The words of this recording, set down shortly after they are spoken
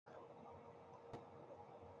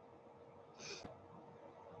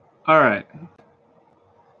All right,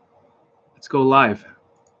 let's go live.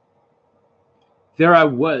 There I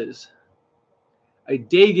was, a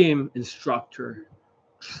day game instructor,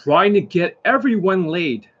 trying to get everyone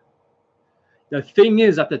laid. The thing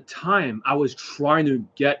is, at the time, I was trying to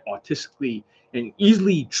get autistically and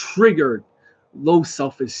easily triggered low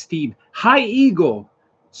self-esteem, high ego,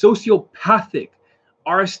 sociopathic,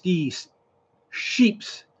 RSD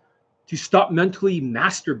sheeps to stop mentally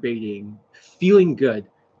masturbating, feeling good,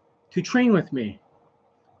 to train with me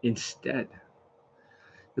instead.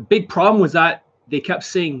 The big problem was that they kept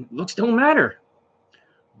saying looks don't matter,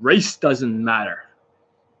 race doesn't matter,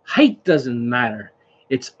 height doesn't matter.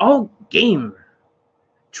 It's all game.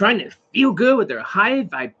 Trying to feel good with their high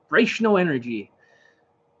vibrational energy.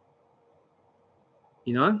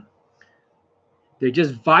 You know? They're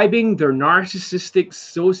just vibing their narcissistic,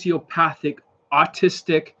 sociopathic,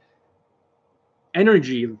 autistic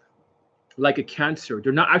energy like a cancer.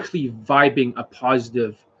 They're not actually vibing a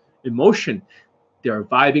positive emotion. They're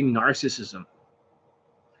vibing narcissism.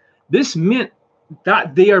 This meant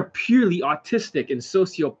that they are purely autistic and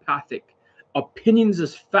sociopathic. Opinions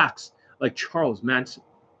as facts, like Charles Manson.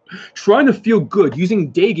 Trying to feel good using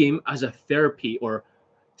day game as a therapy or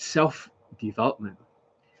self-development.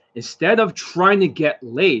 Instead of trying to get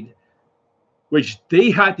laid, which they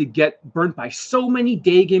had to get burnt by so many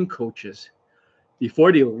day game coaches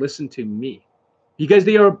before they listen to me, because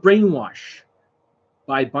they are brainwashed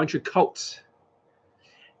by a bunch of cults.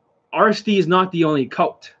 RSD is not the only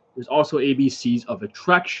cult. There's also ABCs of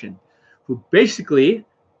attraction, who basically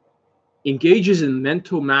engages in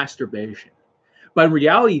mental masturbation. But in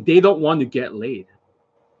reality, they don't want to get laid,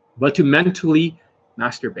 but to mentally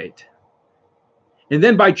masturbate. And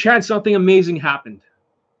then by chance, something amazing happened.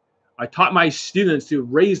 I taught my students to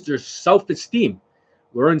raise their self-esteem,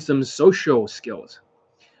 learn some social skills,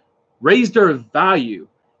 raise their value,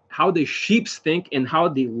 how the sheeps think, and how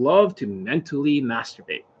they love to mentally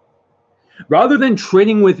masturbate. Rather than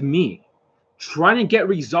training with me, trying to get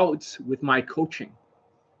results with my coaching.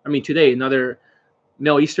 I mean, today, another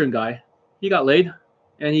Middle Eastern guy, he got laid,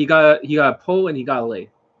 and he got a pull, and he got laid.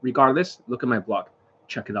 Regardless, look at my blog.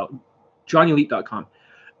 Check it out. JohnnyElite.com.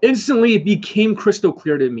 Instantly, it became crystal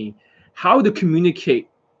clear to me how to communicate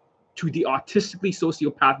to the autistically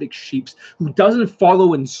sociopathic sheeps who doesn't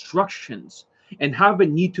follow instructions and have a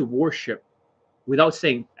need to worship without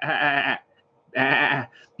saying,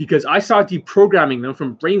 because I saw deprogramming them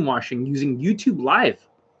from brainwashing using YouTube Live.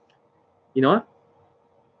 You know?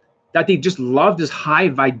 That they just love this high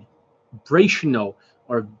vibrational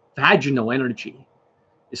or vaginal energy.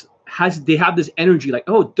 They have this energy like,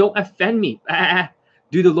 oh, don't offend me,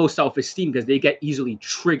 due to low self-esteem, because they get easily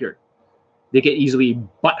triggered. They get easily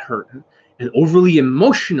butthurt and overly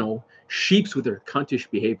emotional sheeps with their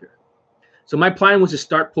cuntish behavior. So my plan was to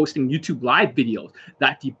start posting YouTube Live videos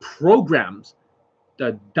that deprograms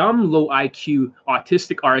the dumb low IQ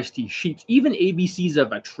autistic RSD sheeps, even ABCs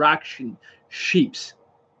of attraction sheeps,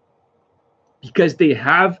 because they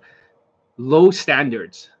have low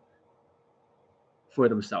standards for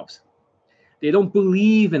themselves. They don't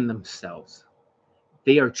believe in themselves.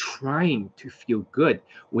 They are trying to feel good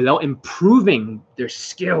without improving their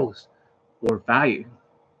skills or value.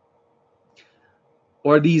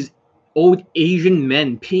 Or these old Asian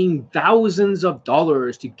men paying thousands of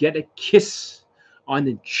dollars to get a kiss on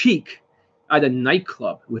the cheek at a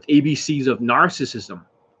nightclub with ABCs of narcissism.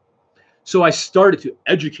 So I started to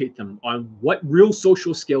educate them on what real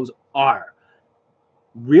social skills are,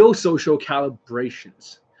 real social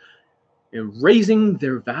calibrations, and raising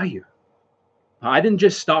their value. I didn't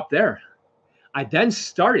just stop there. I then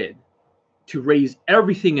started to raise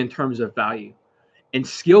everything in terms of value and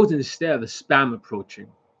skills instead of the spam approaching,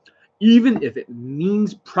 even if it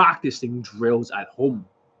means practicing drills at home.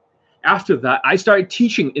 After that, I started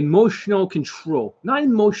teaching emotional control, not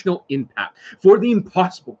emotional impact, for the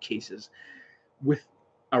impossible cases with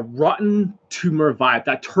a rotten tumor vibe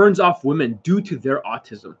that turns off women due to their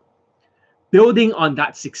autism. Building on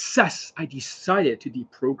that success, I decided to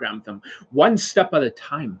deprogram them one step at a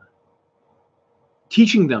time,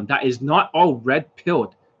 teaching them that is not all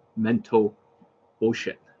red-pilled mental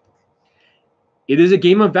bullshit. It is a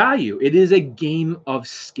game of value. It is a game of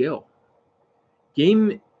skill.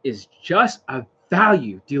 Game is just a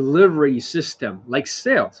value delivery system like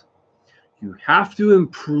sales. You have to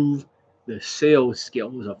improve the sales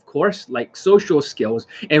skills, of course, like social skills,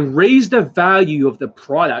 and raise the value of the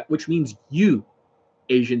product, which means you,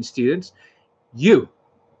 Asian students, you.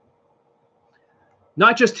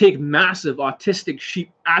 Not just take massive autistic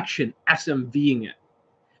sheep action SMVing it.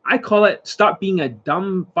 I call it stop being a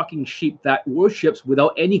dumb fucking sheep that worships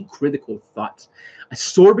without any critical thoughts,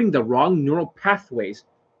 absorbing the wrong neural pathways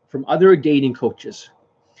from other dating coaches,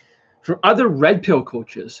 from other red pill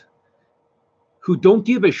coaches who don't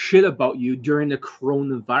give a shit about you during the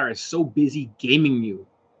coronavirus, so busy gaming you.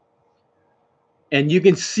 And you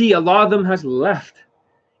can see a lot of them has left.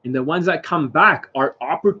 And the ones that come back are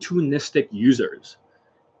opportunistic users.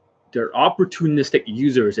 They're opportunistic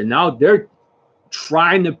users. And now they're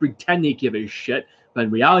trying to pretend they give a shit. But in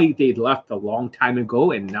reality, they left a long time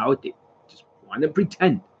ago. And now they just want to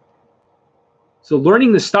pretend. So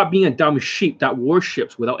learning to stop being a dumb sheep that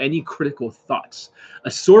worships without any critical thoughts,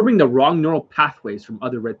 absorbing the wrong neural pathways from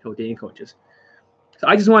other red pill dating coaches. So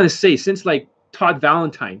I just want to say, since like Todd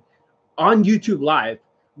Valentine on YouTube Live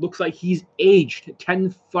looks like he's aged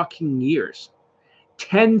 10 fucking years.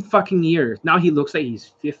 10 fucking years. Now he looks like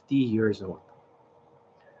he's 50 years old.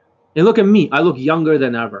 And look at me. I look younger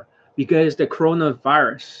than ever because the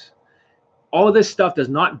coronavirus, all this stuff does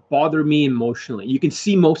not bother me emotionally. You can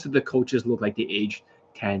see most of the coaches look like they aged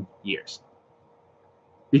 10 years.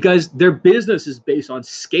 Because their business is based on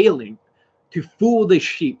scaling to fool the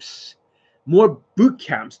sheeps. More boot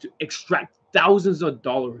camps to extract thousands of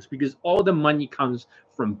dollars because all the money comes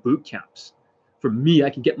from boot camps. For me, I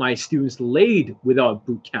can get my students laid without a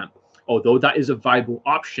boot camp, although that is a viable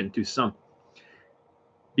option to some.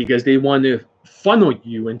 Because they want to funnel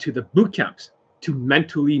you into the boot camps to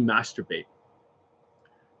mentally masturbate.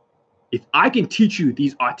 If I can teach you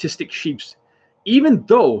these autistic sheeps, even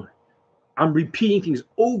though I'm repeating things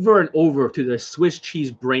over and over to the Swiss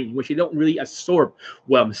cheese brain, which they don't really absorb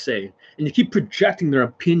what I'm saying, and they keep projecting their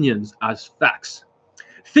opinions as facts,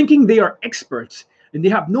 thinking they are experts and they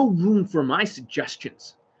have no room for my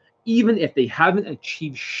suggestions, even if they haven't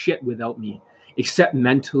achieved shit without me, except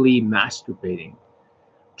mentally masturbating.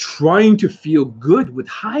 Trying to feel good with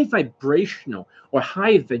high vibrational or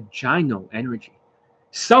high vaginal energy.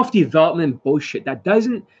 Self-development bullshit that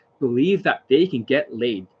doesn't believe that they can get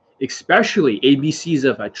laid, especially ABCs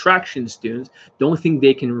of attraction students don't think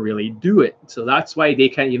they can really do it. So that's why they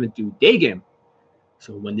can't even do day game.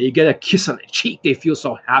 So when they get a kiss on the cheek, they feel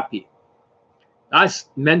so happy. That's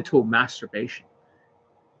mental masturbation.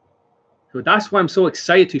 So that's why I'm so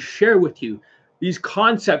excited to share with you these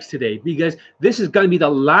concepts today, because this is going to be the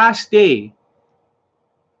last day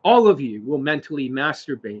all of you will mentally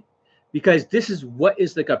masturbate, because this is what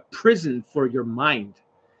is like a prison for your mind.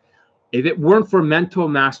 If it weren't for mental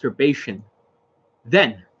masturbation,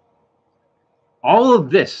 then all of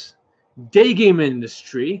this day game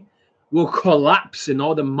industry will collapse and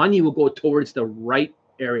all the money will go towards the right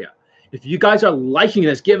area. If you guys are liking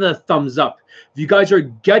this, give it a thumbs up. If you guys are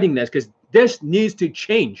getting this, because this needs to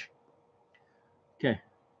change. Okay.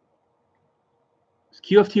 Does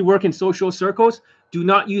QFT work in social circles? Do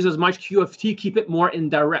not use as much QFT. Keep it more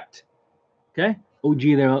indirect. Okay.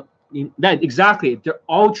 OG, exactly. They're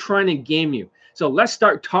all trying to game you. So let's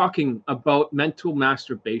start talking about mental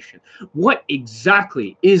masturbation. What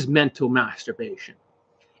exactly is mental masturbation?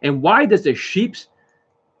 And why does the sheeps,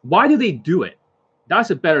 why do they do it?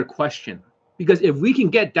 That's a better question. Because if we can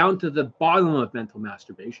get down to the bottom of mental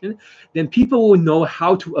masturbation, then people will know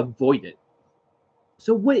how to avoid it.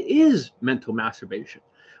 So what is mental masturbation?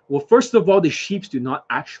 Well, first of all, the sheeps do not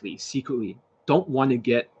actually secretly don't want to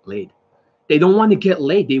get laid. They don't want to get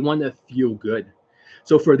laid. They want to feel good.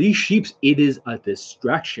 So for these sheeps, it is a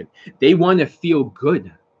distraction. They want to feel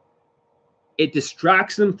good. It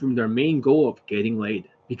distracts them from their main goal of getting laid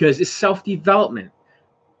because it's self-development.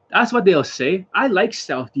 That's what they'll say. I like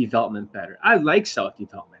self-development better. I like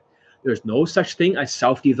self-development. There's no such thing as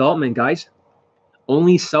self-development, guys.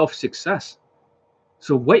 Only self-success.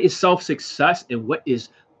 So what is self-success and what is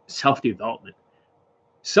self-development?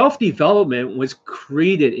 Self-development was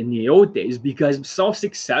created in the old days because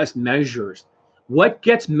self-success measures. What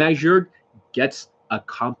gets measured gets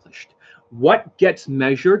accomplished. What gets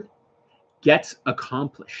measured gets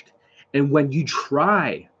accomplished. And when you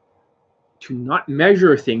try to not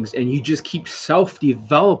measure things and you just keep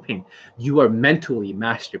self-developing, you are mentally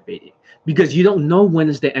masturbating because you don't know when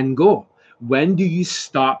is the end goal. When do you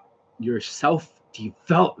stop your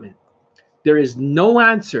self-development? There is no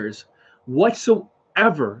answers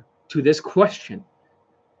whatsoever to this question.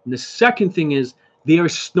 And the second thing is they are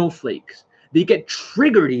snowflakes. They get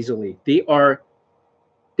triggered easily. They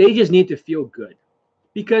just need to feel good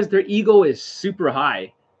because their ego is super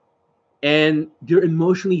high and they're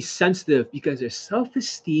emotionally sensitive because their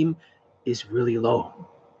self-esteem is really low.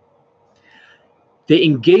 They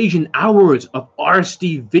engage in hours of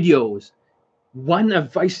RSD videos, one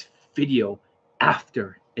advice video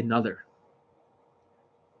after another,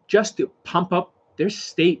 just to pump up their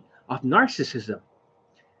state of narcissism.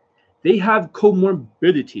 They have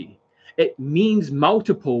comorbidity. It means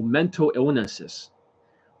multiple mental illnesses.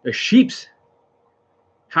 The sheep's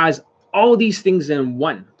has all these things in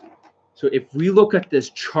one. So if we look at this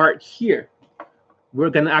chart here, we're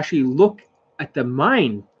going to actually look at the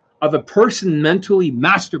mind of a person mentally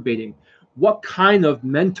masturbating. What kind of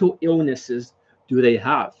mental illnesses do they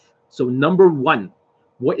have? So number one,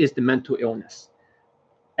 what is the mental illness?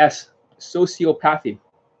 S, sociopathy.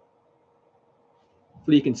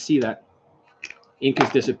 Hopefully you can see that. Ink is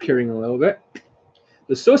disappearing a little bit.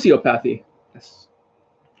 The sociopathy. Yes.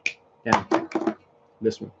 Yeah.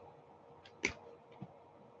 This one.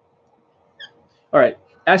 All right.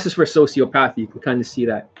 S is for sociopathy. You can kind of see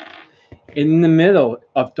that. In the middle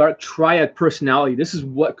of dark triad personality, this is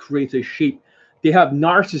what creates a sheep. They have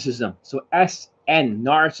narcissism. So SN,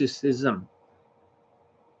 narcissism.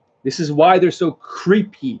 This is why they're so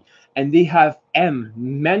creepy. And they have M,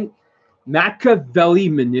 Machiavelli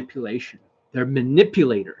manipulation. They're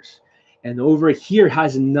manipulators. And over here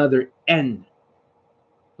has another N.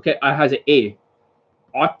 Okay, it has an A,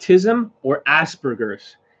 autism or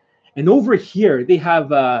Asperger's. And over here, they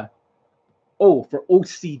have O for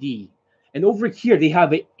OCD. And over here, they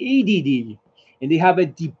have an ADD. And they have a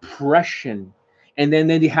depression. And then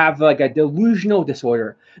they have like a delusional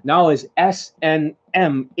disorder. Now is SNMAOADD.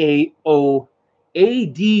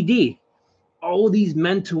 All these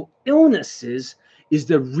mental illnesses is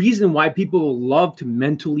the reason why people love to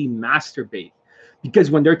mentally masturbate. Because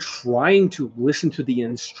when they're trying to listen to the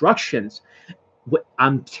instructions, what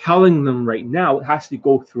I'm telling them right now, it has to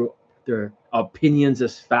go through their opinions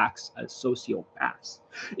as facts as sociopaths.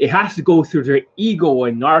 It has to go through their ego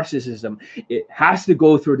and narcissism. It has to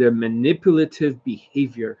go through their manipulative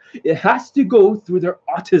behavior. It has to go through their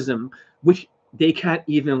autism, which they can't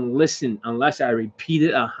even listen unless I repeat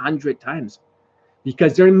it 100 times.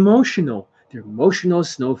 Because they're emotional. They're emotional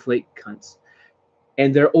snowflake cunts.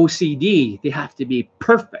 And their OCD, they have to be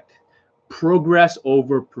perfect. Progress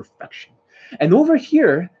over perfection. And over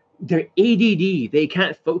here, their ADD, they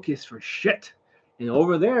can't focus for shit. And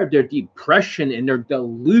over there, their depression and their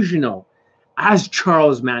delusional as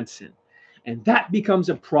Charles Manson. And that becomes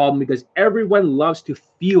a problem because everyone loves to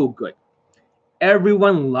feel good.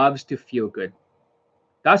 Everyone loves to feel good.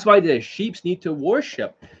 That's why the sheeps need to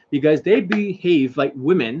worship, because they behave like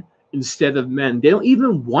women instead of men. They don't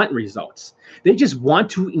even want results. They just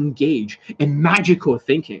want to engage in magical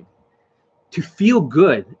thinking, to feel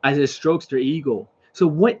good as it strokes their ego. So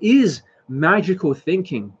what is magical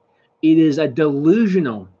thinking? It is a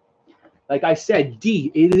delusional, like I said,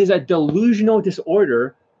 D, it is a delusional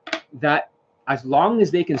disorder that as long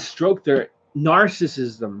as they can stroke their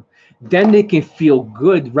narcissism, then they can feel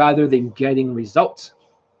good rather than getting results.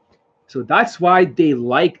 So that's why they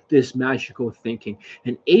like this magical thinking.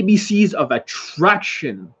 And ABCs of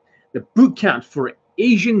attraction, the boot camp for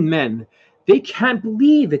Asian men, they can't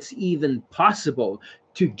believe it's even possible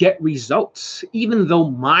to get results. Even though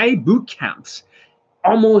my boot camps,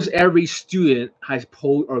 almost every student has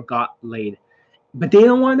pulled or got laid. But they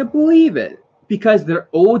don't want to believe it because they're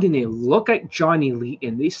old and they look at Johnny Lee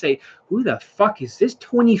and they say, who the fuck is this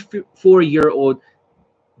 24-year-old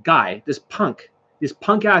guy, this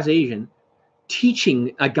punk-ass Asian,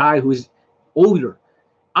 teaching a guy who's older?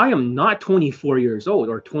 I am not 24 years old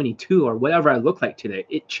or 22 or whatever I look like today.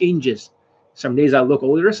 It changes. Some days I look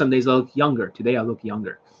older, some days I look younger. Today I look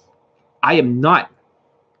younger. I am not,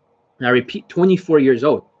 and I repeat, 24 years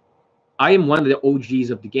old. I am one of the OGs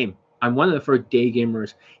of the game. I'm one of the first day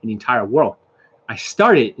gamers in the entire world. I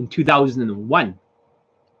started in 2001.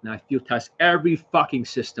 And I field test every fucking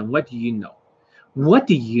system. What do you know? What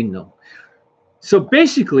do you know? So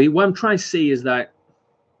basically, what I'm trying to say is that,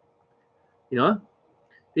 you know,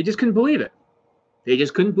 they just couldn't believe it. They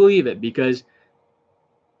just couldn't believe it because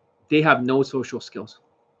they have no social skills.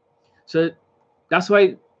 So that's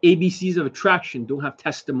why ABCs of attraction don't have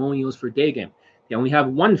testimonials for day game. They only have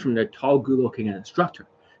one from their tall, good-looking instructor.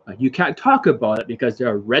 You can't talk about it because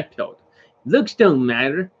they're red-pilled. Looks don't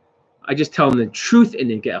matter. I just tell them the truth and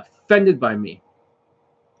they get offended by me.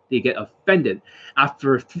 They get offended.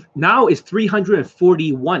 After now is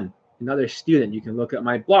 341. Another student, you can look at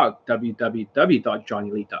my blog,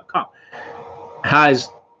 www.johnnylee.com, has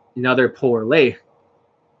another polar lay.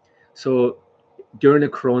 So during the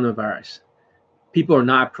coronavirus, people are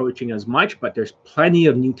not approaching as much, but there's plenty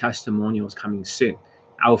of new testimonials coming soon.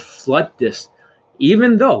 I'll flood this,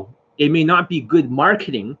 even though it may not be good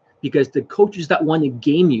marketing, because the coaches that want to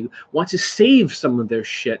game you want to save some of their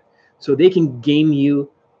shit so they can game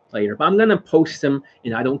you later. But I'm going to post them,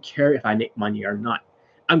 and I don't care if I make money or not.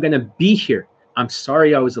 I'm going to be here I'm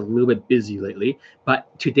sorry I was a little bit busy lately,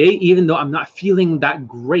 but today, even though I'm not feeling that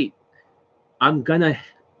great, I'm gonna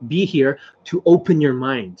be here to open your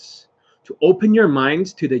minds,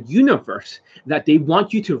 to the universe, that they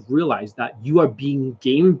want you to realize that you are being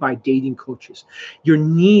gamed by dating coaches. Your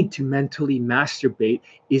need to mentally masturbate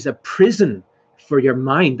is a prison for your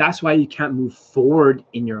mind. That's why you can't move forward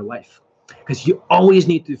in your life, because you always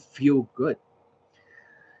need to feel good.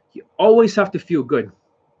 You always have to feel good.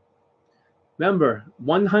 Remember,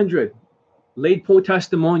 100 laid poll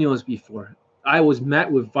testimonials before. I was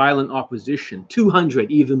met with violent opposition.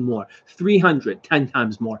 200, even more. 300, 10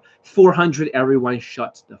 times more. 400, everyone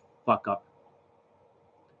shuts the fuck up.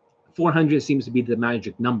 400 seems to be the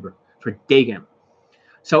magic number for dating.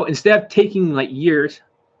 So instead of taking like years,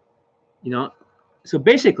 so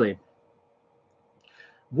basically,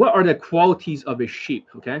 what are the qualities of a sheep?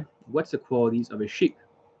 Okay, what's the qualities of a sheep?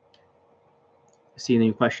 See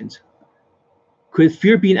any questions? Could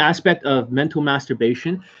fear be an aspect of mental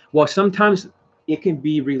masturbation? Well, sometimes it can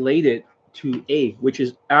be related to which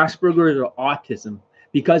is Asperger's or autism,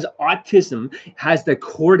 because autism has the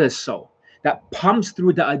cortisol that pumps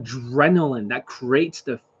through the adrenaline that creates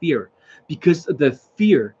the fear, because the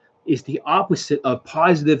fear is the opposite of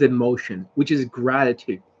positive emotion, which is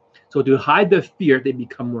gratitude. So to hide the fear, they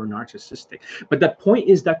become more narcissistic. But the point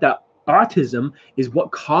is that the autism is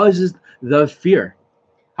what causes the fear.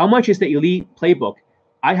 How much is the Elite Playbook?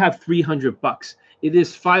 I have $300. It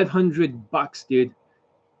is $500, dude.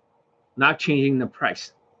 Not changing the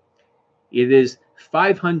price. It is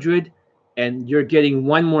 500, and you're getting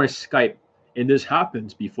one more Skype, and this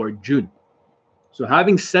happens before June. So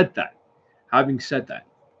having said that,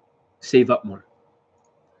 save up more.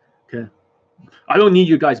 Okay. I don't need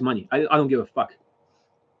you guys' money. I don't give a fuck.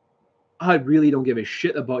 I really don't give a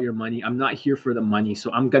shit about your money. I'm not here for the money,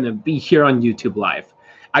 so I'm gonna be here on YouTube Live.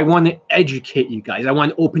 I want to educate you guys. I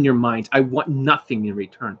want to open your minds. I want nothing in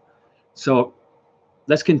return. So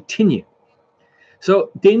let's continue.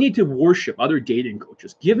 So they need to worship other dating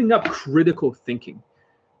coaches, giving up critical thinking.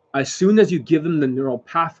 As soon as you give them the neural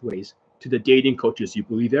pathways to the dating coaches, you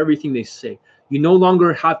believe everything they say. You no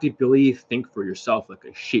longer have the ability to think for yourself like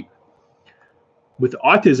a sheep. With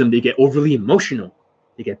autism, they get overly emotional.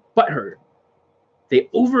 They get butthurt. They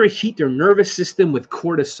overheat their nervous system with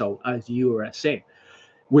cortisol, as you were saying,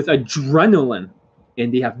 with adrenaline,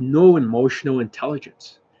 and they have no emotional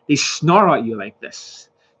intelligence. They snarl at you like this,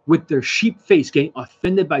 with their sheep face, getting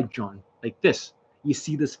offended by John, like this. You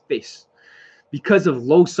see this face. Because of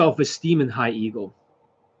low self-esteem and high ego.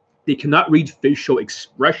 They cannot read facial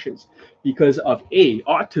expressions because of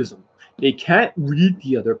autism. They can't read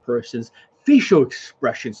the other person's facial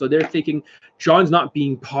expression. So they're thinking John's not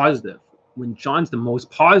being positive, when John's the most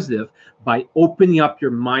positive, by opening up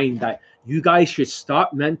your mind that you guys should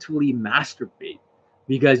stop mentally masturbate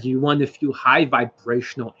because you want to feel high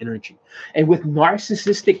vibrational energy. And with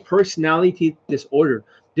narcissistic personality disorder,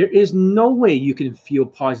 there is no way you can feel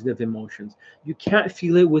positive emotions. You can't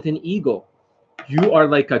feel it with an ego. You are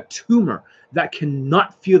like a tumor that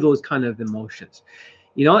cannot feel those kind of emotions.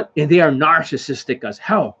 And they are narcissistic as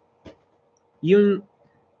hell. Even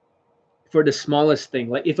for the smallest thing,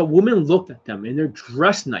 like if a woman looked at them and they're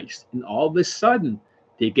dressed nice, and all of a sudden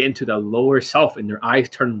they get into the lower self and their eyes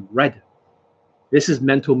turn red. This is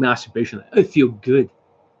mental masturbation. I feel good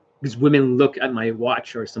because women look at my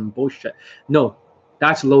watch or some bullshit. No,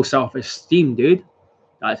 that's low self-esteem, dude.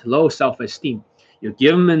 That's low self-esteem. You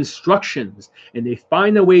give them instructions and they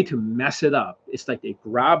find a way to mess it up. It's like they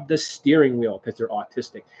grab the steering wheel because they're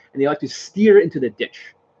autistic and they like to steer into the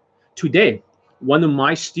ditch. Today, one of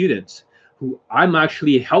my students, who I'm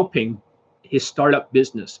actually helping his startup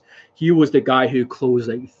business, he was the guy who closed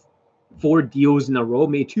like 4 deals in a row,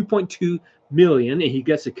 made 2.2 million, and he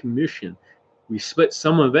gets a commission. We split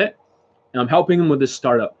some of it, and I'm helping him with his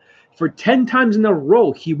startup. For 10 times in a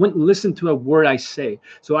row, he wouldn't listen to a word I say.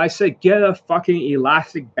 So I said, get a fucking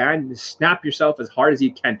elastic band and snap yourself as hard as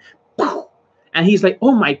you can. And he's like,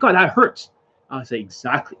 oh my God, that hurts. I was like,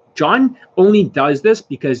 exactly. John only does this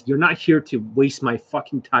because you're not here to waste my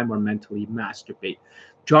fucking time or mentally masturbate.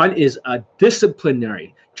 John is a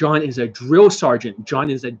disciplinary. John is a drill sergeant. John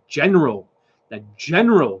is a general. The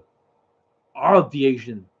general of the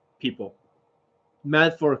Asian people,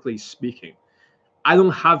 metaphorically speaking. I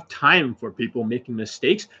don't have time for people making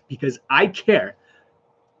mistakes because I care.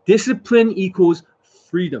 Discipline equals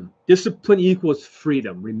freedom. Discipline equals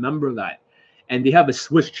freedom. Remember that. And they have a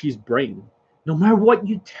Swiss cheese brain. No matter what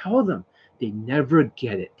you tell them, they never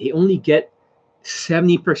get it. They only get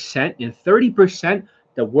 70%, and 30%,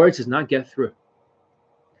 the words does not get through.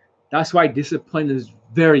 That's why discipline is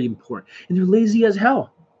very important. And they're lazy as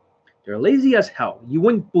hell. They're lazy as hell. You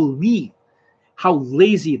wouldn't believe how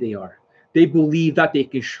lazy they are. They believe that they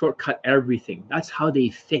can shortcut everything. That's how they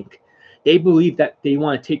think. They believe that they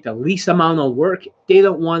want to take the least amount of work. They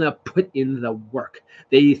don't want to put in the work.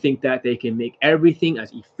 They think that they can make everything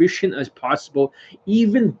as efficient as possible,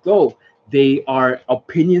 even though they are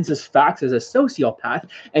opinions as facts as a sociopath,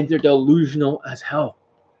 and they're delusional as hell.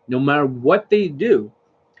 No matter what they do,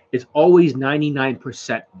 it's always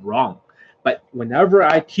 99% wrong. But whenever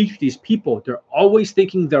I teach these people, they're always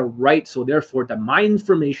thinking they're right. So therefore, my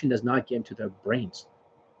information does not get into their brains.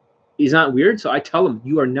 Isn't that weird? So I tell them,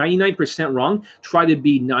 you are 99% wrong. Try to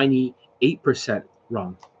be 98%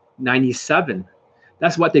 wrong. 97.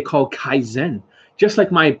 That's what they call Kaizen. Just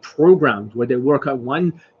like my programs where they work on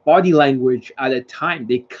one body language at a time.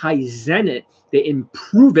 They Kaizen it. They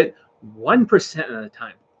improve it 1% at a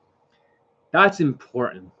time. That's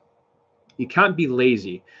important. You can't be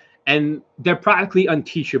lazy. And they're practically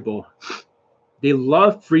unteachable. They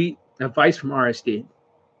love free advice from RSD.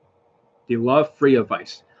 They love free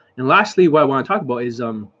advice. And lastly, what I want to talk about is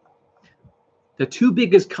the two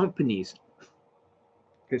biggest companies.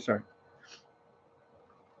 The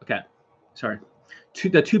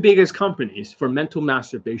two biggest companies for mental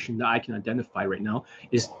masturbation that I can identify right now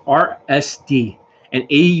is RSD and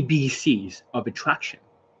ABCs of attraction.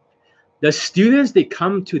 The students, they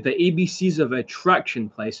come to the ABCs of attraction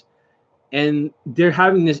place, and they're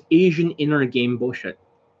having this Asian inner game bullshit.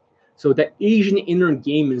 So the Asian inner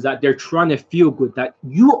game is that they're trying to feel good, that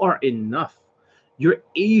you are enough. You're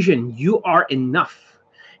Asian, you are enough.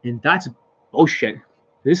 And that's bullshit.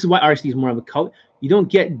 This is why RSD is more of a cult. You don't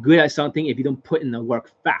get good at something if you don't put in the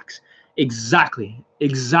work. Facts. Exactly.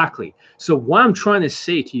 So what I'm trying to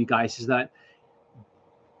say to you guys is that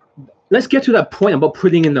let's get to that point about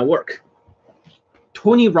putting in the work.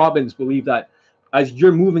 Tony Robbins believed that as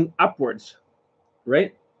you're moving upwards,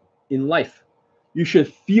 right, in life, you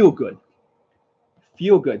should feel good.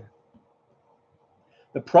 Feel good.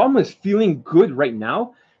 The problem is feeling good right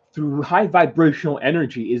now through high vibrational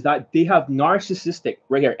energy is that they have narcissistic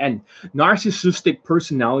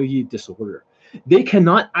personality disorder. They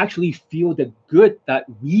cannot actually feel the good that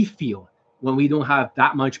we feel when we don't have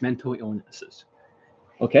that much mental illnesses.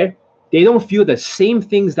 Okay? They don't feel the same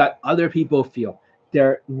things that other people feel.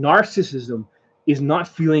 Their narcissism is not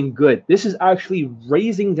feeling good. This is actually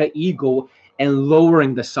raising the ego and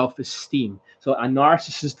lowering the self-esteem. So a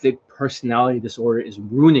narcissistic personality disorder is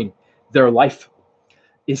ruining their life.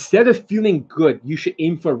 Instead of feeling good, you should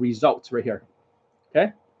aim for results right here.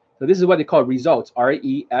 Okay? So this is what they call results,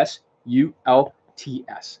 RESULTS.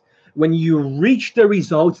 When you reach the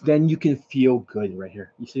results, then you can feel good right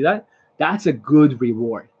here. You see that? That's a good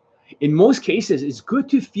reward. In most cases, it's good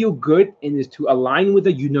to feel good and is to align with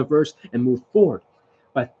the universe and move forward.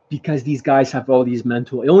 But because these guys have all these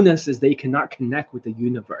mental illnesses, they cannot connect with the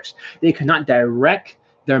universe. They cannot direct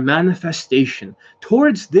their manifestation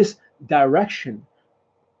towards this direction.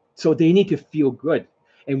 So they need to feel good.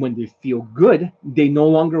 And when they feel good, they no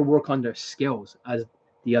longer work on their skills, as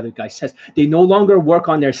the other guy says. They no longer work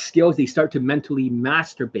on their skills. They start to mentally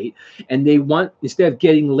masturbate. And they want, instead of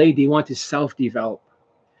getting laid, they want to self-develop.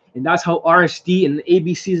 And that's how RSD and the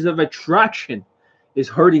ABCs of attraction is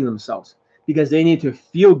hurting themselves, because they need to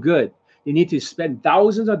feel good. They need to spend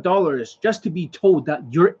thousands of dollars just to be told that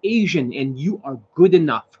you're Asian and you are good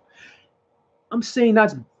enough. I'm saying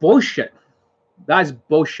that's bullshit. That's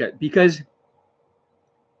bullshit, because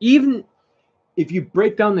even if you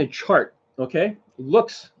break down the chart, okay, it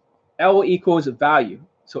looks L equals value.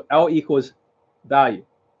 So L equals value.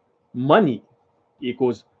 Money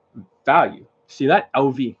equals value. See that?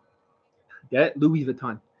 LV. Get it? Louis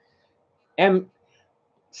Vuitton. M,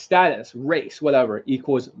 status, race, whatever,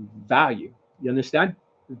 equals value. You understand?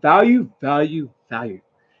 Value.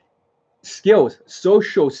 Skills,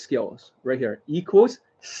 social skills, right here, equals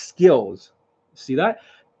skills. See that?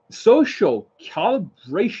 Social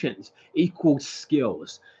calibrations equals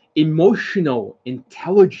skills. Emotional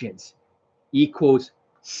intelligence equals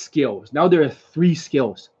skills. Now there are 3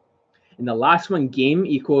 skills. And the last one, game,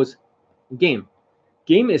 equals game.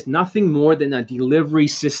 Game is nothing more than a delivery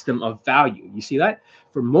system of value. You see that?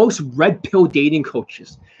 For most red pill dating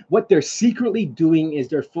coaches, what they're secretly doing is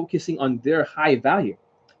they're focusing on their high value.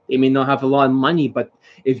 They may not have a lot of money, but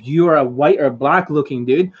if you are a white or black looking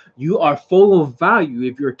dude, you are full of value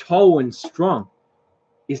if you're tall and strong.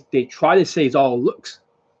 They try to say it's all looks.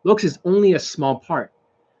 Looks is only a small part.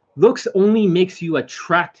 Looks only makes you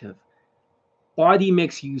attractive. Body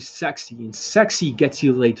makes you sexy, and sexy gets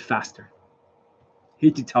you laid faster.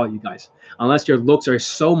 Hate to tell you guys, unless your looks are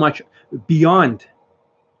so much beyond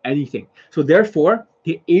anything. So therefore,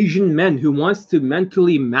 The Asian men who wants to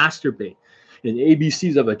mentally masturbate in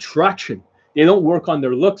ABCs of attraction, they don't work on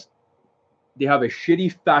their looks. They have a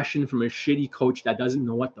shitty fashion from a shitty coach that doesn't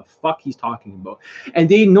know what the fuck he's talking about. And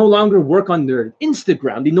they no longer work on their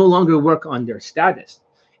Instagram. They no longer work on their status.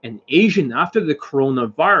 And Asian, after the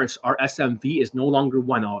coronavirus, our SMV is no longer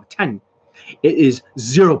 1 out of 10. It is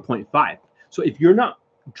 0.5. So if you're not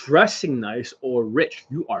dressing nice or rich,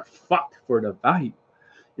 you are fucked for the value.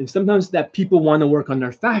 And sometimes that people want to work on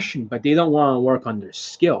their fashion, but they don't want to work on their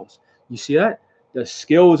skills. You see that? The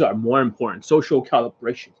skills are more important. Social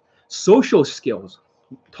calibration. Social skills,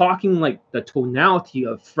 talking like the tonality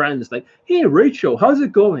of friends, like, hey, Rachel, how's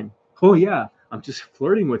it going? Oh, yeah, I'm just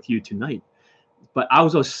flirting with you tonight. But I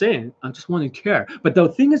was just saying, I just want to care. But the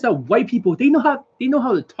thing is that white people, they know how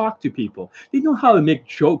to talk to people. They know how to make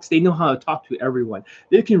jokes. They know how to talk to everyone.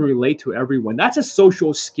 They can relate to everyone. That's a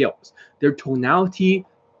social skills. Their tonality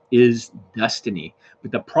is destiny.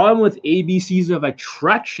 But the problem with ABCs of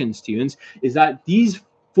attraction, students, is that these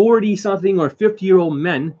 40-something or 50-year-old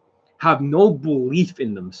men have no belief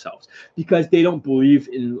in themselves because they don't believe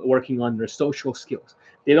in working on their social skills.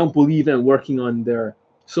 They don't believe in working on their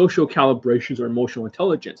social calibrations or emotional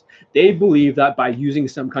intelligence. They believe that by using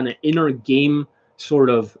some kind of inner game sort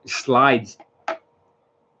of slides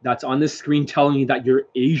that's on the screen telling you that you're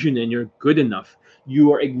Asian and you're good enough,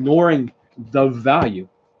 you are ignoring the value.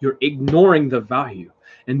 You're ignoring the value.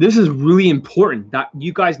 And this is really important that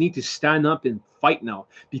you guys need to stand up and fight now,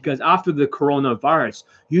 because after the coronavirus,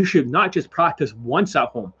 you should not just practice once at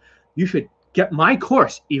home. You should get my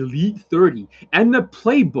course, Elite 30, and the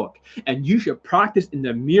playbook, and you should practice in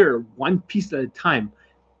the mirror one piece at a time,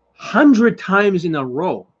 100 times in a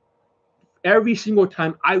row. Every single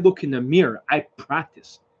time I look in the mirror, I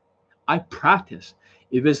practice. I practice.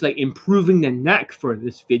 If it's like improving the neck for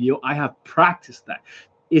this video, I have practiced that.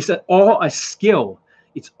 It's all a skill.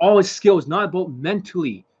 It's all a skill. It's not about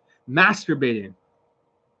mentally masturbating.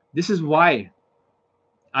 This is why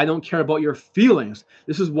I don't care about your feelings.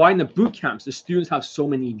 This is why in the boot camps, the students have so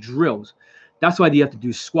many drills. That's why they have to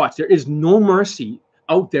do squats. There is no mercy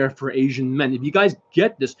out there for Asian men. If you guys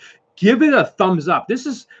get this, give it a thumbs up. This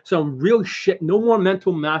is some real shit. No more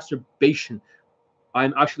mental masturbation.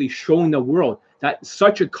 I'm actually showing the world that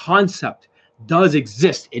such a concept does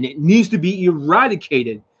exist and it needs to be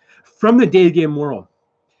eradicated from the day game world.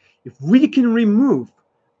 If we can remove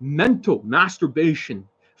mental masturbation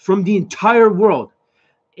from the entire world,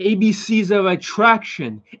 ABCs of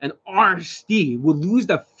attraction and RSD will lose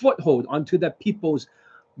the foothold onto the people's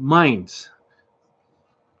minds.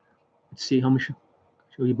 Let's see how much shall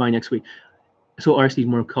we buy next week. So RSD is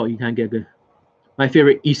more cult. You can't get good. My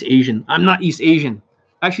favorite East Asian. I'm not East Asian.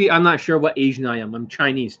 Actually, I'm not sure what Asian I am. I'm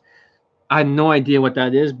Chinese. I have no idea what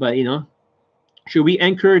that is, but you know, should we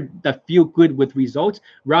anchor the feel good with results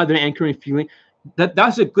rather than anchoring feeling?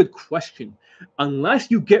 That's a good question. Unless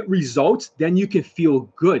you get results, then you can feel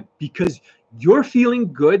good, because your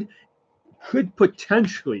feeling good could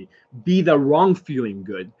potentially be the wrong feeling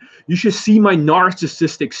good. You should see my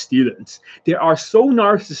narcissistic students. They are so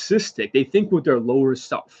narcissistic, they think with their lower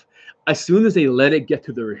self. As soon as they let it get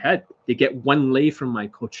to their head, they get one lay from my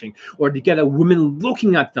coaching, or they get a woman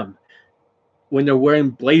looking at them when they're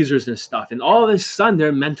wearing blazers and stuff, and all of a sudden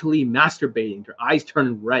they're mentally masturbating. Their eyes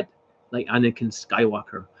turn red like Anakin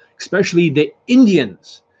Skywalker. Especially the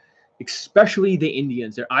Indians. Especially the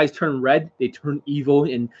Indians. Their eyes turn red, they turn evil,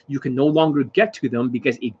 and you can no longer get to them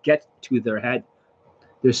because it gets to their head.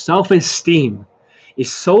 Their self-esteem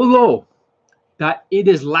is so low that it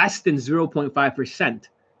is less than 0.5%.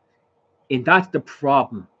 And that's the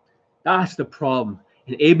problem. That's the problem.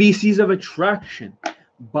 And ABCs of attraction,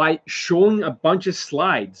 by showing a bunch of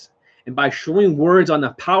slides and by showing words on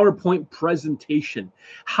a PowerPoint presentation,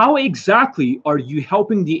 how exactly are you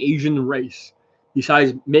helping the Asian race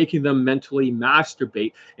besides making them mentally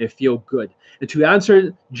masturbate and feel good? And to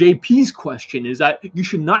answer JP's question is that you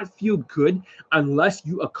should not feel good unless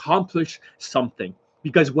you accomplish something.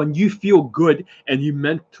 Because when you feel good and you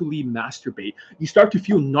mentally masturbate, you start to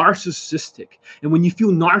feel narcissistic. And when you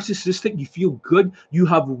feel narcissistic, you feel good, you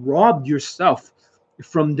have robbed yourself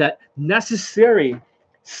from that necessary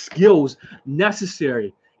skills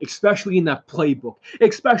necessary, especially in that playbook,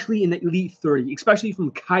 especially in the Elite 30, especially from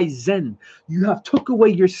Kaizen. You have took away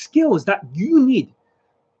your skills that you need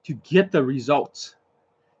to get the results.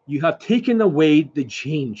 You have taken away the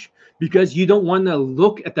change because you don't want to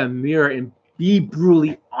look at the mirror and be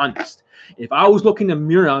brutally honest. If I was looking in the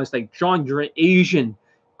mirror, I was like, John, you're an Asian.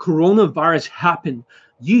 Coronavirus happened.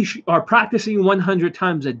 You are practicing 100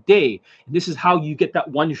 times a day. And this is how you get that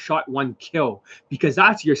one shot, one kill, because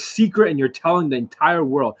that's your secret and you're telling the entire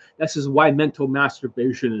world. This is why mental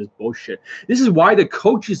masturbation is bullshit. This is why the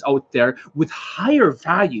coaches out there with higher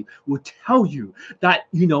value will tell you that,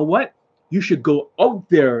 you know what? You should go out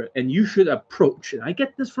there and you should approach. And I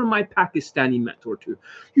get this from my Pakistani mentor too.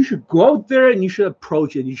 You should go out there and you should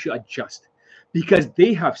approach and you should adjust because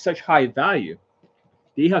they have such high value.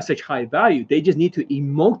 They have such high value. They just need to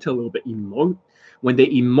emote a little bit. Emote. When they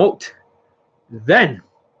emote, then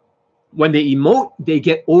when they emote, they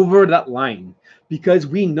get over that line. Because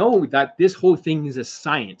we know that this whole thing is a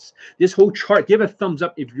science. This whole chart, give a thumbs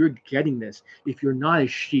up if you're getting this. If you're not a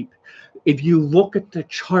sheep. If you look at the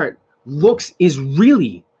chart, looks is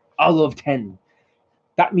really out of 10.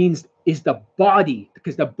 That means is the body,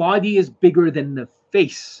 because the body is bigger than the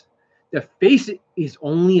face. The face is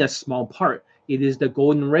only a small part. It is the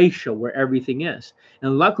golden ratio where everything is.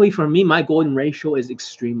 And luckily for me, my golden ratio is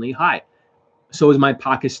extremely high. So is my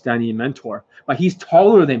Pakistani mentor. But he's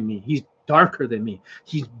taller than me. He's darker than me.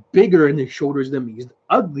 He's bigger in his shoulders than me. He's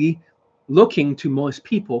ugly looking to most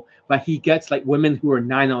people, but he gets like women who are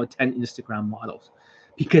 9 out of 10 Instagram models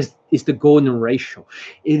because it's the golden ratio.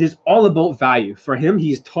 It is all about value. For him,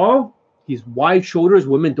 he's tall, he's wide shoulders.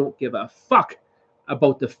 Women don't give a fuck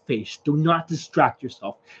about the face. Do not distract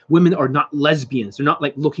yourself. Women are not lesbians. They're not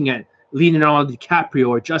like looking at Leonardo DiCaprio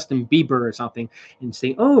or Justin Bieber or something and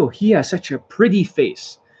saying, oh, he has such a pretty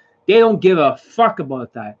face. They don't give a fuck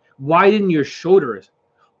about that. Widen your shoulders.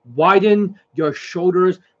 Widen your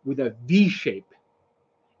shoulders with a V shape.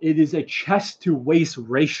 It is a chest to waist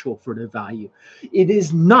ratio for the value. It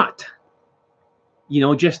is not,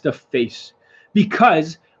 just the face.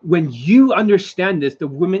 Because when you understand this, the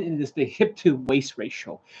women, it is the hip to waist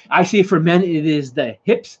ratio. I say for men, it is the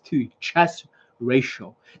hips to chest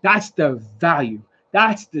ratio. That's the value.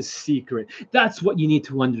 That's the secret. That's what you need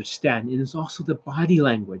to understand. And it's also the body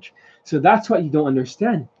language. So that's what you don't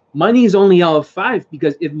understand. Money is only out of 5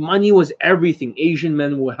 because if money was everything, Asian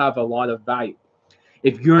men will have a lot of value.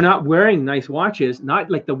 If you're not wearing nice watches, not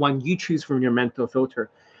like the one you choose from your mental filter,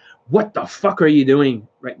 what the fuck are you doing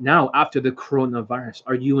right now after the coronavirus?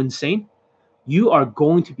 Are you insane? You are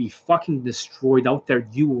going to be fucking destroyed out there.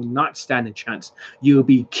 You will not stand a chance. You will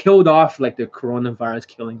be killed off like the coronavirus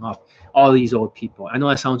killing off all these old people. I know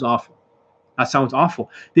that sounds awful. That sounds awful.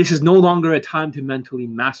 This is no longer a time to mentally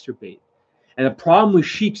masturbate. And the problem with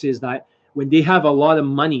sheeps is that when they have a lot of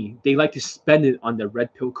money, they like to spend it on the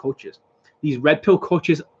red pill coaches. These red pill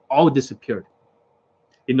coaches all disappeared.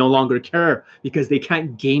 They no longer care because they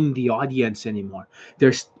can't game the audience anymore.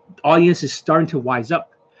 Their audience is starting to wise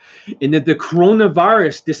up. And if the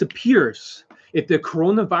coronavirus disappears,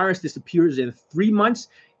 in 3 months,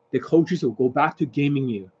 the coaches will go back to gaming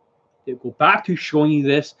you. They'll go back to showing you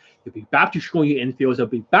this. They'll be back to showing you infields. They'll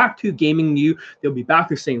be back to gaming you. They'll be back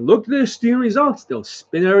to saying, look at the steam results. They'll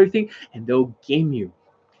spin everything and they'll game you.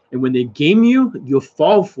 And when they game you, you'll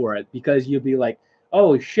fall for it because you'll be like,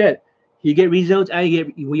 oh shit, you get results,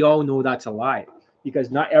 we all know that's a lie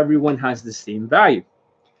because not everyone has the same value.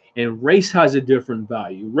 And race has a different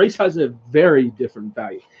value. Race has a very different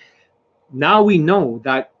value. Now we know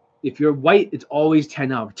that if you're white, it's always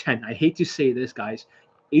 10 out of 10. I hate to say this, guys.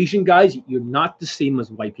 Asian guys, you're not the same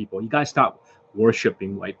as white people. You guys stop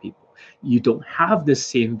worshiping white people. You don't have the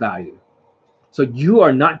same value. So you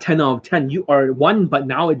are not 10 out of 10. You are 1, but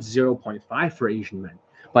now it's 0.5 for Asian men.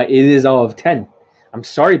 But it is out of 10. I'm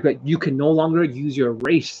sorry, but you can no longer use your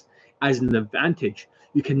race as an advantage.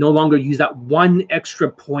 You can no longer use that 1 extra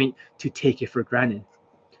point to take it for granted.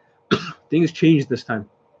 Things change this time.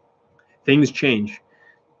 Things change.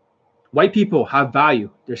 White people have value.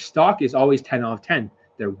 Their stock is always 10 out of 10.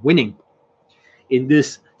 They're winning in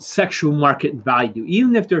this sexual market value,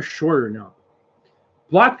 even if they're shorter now.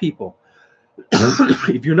 Black people,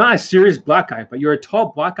 if you're not a serious black guy, but you're a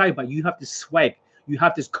tall black guy, but you have this swag, you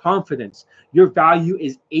have this confidence, your value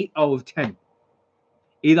is 8 out of 10.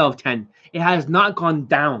 8 out of 10. It has not gone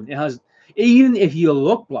down. It has, even if you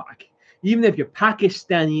look black, even if you're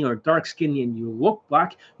Pakistani or dark skinned and you look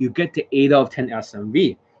black, you get to 8 out of 10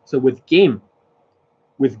 SMV. So with game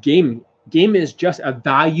is just a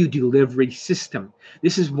value delivery system.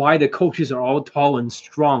 This is why the coaches are all tall and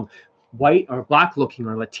strong, white or black looking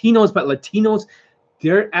or Latinos, but Latinos,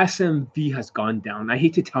 their SMV has gone down. I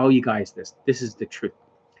hate to tell you guys this. This is the truth.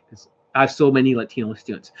 I have so many Latino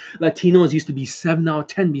students. Latinos used to be 7 out of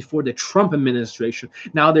 10 before the Trump administration.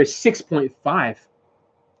 Now they're 6.5.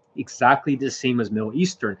 Exactly the same as Middle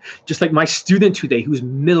Eastern. Just like my student today who's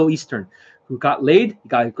Middle Eastern, who got laid, he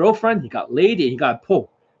got a girlfriend, he got laid, and he got a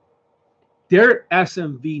pull. Their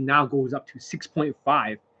SMV now goes up to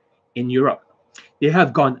 6.5 in Europe. They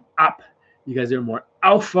have gone up because they're more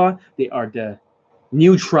alpha. They are the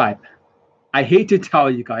new tribe. I hate to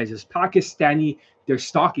tell you guys, as Pakistani, their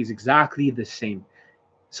stock is exactly the same.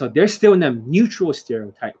 So they're still in a neutral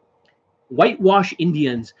stereotype. Whitewash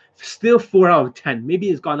Indians, still 4 out of 10. Maybe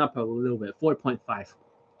it's gone up a little bit, 4.5.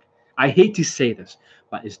 I hate to say this,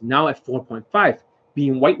 but it's now at 4.5.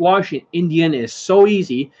 Being whitewashed in Indian is so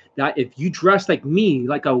easy that if you dress like me,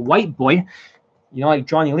 like a white boy, you know, like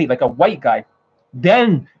Johnny Lee, like a white guy,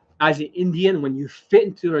 then as an Indian, when you fit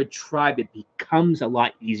into a tribe, it becomes a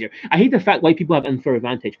lot easier. I hate the fact white people have unfair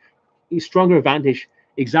advantage, a stronger advantage.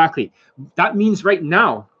 Exactly. That means right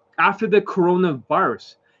now, after the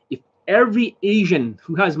coronavirus, if every Asian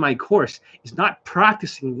who has my course is not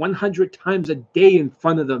practicing 100 times a day in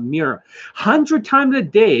front of the mirror, 100 times a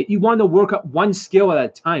day, you want to work up one skill at a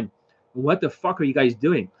time. What the fuck are you guys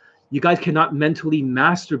doing? You guys cannot mentally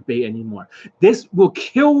masturbate anymore. This will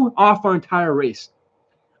kill off our entire race.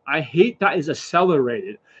 I hate that is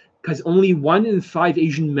accelerated because only 1 in 5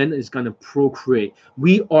 Asian men is going to procreate.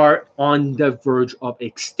 We are on the verge of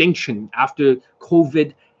extinction after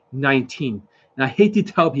COVID-19. And I hate to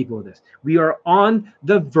tell people this. We are on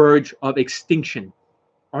the verge of extinction.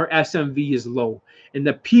 Our SMV is low. And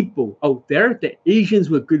the people out there, the Asians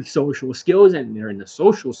with good social skills, and they're in the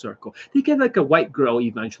social circle, they get like a white girl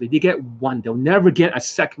eventually. They get one. They'll never get a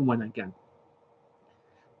second one again.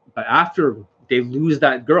 But after they lose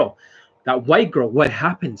that girl, that white girl, what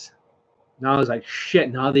happens? Now it's like,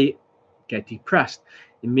 shit, now they get depressed.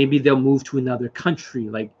 And maybe they'll move to another country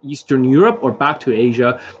like Eastern Europe or back to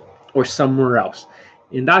Asia or somewhere else.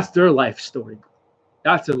 And that's their life story.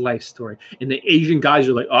 That's a life story. And the Asian guys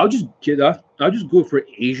are like, I'll just go for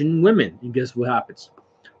Asian women. And guess what happens?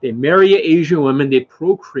 They marry an Asian woman, they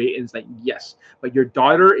procreate, and it's like, yes, but your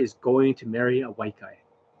daughter is going to marry a white guy.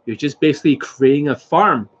 You're just basically creating a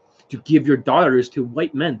farm to give your daughters to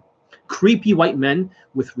white men. Creepy white men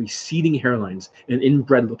with receding hairlines and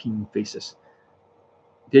inbred looking faces.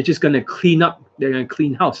 They're just going to clean up. They're going to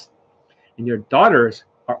clean house. And your daughters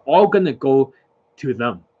are all going to go to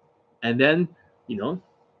them. And then, you know,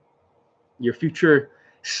 your future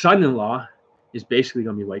son-in-law is basically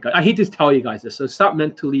going to be white guy. I hate to tell you guys this, so stop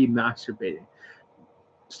mentally masturbating.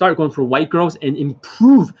 Start going for white girls and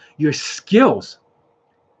improve your skills.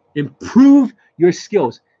 Improve your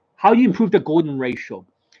skills. How do you improve the golden ratio?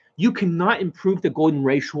 You cannot improve the golden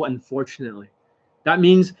ratio, unfortunately. That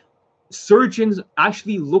means surgeons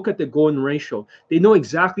actually look at the golden ratio. They know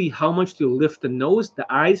exactly how much to lift the nose, the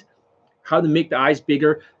eyes, how to make the eyes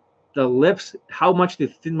bigger, the lips, how much to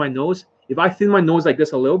thin my nose. If I thin my nose like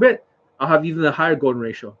this a little bit, I'll have even a higher golden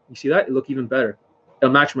ratio. You see that? It look even better.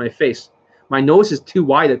 It'll match my face. My nose is too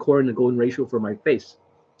wide according to the golden ratio for my face.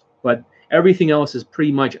 But everything else is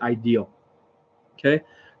pretty much ideal. Okay?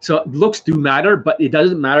 So looks do matter, but it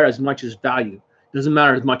doesn't matter as much as value. It doesn't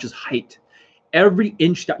matter as much as height. Every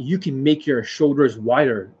inch that you can make your shoulders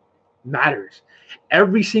wider matters.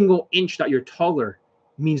 Every single inch that you're taller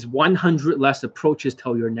means 100 less approaches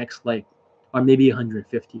till your next leg, or maybe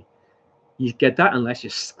 150. You get that? Unless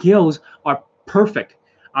your skills are perfect.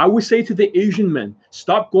 I would say to the Asian men,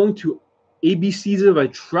 stop going to ABCs of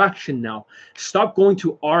attraction now. Stop going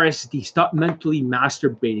to RSD. Stop mentally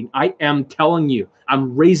masturbating. I am telling you,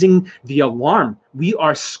 I'm raising the alarm. We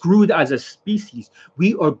are screwed as a species.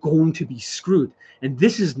 We are going to be screwed. And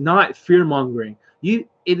this is not fear-mongering. It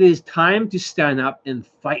is time to stand up and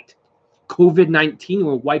fight. COVID-19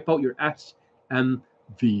 will wipe out your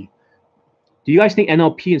SMV. Do you guys think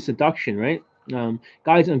NLP and seduction, right?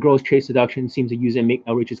 Guys and girls chase seduction, seem to use it and make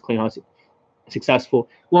outrageous claim how successful.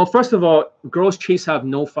 Well, first of all, girls chase have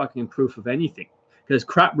no fucking proof of anything because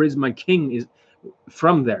Crap Riz My King is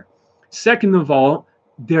from there. Second of all,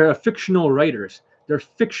 they're fictional writers. They're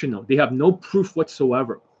fictional. They have no proof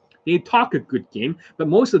whatsoever. They talk a good game, but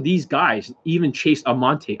most of these guys even chase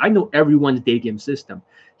Amante. I know everyone's day game system.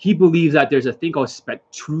 He believes that there's a thing called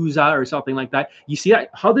Spectruza or something like that. You see that?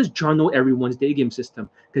 How does John know everyone's day game system?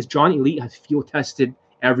 Because John Elite has field tested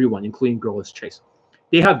everyone, including Girls Chase.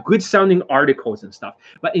 They have good sounding articles and stuff,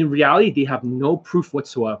 but in reality, they have no proof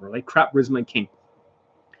whatsoever. Like Crap Risma King.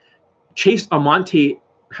 Chase Amante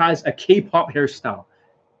has a K-pop hairstyle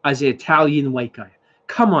as an Italian white guy.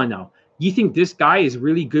 Come on now. You think this guy is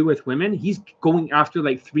really good with women? He's going after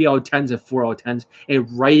like 3 out of 10s and 4 out of 10s and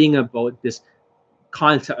writing about this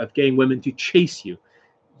concept of getting women to chase you.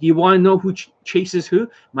 You want to know who chases who?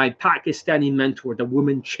 My Pakistani mentor, the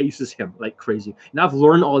woman chases him like crazy. And I've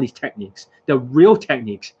learned all these techniques, the real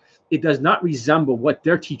techniques. It does not resemble what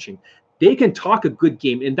they're teaching. They can talk a good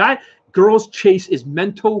game. And that girls chase is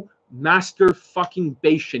mental master fucking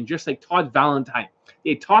Bayesian, just like Todd Valentine.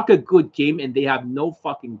 They talk a good game and they have no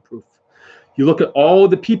fucking proof. You look at all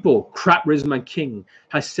the people, Crap Rizman King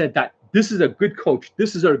has said that this is a good coach.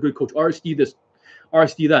 This is our good coach. RSD this,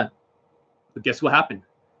 RSD that. But guess what happened?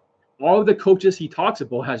 All of the coaches he talks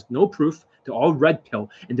about has no proof. They're all red pill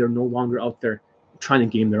and they're no longer out there trying to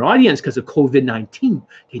game their audience because of COVID-19.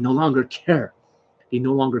 They no longer care. They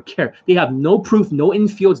no longer care. They have no proof, no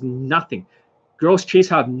infields, nothing. Girls Chase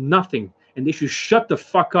have nothing. And they should shut the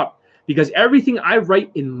fuck up. Because everything I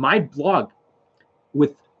write in my blog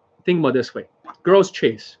with, think about this way. Girls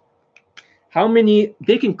Chase. How many,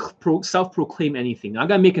 they can self-proclaim anything. I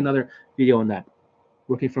got to make another video on that.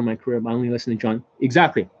 Working for my career, I only listen to John.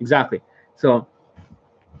 Exactly. So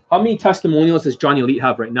how many testimonials does Johnny Elite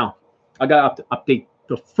have right now? I got to update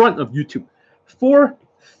the front of YouTube.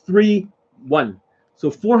 431.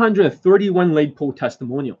 So 431 late poll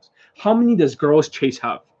testimonials. How many does Girls Chase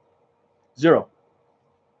have? 0.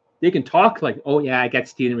 They can talk like, oh yeah, I get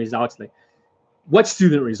student results. Like, what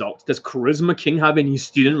student results? Does Charisma King have any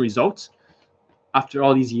student results after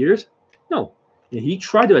all these years? No. And he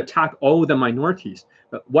tried to attack all of the minorities.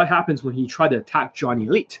 But what happens when he tried to attack Johnny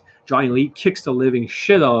Elite? Johnny Elite kicks the living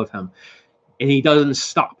shit out of him. And he doesn't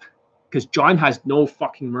stop. Because John has no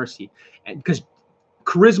fucking mercy. And because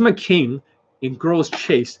Charisma King and Girls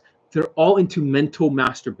Chase, they're all into mental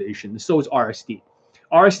masturbation. And so is RSD.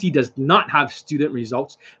 RSD does not have student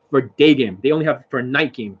results for day game. They only have for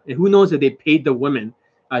night game. And who knows if they paid the women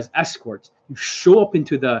as escorts to show up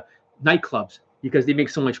into the nightclubs because they make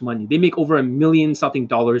so much money. They make over $1 million something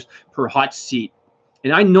per hot seat.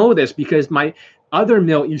 And I know this because my other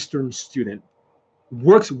Middle Eastern student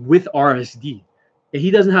works with RSD. And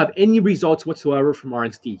he doesn't have any results whatsoever from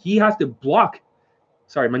RSD. He has to block.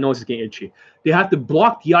 Sorry, my nose is getting itchy. They have to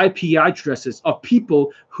block the IP addresses of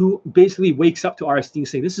people who basically wakes up to RSD and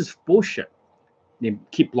say, this is bullshit. They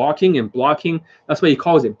keep blocking and blocking. That's what he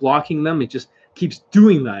calls it, blocking them. It just keeps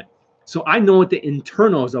doing that. So I know what the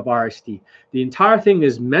internals of RSD. The entire thing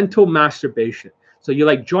is mental masturbation. So you're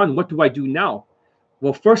like, John, what do I do now?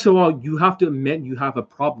 Well, first of all, you have to admit you have a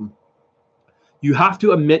problem. You have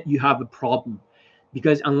to admit you have a problem.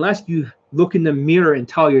 Because unless you look in the mirror and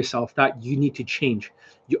tell yourself that you need to change,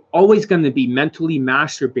 you're always going to be mentally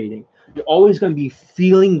masturbating. You're always going to be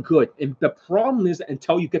feeling good. And the problem is that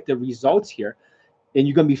until you get the results here and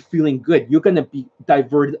you're going to be feeling good, you're going to be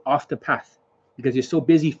diverted off the path because you're so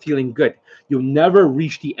busy feeling good. You'll never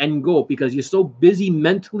reach the end goal because you're so busy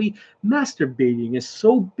mentally masturbating. You're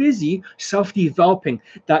so busy self-developing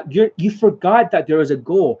that you forgot that there is a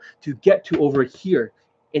goal to get to over here.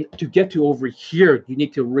 And to get to over here, you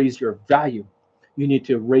need to raise your value. You need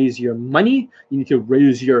to raise your money. You need to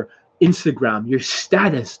raise your Instagram, your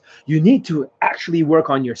status. You need to actually work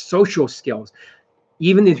on your social skills.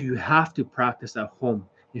 Even if you have to practice at home,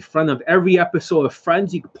 in front of every episode of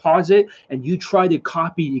Friends, you pause it and you try to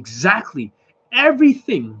copy exactly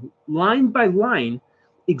everything, line by line,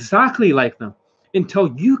 exactly like them,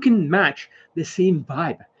 until you can match the same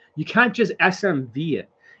vibe. You can't just SMV it.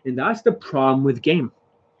 And that's the problem with game.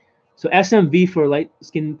 So SMV for light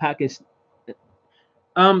skin Pakistan,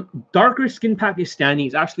 darker skin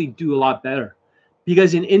Pakistanis actually do a lot better,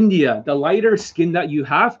 because in India, the lighter skin that you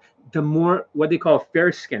have, the more what they call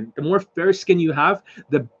fair skin. The more fair skin you have,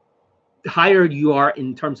 the higher you are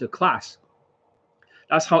in terms of class.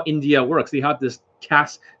 That's how India works. They have this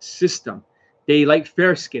caste system. They like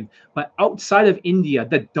fair skin, but outside of India,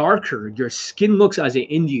 the darker your skin looks as an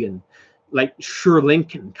Indian, like Sri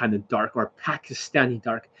Lankan kind of dark or Pakistani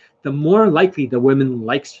dark, the more likely the woman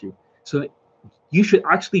likes you. So you should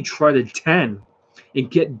actually try to tan and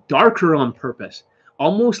get darker on purpose,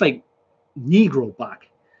 almost like Negro black.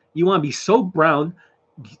 You want to be so brown,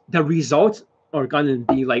 the results are going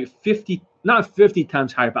to be like 50, not 50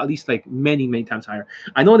 times higher, but at least like many, many times higher.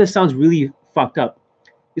 I know this sounds really fucked up.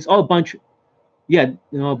 It's all a bunch, yeah,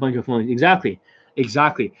 a bunch of phones. Exactly.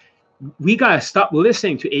 We got to stop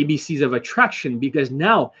listening to ABCs of attraction, because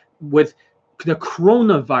now with the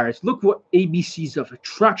coronavirus, look what ABCs of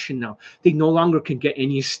attraction now. They no longer can get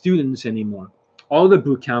any students anymore. All the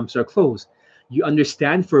boot camps are closed. You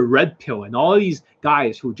understand, for Red Pill and all these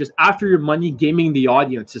guys who just after your money gaming the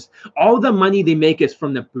audiences, all the money they make is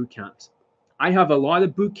from the boot camps. I have a lot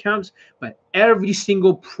of boot camps, but every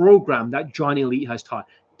single program that Johnny Elite has taught,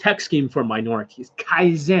 Tech Scheme for Minorities,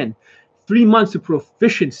 Kaizen, 3 months of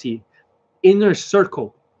proficiency, Inner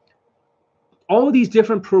Circle, all these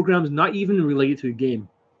different programs, not even related to the game,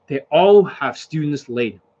 they all have students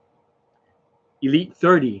laid. Elite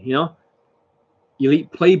 30,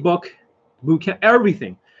 Elite Playbook, Bootcamp,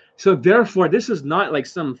 everything. So therefore, this is not like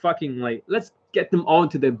some fucking like, let's get them all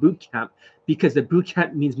into the boot camp because the boot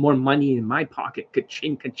camp means more money in my pocket.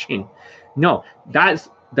 Ka-ching, ka-ching. No, that's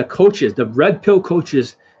the coaches, the red pill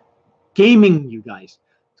coaches gaming you guys.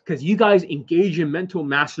 Because you guys engage in mental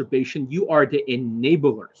masturbation, you are the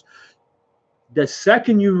enablers. The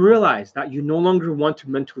second you realize that you no longer want to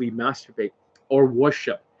mentally masturbate or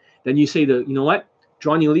worship, then you say, you know what?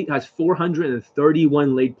 Johnny Elite has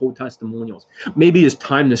 431 laid poll testimonials. Maybe it's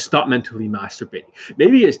time to stop mentally masturbating.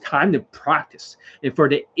 Maybe it's time to practice. And for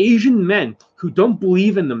the Asian men who don't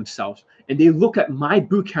believe in themselves and they look at my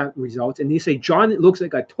bootcamp results and they say, John looks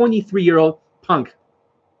like a 23-year-old punk.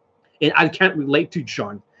 And I can't relate to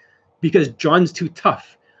John because John's too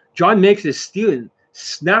tough. John makes his student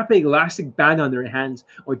snap an elastic band on their hands,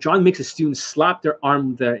 or John makes a student slap their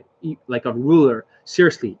arm like a ruler.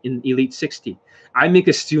 Seriously, in Elite 60. I make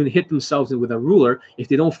a student hit themselves with a ruler if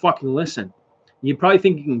they don't fucking listen. You're probably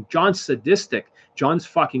thinking John's sadistic, John's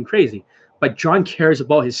fucking crazy. But John cares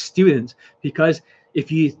about his students because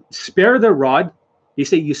if you spare the rod, they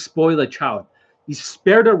say you spoil a child. You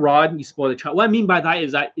spare the rod, you spoil the child. What I mean by that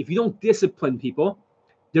is that if you don't discipline people,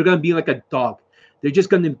 they're going to be like a dog. They're just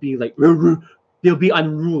going to be like, they'll be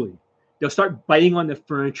unruly. They'll start biting on the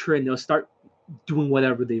furniture and they'll start doing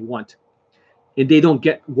whatever they want. And they don't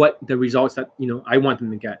get what the results that I want them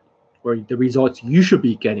to get, or the results you should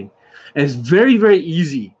be getting. And it's very, very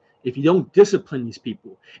easy if you don't discipline these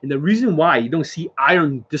people. And the reason why you don't see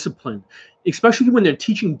iron discipline, especially when they're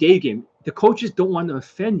teaching day game, the coaches don't want to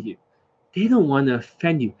offend you. They don't want to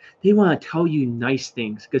offend you. They want to tell you nice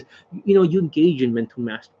things because you engage in mental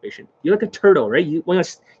masturbation. You're like a turtle, right? You want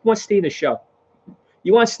to stay in the shell.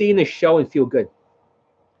 You want to stay in the shell and feel good.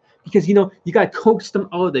 Because, you got to coax them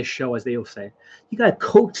out of the shell, as they will say. You got to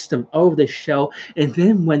coax them out of the shell. And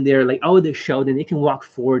then when they're like out of the shell, then they can walk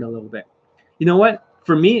forward a little bit. You know what?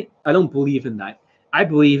 For me, I don't believe in that. I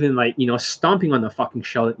believe in stomping on the fucking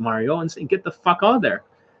shell like Mario and saying, get the fuck out of there.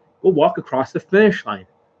 Go walk across the finish line.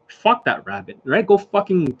 Fuck that rabbit, right? Go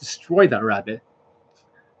fucking destroy that rabbit.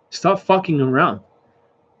 Stop fucking around.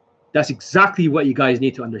 That's exactly what you guys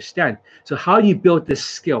need to understand. So how do you build the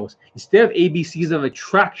skills? Instead of ABCs of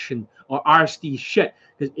attraction or RSD shit,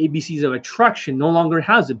 because ABCs of attraction no longer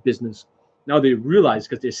has a business. Now they realize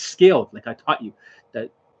because they're scaled, like I taught you,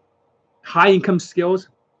 that high income skills,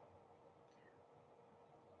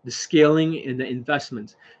 the scaling and the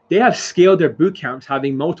investments. They have scaled their boot camps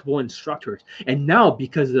having multiple instructors. And now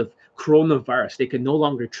because of coronavirus, they can no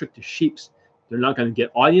longer trick the sheeps. They're not going to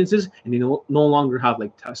get audiences, and they no longer have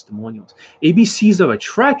testimonials. ABCs of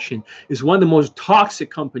Attraction is one of the most toxic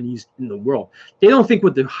companies in the world. They don't think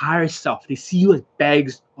with their higher self. They see you as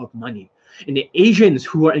bags of money. And the Asians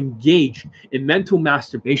who are engaged in mental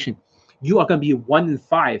masturbation, you are going to be 1 in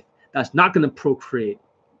 5 that's not going to procreate.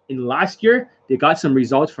 In last year, they got some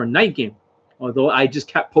results for night game, although I just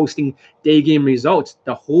kept posting day game results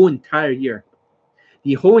the whole entire year.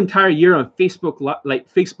 The whole entire year on Facebook,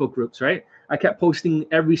 Facebook groups, right? I kept posting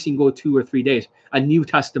every single 2 or 3 days a new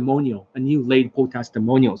testimonial, a new laid poll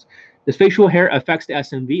testimonials. Does facial hair affects the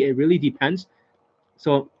SMV? It really depends.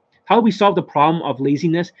 So how do we solve the problem of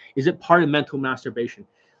laziness? Is it part of mental masturbation?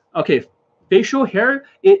 Okay, facial hair,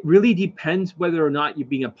 it really depends whether or not you're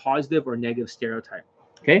being a positive or negative stereotype.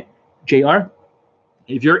 Okay, JR,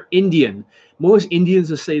 if you're Indian, most Indians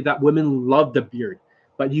will say that women love the beard.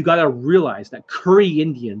 But you got to realize that curry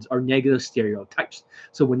Indians are negative stereotypes.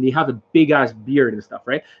 So when they have a big ass beard and stuff,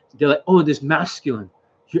 right? They're like, oh, this masculine.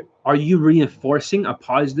 Are you reinforcing a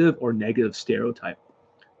positive or negative stereotype?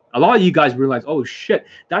 A lot of you guys realize, oh shit,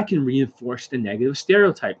 that can reinforce the negative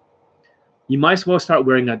stereotype. You might as well start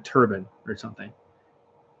wearing a turban or something.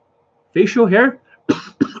 Facial hair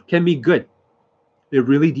can be good. It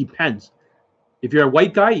really depends. If you're a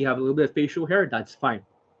white guy, you have a little bit of facial hair, that's fine.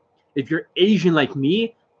 If you're Asian like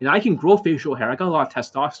me, and I can grow facial hair, I got a lot of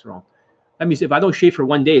testosterone. That means if I don't shave for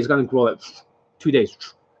 1 day, it's going to grow like 2 days.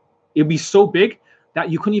 It'll be so big that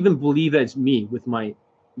you couldn't even believe that it's me with my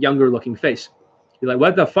younger looking face. You're like,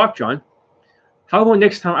 what the fuck, John? How about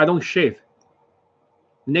next time I don't shave?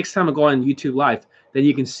 Next time I go on YouTube Live, then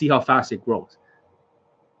you can see how fast it grows.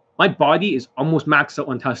 My body is almost maxed out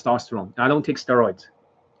on testosterone. I don't take steroids.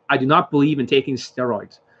 I do not believe in taking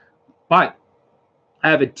steroids. But I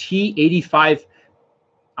have a T85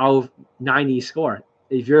 out of 90 score.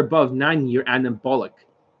 If you're above 90, you're anabolic.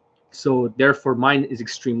 So therefore, mine is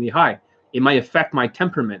extremely high. It might affect my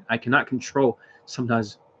temperament. I cannot control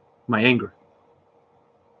sometimes my anger.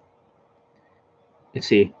 Let's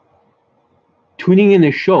see. Tuning in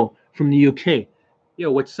the show from the UK.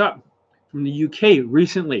 Yo, what's up? From the UK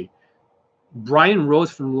recently. Brian Rose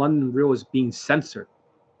from London Real is being censored.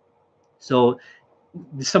 So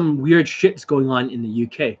some weird shit's going on in the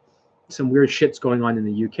UK. Some weird shit's going on in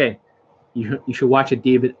the UK. You should watch a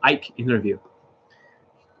David Icke interview.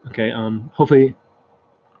 Okay, hopefully.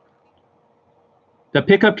 The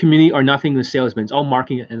pickup community are nothing but salesmen. It's all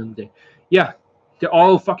marketing at the end of the day. Yeah, they're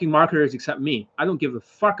all fucking marketers except me. I don't give a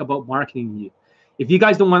fuck about marketing you. If you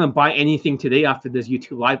guys don't want to buy anything today after this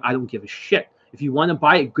YouTube live, I don't give a shit. If you want to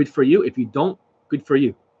buy it, good for you. If you don't, good for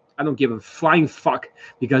you. I don't give a flying fuck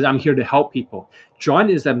because I'm here to help people. John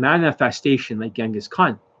is a manifestation like Genghis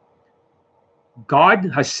Khan. God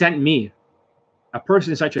has sent me, a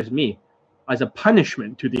person such as me, as a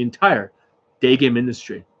punishment to the entire day game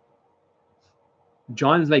industry.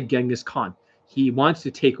 John's like Genghis Khan. He wants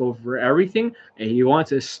to take over everything, and he wants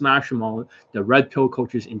to smash them all, the red pill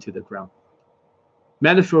coaches, into the ground.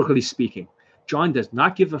 Metaphorically speaking, John does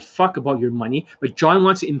not give a fuck about your money, but John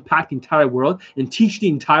wants to impact the entire world and teach the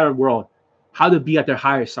entire world how to be at their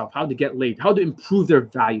higher self, how to get laid, how to improve their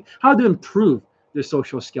value, how to improve their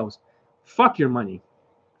social skills. Fuck your money.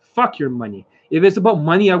 Fuck your money. If it's about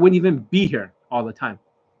money, I wouldn't even be here all the time.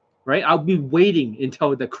 Right? I'll be waiting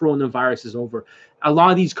until the coronavirus is over. A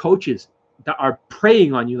lot of these coaches that are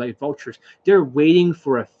preying on you like vultures, they're waiting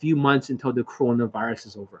for a few months until the coronavirus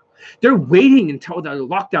is over. They're waiting until the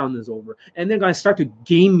lockdown is over, and they're going to start to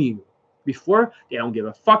game you. Before, they don't give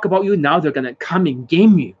a fuck about you. Now they're going to come and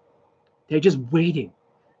game you. They're just waiting.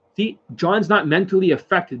 See, John's not mentally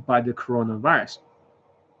affected by the coronavirus.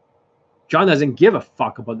 John doesn't give a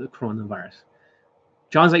fuck about the coronavirus.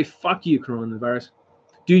 John's like, fuck you, coronavirus.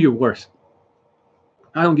 Do your worst.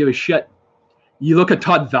 I don't give a shit. You look at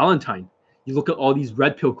Todd Valentine. You look at all these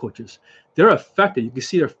red pill coaches. They're affected. You can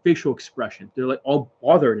see their facial expression. They're like all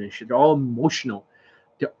bothered and shit. They're all emotional.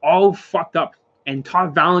 They're all fucked up. And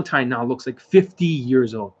Todd Valentine now looks like 50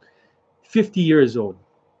 years old. 50 years old.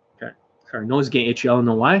 Okay. Sorry, nose getting itchy. I don't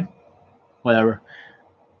know why. Whatever.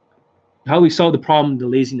 How do we solve the problem, the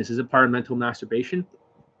laziness? Is it part of mental masturbation?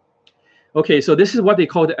 Okay, so this is what they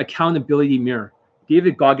call the accountability mirror.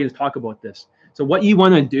 David Goggins talked about this. So what you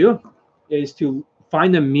want to do is to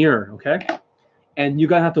find a mirror, okay? And you're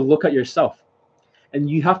going to have to look at yourself. And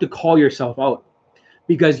you have to call yourself out.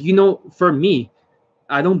 Because, you know, for me,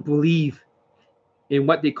 I don't believe in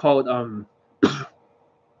what they call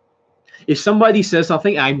if somebody says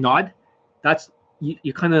something and I nod, that's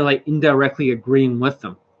you're kind of like indirectly agreeing with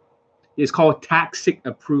them. It's called tacit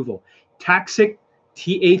approval. Tacit,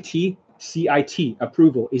 TATCIT,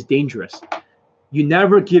 approval is dangerous. You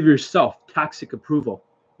never give yourself tacit approval,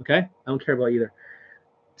 okay? I don't care about either.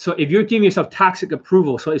 So if you're giving yourself tacit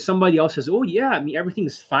approval, so if somebody else says, oh yeah, I mean,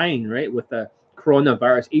 everything's fine, right? With the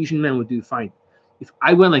coronavirus, Asian men would do fine. If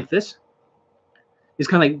I went like this, it's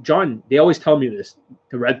kind of like, John, they always tell me this,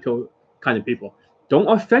 the red pill kind of people. Don't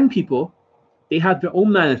offend people. They have their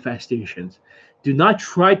own manifestations. Do not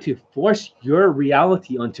try to force your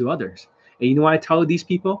reality onto others. And you know what I tell these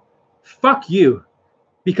people? Fuck you.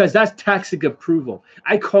 Because that's tacit approval.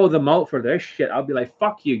 I call them out for their shit. I'll be like,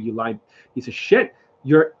 fuck you, you lying piece of shit.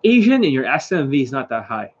 You're Asian and your SMV is not that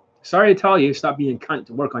high. Sorry to tell you, stop being a cunt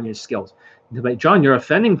to work on your skills. They're like, John, you're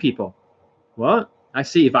offending people. Well, I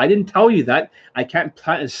see. If I didn't tell you that, I can't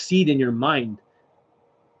plant a seed in your mind.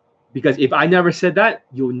 Because if I never said that,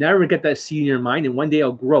 you'll never get that seed in your mind. And one day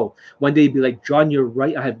it'll grow. One day you'll be like, John, you're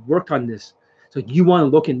right. I have worked on this. So you want to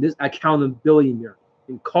look in this accountability mirror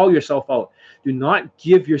and call yourself out. Do not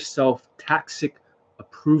give yourself tacit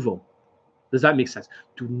approval. Does that make sense?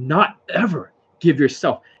 Do not ever give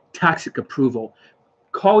yourself tacit approval.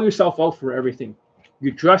 Call yourself out for everything.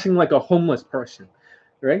 You're dressing like a homeless person,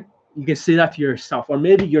 right? You can say that to yourself. Or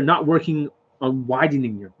maybe you're not working on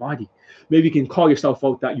widening your body. Maybe you can call yourself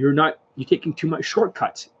out that you're taking too much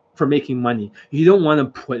shortcuts for making money. You don't want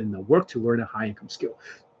to put in the work to learn a high income skill.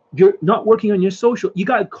 You're not working on your social. You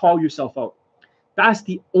got to call yourself out. That's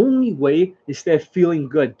the only way, instead of feeling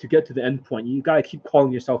good, to get to the end point. You got to keep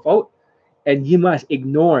calling yourself out, and you must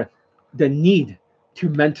ignore the need to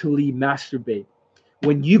mentally masturbate.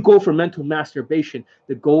 When you go for mental masturbation,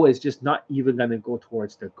 the goal is just not even going to go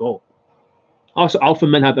towards the goal. Also, alpha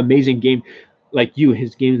men have amazing game. Like you,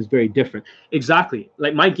 his game is very different. Exactly.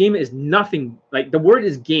 Like my game is nothing. Like the word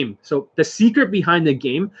is game. So the secret behind the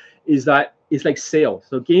game is that it's like sales.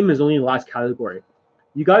 So game is only the last category.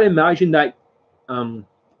 You got to imagine that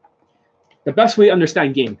the best way to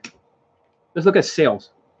understand game. Let's look at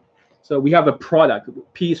sales. So we have a product.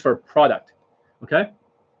 P is for product. Okay.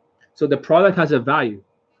 So the product has a value.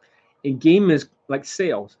 And game is like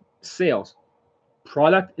sales. Sales.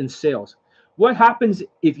 Product and sales. What happens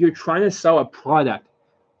if you're trying to sell a product,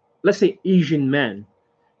 let's say Asian men,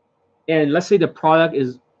 and let's say the product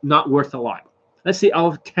is not worth a lot. Let's say out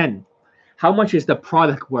of 10, How much is the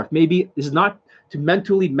product worth? Maybe this is not to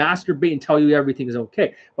mentally masturbate and tell you everything is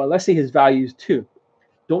okay, but let's say his value is 2.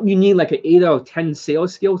 Don't you need like an 8 out of 10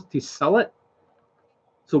 sales skills to sell it?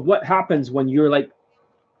 So what happens when you're like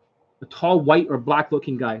a tall white or black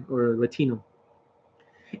looking guy or Latino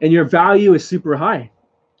and your value is super high?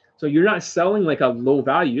 So you're not selling like a low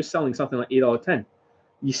value, you're selling something like 8 out of 10.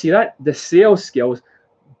 You see that? The sales skills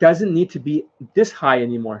doesn't need to be this high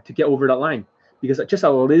anymore to get over that line, because just a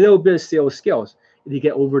little bit of sales skills to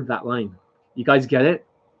get over that line. You guys get it?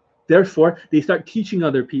 Therefore, they start teaching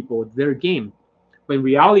other people their game. But in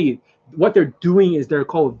reality, what they're doing is they're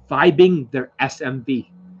called vibing their SMV.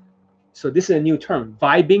 So this is a new term,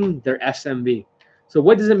 vibing their SMV. So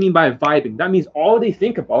what does it mean by vibing? That means all they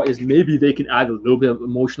think about is maybe they can add a little bit of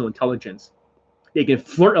emotional intelligence. They can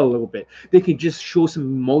flirt a little bit. They can just show some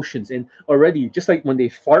emotions. And already, just like when they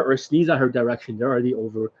fart or sneeze at her direction, they're already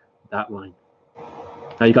over that line.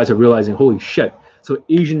 Now you guys are realizing, holy shit. So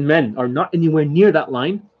Asian men are not anywhere near that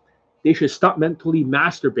line. They should stop mentally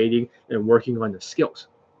masturbating and working on the skills.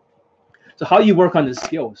 So how do you work on the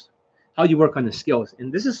skills? How do you work on the skills?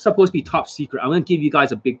 And this is supposed to be top secret. I'm going to give you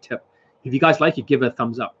guys a big tip. If you guys like it, give it a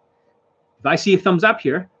thumbs up. If I see a thumbs up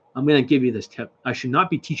here, I'm going to give you this tip. I should not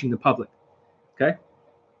be teaching the public. Okay?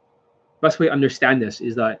 Best way to understand this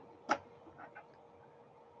is that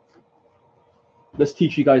let's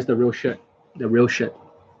teach you guys the real shit. The real shit.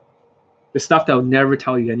 The stuff that I'll never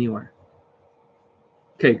tell you anywhere.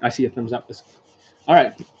 Okay, I see a thumbs up. All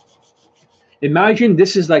right. Imagine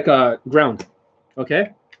this is like a ground.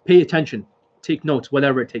 Okay? Pay attention. Take notes,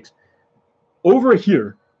 whatever it takes. Over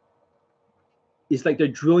here is like they're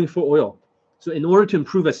drilling for oil. So in order to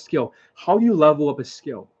improve a skill, how do you level up a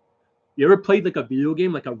skill? You ever played like a video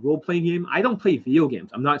game, like a role-playing game? I don't play video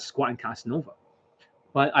games. I'm not Squat and Casanova.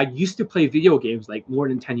 But I used to play video games like more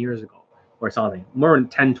than 10 years ago or something. More than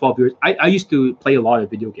 10, 12 years. I used to play a lot of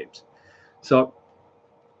video games. So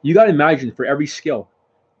you got to imagine for every skill,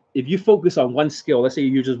 if you focus on one skill, let's say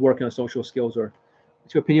you're just working on social skills, or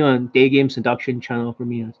what's your opinion on day game seduction channel for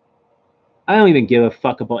me? I don't even give a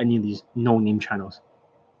fuck about any of these no-name channels,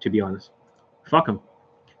 to be honest. Fuck them.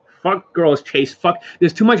 Fuck girls chase. Fuck.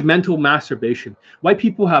 There's too much mental masturbation. White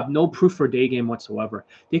people have no proof for day game whatsoever.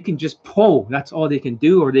 They can just pull. That's all they can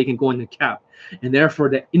do, or they can go in the cap. And therefore,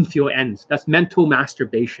 the infield ends. That's mental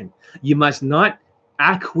masturbation. You must not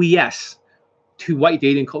acquiesce to white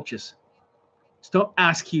dating coaches. Stop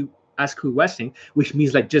acquiescing, which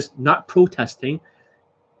means like just not protesting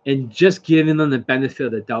and just giving them the benefit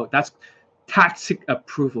of the doubt. That's tacit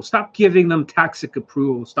approval. Stop giving them tacit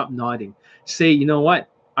approval. Stop nodding. Say, you know what?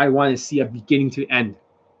 I want to see a beginning to end.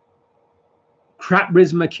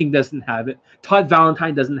 Charisma King doesn't have it. Todd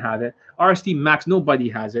Valentine doesn't have it. RSD Max, nobody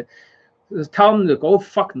has it. Just tell them to go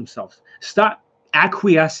fuck themselves. Stop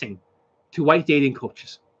acquiescing to white dating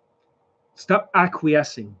coaches. Stop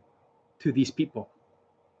acquiescing to these people.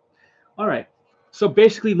 All right. So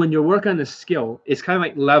basically, when you're working on a skill, it's kind of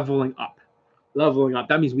like leveling up. Leveling up.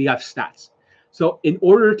 That means we have stats. So in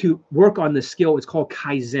order to work on the skill, it's called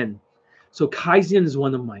Kaizen. So Kaizen is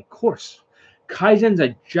one of my course. Kaizen is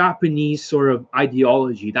a Japanese sort of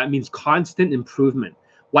ideology. That means constant improvement,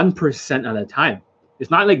 1% at a time. It's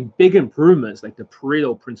not like big improvements like the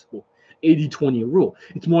Pareto principle, 80-20 rule.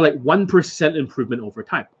 It's more like 1% improvement over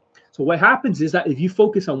time. So what happens is that if you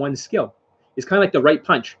focus on one skill, it's kind of like the right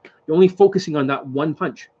punch. You're only focusing on that one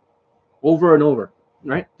punch over and over,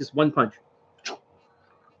 right? Just one punch.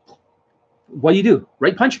 What do you do?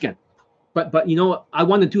 Right punch again. But you know, I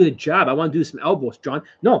want to do the jab. I want to do some elbows, John.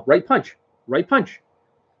 No, right punch. Right punch.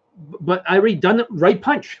 But I already done it. Right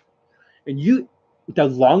punch. And the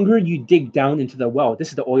longer you dig down into the well, this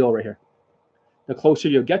is the oil right here, the closer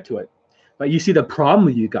you'll get to it. But you see the problem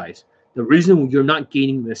with you guys. The reason you're not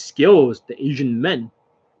gaining the skills, the Asian men,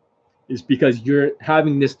 is because you're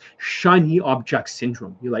having this shiny object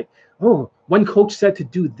syndrome. You're like, oh, one coach said to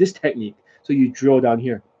do this technique. So you drill down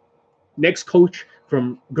here. Next coach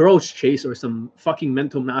from girls chase or some fucking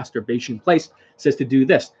mental masturbation place says to do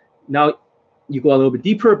this. Now you go a little bit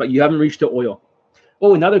deeper, but you haven't reached the oil.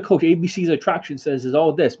 Oh, another coach, ABC's attraction, says is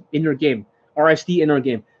all this, inner game, RSD inner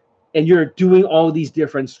game. And you're doing all these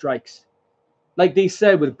different strikes. Like they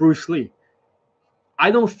said with Bruce Lee,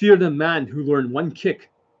 I don't fear the man who learned one kick,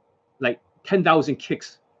 like 10,000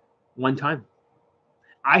 kicks one time.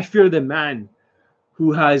 I fear the man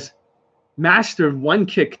who has mastered one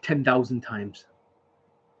kick 10,000 times.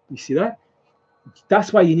 You see that?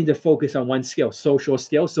 That's why you need to focus on one skill: social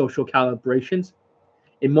skills, social calibrations,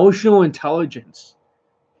 emotional intelligence,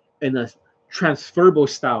 and a transferable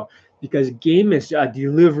style. Because game is a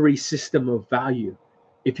delivery system of value.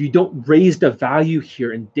 If you don't raise the value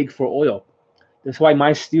here and dig for oil, That's why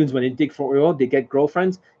my students, when they dig for oil, they get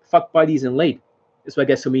girlfriends, fuck buddies, and laid. That's why I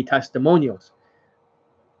get so many testimonials.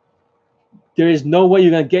 There is no way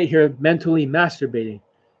you're going to get here mentally masturbating.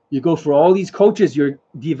 You go for all these coaches, you're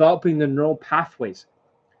developing the neural pathways.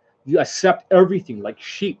 You accept everything like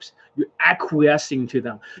sheeps. You're acquiescing to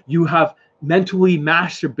them. You have mentally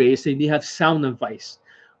masturbated and you have sound advice.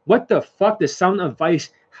 What the fuck does sound advice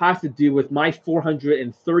have to do with my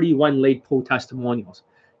 431 laid pull testimonials?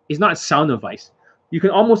 It's not sound advice. You can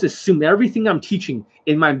almost assume everything I'm teaching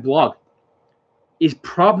in my blog is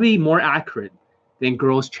probably more accurate than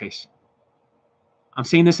Girls Chase. I'm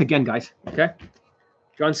saying this again, guys, okay?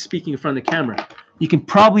 John's speaking in front of the camera. You can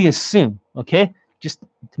probably assume, okay, just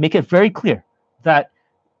to make it very clear, that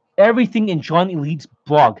everything in John Elite's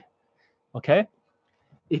blog, okay,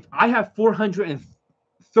 if I have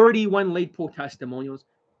 431 late pull testimonials,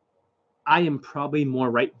 I am probably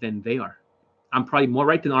more right than they are. I'm probably more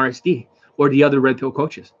right than RSD or the other red pill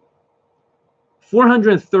coaches.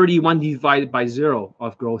 431 divided by 0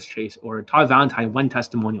 of Girls Chase or Todd Valentine, one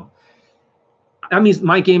testimonial. That means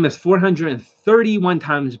my game is 431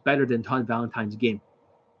 times better than Todd Valentine's game.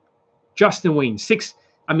 Justin Wayne,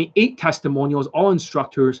 8 testimonials, all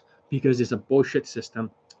instructors, because it's a bullshit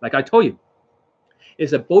system. Like I told you,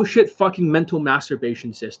 it's a bullshit fucking mental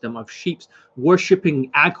masturbation system of sheeps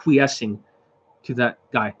worshiping, acquiescing to that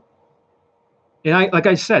guy. And like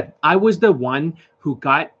I said, I was the one who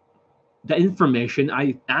got the information.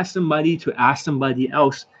 I asked somebody to ask somebody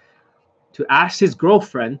else to ask his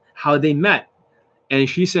girlfriend how they met. And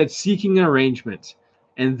she said seeking arrangements.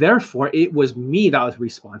 And therefore, it was me that was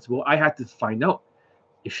responsible. I had to find out.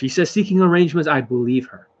 If she says seeking arrangements, I believe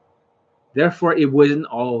her. Therefore, it wasn't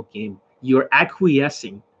all game. You're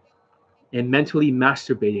acquiescing and mentally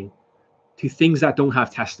masturbating to things that don't have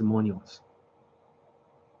testimonials.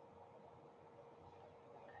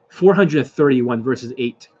 431 versus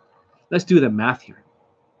 8. Let's do the math here.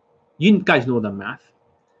 You guys know the math.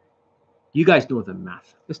 You guys know the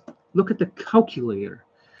math. Let's look at the calculator.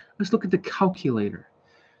 Let's look at the calculator.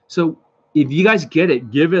 So if you guys get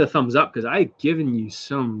it, give it a thumbs up because I've given you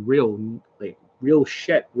some real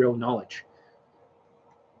shit, real knowledge.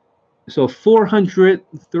 So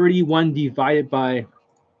 431 divided by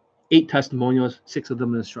 8 testimonials, 6 of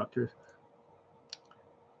them instructors.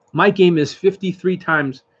 My game is 53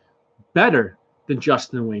 times better than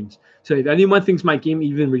Justin Wayne's. So if anyone thinks my game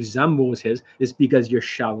even resembles his, it's because you're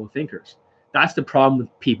shallow thinkers. That's the problem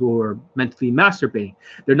with people who are mentally masturbating.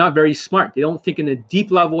 They're not very smart. They don't think in a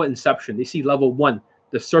deep level inception. They see level 1,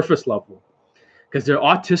 the surface level, because they're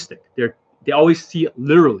autistic. They always see it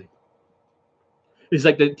literally. It's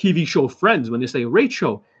like the TV show Friends when they say,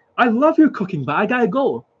 Rachel, I love your cooking, but I gotta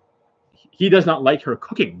go. He does not like her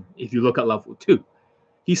cooking if you look at level 2.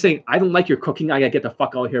 He's saying, I don't like your cooking. I gotta get the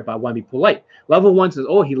fuck out of here, but I want to be polite. Level 1 says,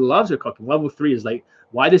 oh, he loves her cooking. Level 3 is like,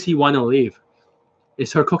 why does he want to leave?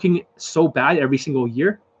 Is her cooking so bad every single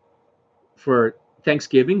year for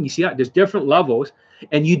Thanksgiving? You see that? There's different levels,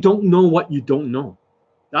 and you don't know what you don't know.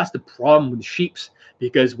 That's the problem with sheeps,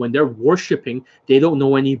 because when they're worshiping, they don't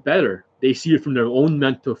know any better. They see it from their own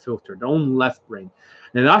mental filter, their own left brain.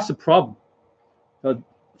 And that's the problem.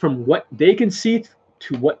 From what they can see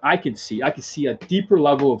to what I can see a deeper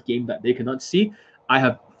level of game that they cannot see. I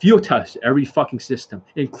have field tests every fucking system,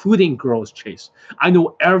 including Girls Chase. I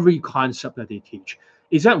know every concept that they teach.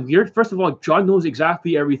 Is that weird? First of all, John knows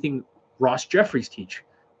exactly everything Ross Jeffries teach.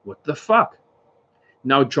 What the fuck?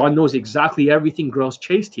 Now John knows exactly everything Girls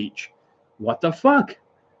Chase teach. What the fuck?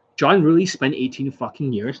 John really spent 18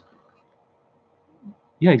 fucking years.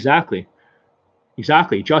 Yeah, exactly.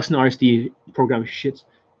 Exactly. Justin RSD program shits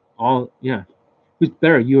all, yeah. Who's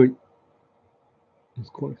better? You're,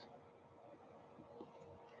 of course.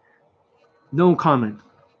 No comment.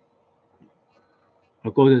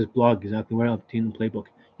 I'll go to his blog, exactly where I'll obtain the playbook.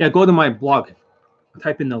 Yeah, go to my blog. I'll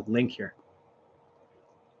type in the link here.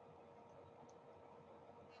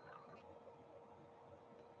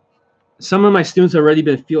 Some of my students have already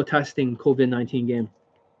been field testing COVID-19 game.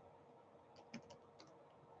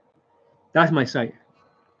 That's my site.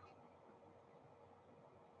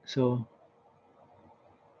 So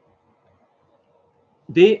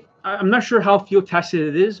I'm not sure how field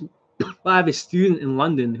tested it is, but I have a student in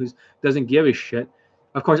London who doesn't give a shit.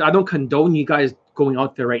 Of course, I don't condone you guys going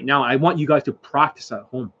out there right now. I want you guys to practice at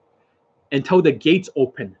home until the gates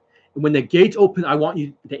open. And when the gates open, I want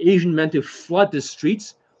the Asian men to flood the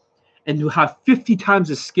streets and to have 50 times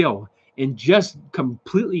the skill and just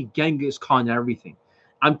completely Genghis Khan everything.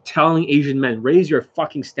 I'm telling Asian men, raise your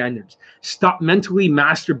fucking standards. Stop mentally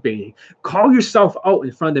masturbating. Call yourself out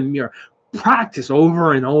in front of the mirror. Practice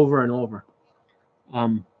over and over and over.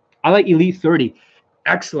 I like Elite 30.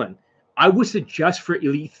 Excellent. I would suggest for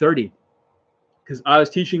Elite 30, because I was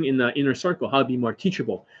teaching in the inner circle how to be more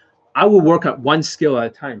teachable. I will work at one skill at a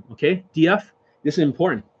time. Okay, DF, this is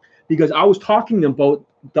important because I was talking about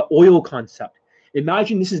the oil concept.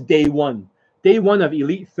 Imagine this is day one. Day one of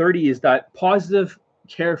Elite 30 is that positive,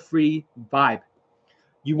 carefree vibe.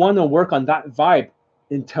 You want to work on that vibe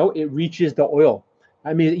until it reaches the oil.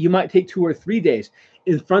 I mean, you might take 2 or 3 days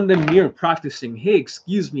in front of the mirror practicing. Hey,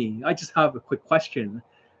 excuse me, I just have a quick question.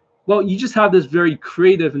 Well, you just have this very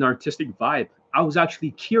creative and artistic vibe. I was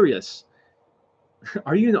actually curious.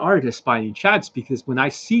 Are you an artist by any chance? Because when I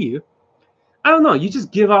see you, I don't know, you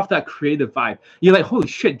just give off that creative vibe. You're like, holy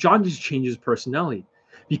shit, John just changed his personality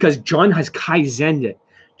because John has kaizened it.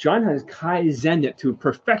 John has kaizened it to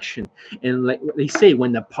perfection. And like they say,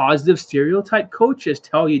 when the positive stereotype coaches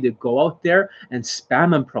tell you to go out there and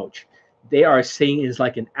spam approach, they are saying it's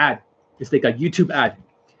like an ad. It's like a YouTube ad.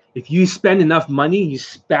 If you spend enough money, you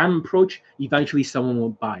spam approach, eventually someone will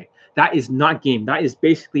buy. That is not game. That is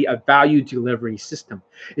basically a value delivery system.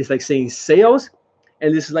 It's like saying sales,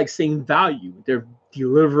 and this is like saying value. They're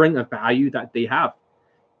delivering a value that they have.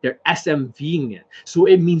 They're SMVing it. So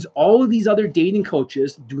it means all of these other dating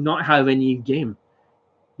coaches do not have any game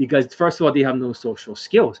because first of all, they have no social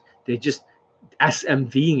skills. They just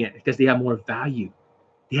SMVing it because they have more value.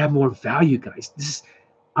 They have more value, guys. This is,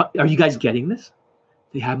 are you guys getting this?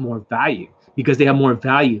 They have more value because they have more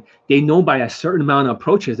value. They know by a certain amount of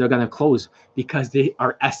approaches they're going to close because they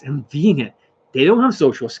are SMVing it. They don't have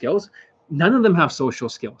social skills. None of them have social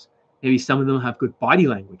skills. Maybe some of them have good body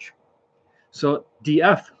language. So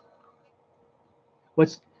DF,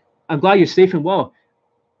 I'm glad you're safe and well.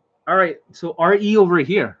 All right, so RE over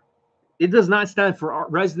here, it does not stand for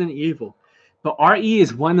Resident Evil, but RE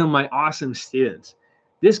is one of my awesome students.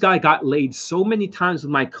 This guy got laid so many times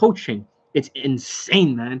with my coaching. It's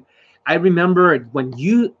insane, man. I remember when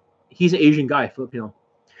he's an Asian guy, Filipino.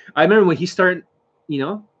 I remember when he started,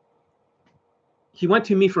 he went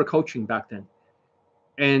to me for coaching back then,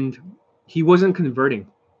 and he wasn't converting.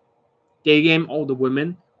 Day game, all the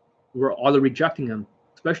women were all rejecting him,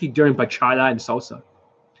 especially during bachata and salsa.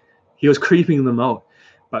 He was creeping them out.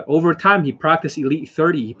 But over time, he practiced Elite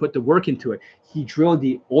 30. He put the work into it. He drilled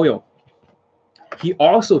the oil. He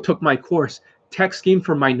also took my course, Tech Scheme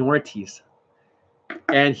for Minorities.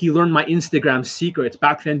 And he learned my Instagram secrets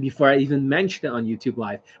back then before I even mentioned it on YouTube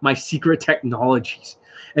Live, my secret technologies.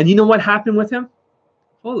 And you know what happened with him?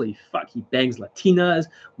 Holy fuck, he bangs Latinas,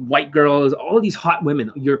 white girls, all these hot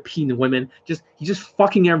women, European women. He's just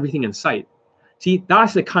fucking everything in sight. See,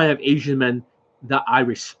 that's the kind of Asian men that I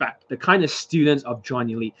respect. The kind of students of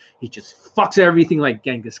Johnny Lee. He just fucks everything like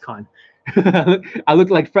Genghis Khan. I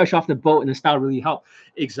look like fresh off the boat and the style really helped.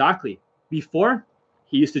 Exactly. Before,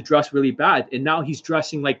 he used to dress really bad, and now he's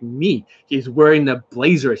dressing like me. He's wearing the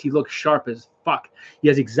blazers. He looks sharp as fuck. He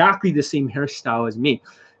has exactly the same hairstyle as me.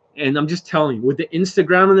 And I'm just telling you, with the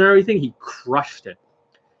Instagram and everything, he crushed it.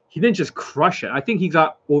 He didn't just crush it. I think he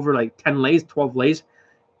got over like 10 lays, 12 lays.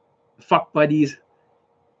 Fuck buddies.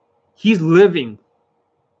 He's living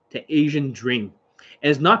the Asian dream.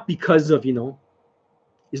 And it's not because of,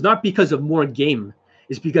 it's not because of more game.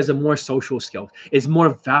 It's because of more social skills. It's more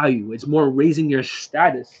value. It's more raising your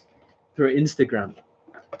status through Instagram.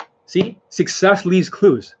 See? Success leaves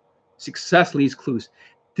clues. Success leaves clues.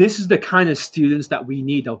 This is the kind of students that we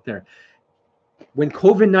need out there. When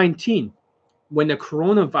COVID-19, when the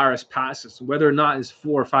coronavirus passes, whether or not it's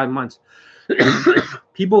 4 or 5 months,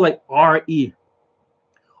 people like RE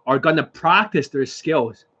are going to practice their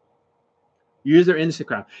skills. Use their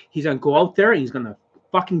Instagram. He's going to go out there and he's going to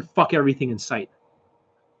fucking fuck everything in sight.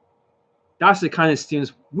 That's the kind of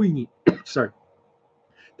students we need. Sorry.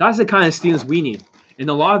 That's the kind of students we need. And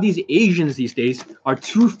a lot of these Asians these days are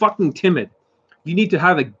too fucking timid. You need to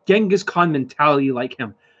have a Genghis Khan mentality like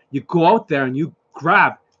him. You go out there and you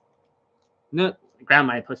grab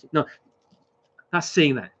my pussy. No, not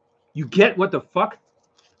saying that. You get what the fuck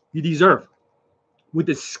you deserve with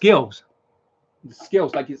the skills. The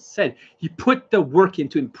skills, like you said, he put the work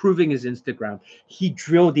into improving his Instagram. He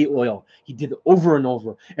drilled the oil. He did it over and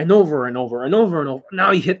over and over and over and over and over.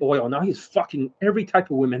 Now he hit oil. Now he's fucking every type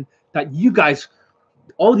of women that you guys,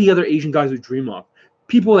 all the other Asian guys would dream of.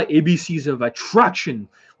 People like ABCs of attraction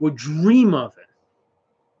would dream of it.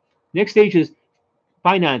 Next stage is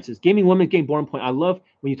finances. Gaming women, game boring point. I love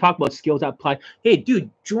when you talk about skills that apply. Hey, dude,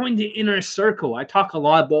 join the inner circle. I talk a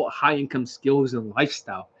lot about high income skills and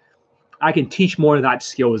lifestyle. I can teach more of that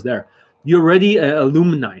skills there. You're already an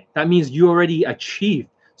alumni. That means you already achieved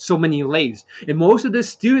so many lays. And most of the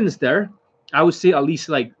students there, I would say at least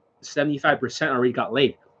like 75% already got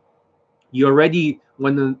laid. You already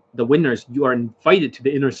when the winners, you are invited to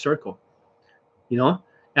the inner circle. You know,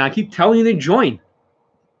 and I keep telling you to join.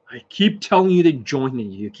 I keep telling you to join,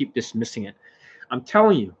 and you keep dismissing it. I'm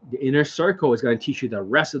telling you, the inner circle is going to teach you the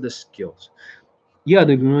rest of the skills. Yeah,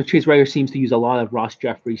 the Chase Writer seems to use a lot of Ross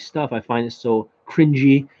Jeffries stuff. I find it so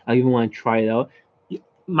cringy. I even want to try it out.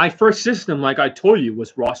 My first system, like I told you,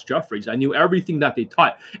 was Ross Jeffries. I knew everything that they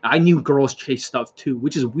taught. I knew Girls Chase stuff too,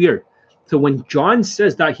 which is weird. So when John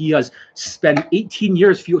says that he has spent 18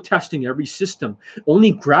 years field testing every system,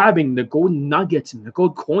 only grabbing the gold nuggets and the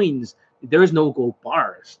gold coins, there is no gold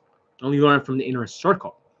bars. Only learn from the inner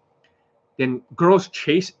circle. Then Girls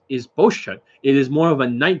Chase is bullshit. It is more of a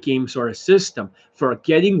night game sort of system for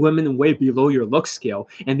getting women way below your look scale,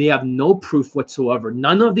 and they have no proof whatsoever.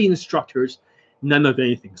 None of the instructors, none of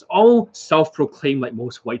anything. It's all self-proclaimed like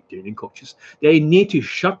most white dating coaches. They need to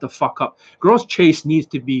shut the fuck up. Girls Chase needs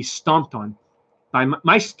to be stomped on by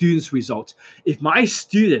my students' results. If my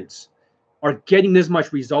students are getting this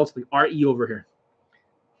much results, like RE over here,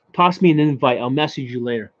 toss me an invite. I'll message you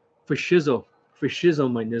later. For shizzle,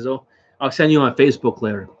 my nizzle. I'll send you on Facebook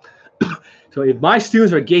later. So if my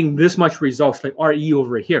students are getting this much results, like RE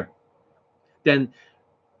over here, then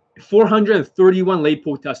 431 late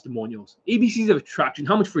post testimonials. ABCs of attraction.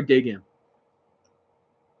 How much for day game?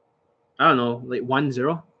 I don't know, like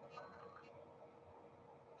 1-0.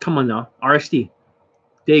 Come on now, RSD.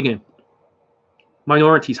 Day game.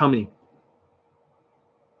 Minorities, how many?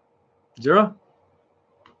 0.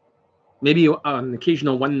 Maybe an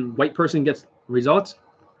occasional one white person gets results.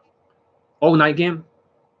 All night game.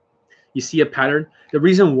 You see a pattern. The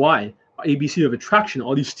reason why ABC of attraction,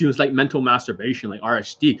 all these students like mental masturbation, like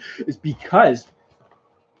RSD, is because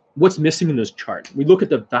what's missing in this chart? We look at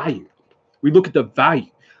the value.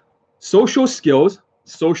 Social skills,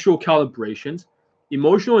 social calibrations,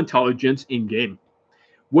 emotional intelligence in game.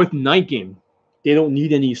 With night game, they don't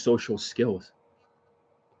need any social skills.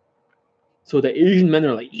 So the Asian men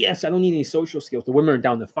are like, yes, I don't need any social skills. The women are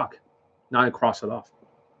down the fuck. Now I cross it off.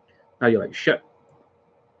 Now you're like, shit.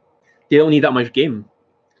 They don't need that much game.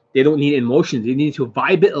 They don't need emotions. They need to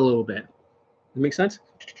vibe it a little bit. Does that make sense?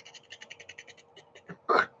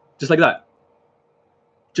 Just like that.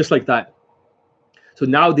 Just like that. So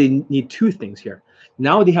now they need two things here.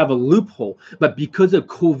 Now they have a loophole, but because of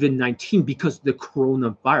COVID-19, because of the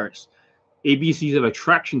coronavirus, ABCs of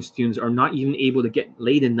attraction students are not even able to get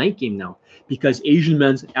laid in night game now because Asian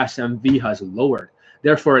men's SMV has lowered.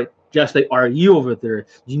 Therefore, just like RE over there,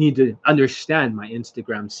 you need to understand my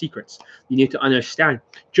Instagram secrets. You need to understand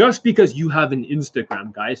just because you have an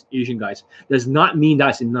Instagram, guys, Asian guys, does not mean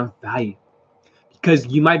that's enough value. Because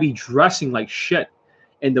you might be dressing like shit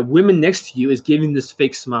and the woman next to you is giving this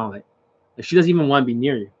fake smile. Like she doesn't even want to be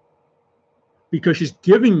near you. Because she's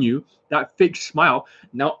giving you that fake smile.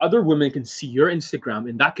 Now other women can see your Instagram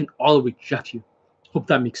and that can all reject you. Hope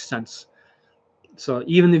that makes sense. So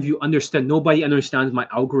even if you understand, nobody understands my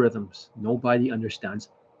algorithms. Nobody understands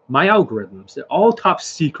my algorithms. They're all top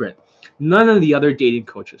secret. None of the other dating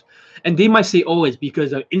coaches. And they might say, oh, it's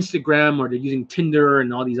because of Instagram or they're using Tinder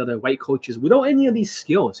and all these other white coaches without any of these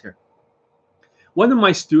skills here. One of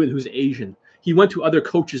my students who's Asian, he went to other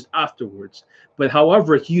coaches afterwards. But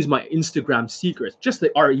however, he used my Instagram secrets, just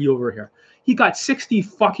like RE over here. He got 60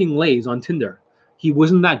 fucking lays on Tinder. He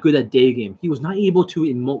wasn't that good at day game. He was not able to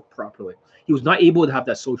emote properly. He was not able to have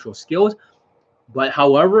that social skills. But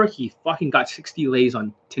however, he fucking got 60 lays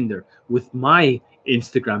on Tinder with my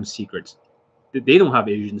Instagram secrets. They don't have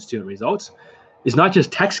Asian student results. It's not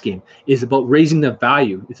just text game. It's about raising the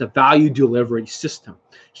value. It's a value delivery system.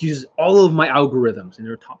 He uses all of my algorithms and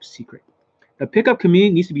they're top secret. The pickup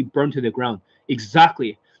community needs to be burned to the ground.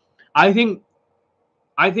 Exactly. I think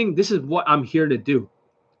this is what I'm here to do.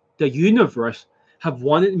 The universe have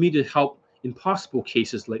wanted me to help impossible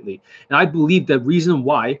cases lately. And I believe the reason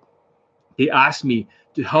why they asked me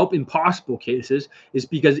to help impossible cases is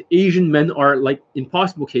because Asian men are like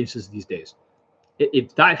impossible cases these days.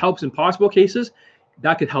 If that helps impossible cases,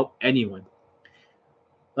 that could help anyone.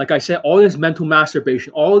 Like I said, all this mental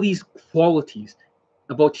masturbation, all these qualities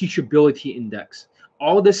about teachability index,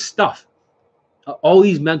 all this stuff, all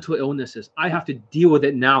these mental illnesses, I have to deal with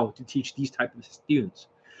it now to teach these type of students.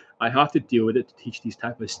 I have to deal with it to teach these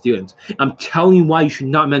type of students. I'm telling you why you should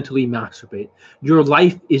not mentally masturbate. Your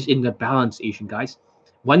life is in the balance, Asian guys.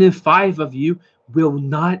 1 in 5 of you will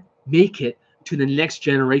not make it to the next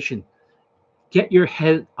generation. Get your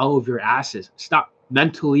head out of your asses. Stop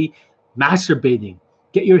mentally masturbating.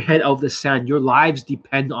 Get your head out of the sand. Your lives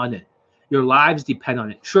depend on it. Your lives depend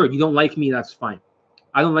on it. Sure, you don't like me, that's fine.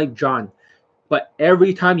 I don't like John. But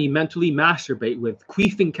every time you mentally masturbate with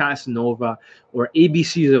Queefing Casanova or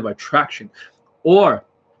ABCs of attraction, or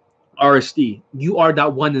RSD, you are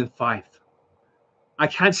that 1 in 5. I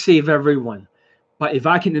can't save everyone, but if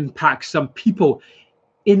I can impact some people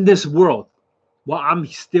in this world while I'm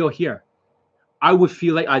still here, I would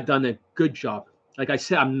feel like I've done a good job. Like I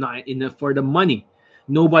said, I'm not in it for the money.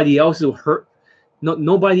 Nobody else will hurt. No,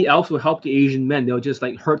 nobody else will help the Asian men. They'll just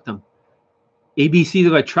like hurt them. ABCs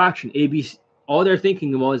of attraction. ABC. All they're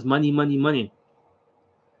thinking about is money, money, money.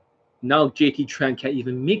 Now JT Tran can't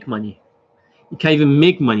even make money. He can't even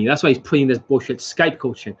make money. That's why he's putting this bullshit Skype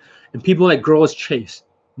coaching. And people like Girls Chase,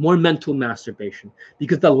 more mental masturbation.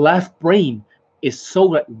 Because the left brain is so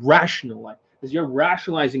like rational. Because you're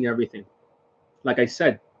rationalizing everything. Like I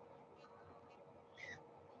said,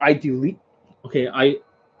 I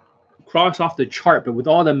cross off the chart, but with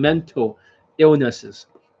all the mental illnesses,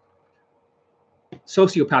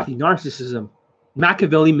 sociopathy, narcissism,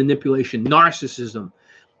 Machiavelli manipulation, narcissism,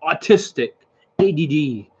 autistic,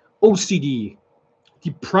 ADD, OCD,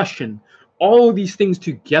 depression, all of these things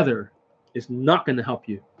together is not going to help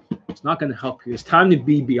you. It's not going to help you. It's time to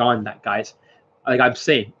be beyond that, guys. Like I'm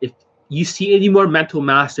saying, if you see any more mental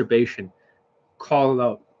masturbation, call it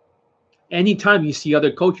out. Anytime you see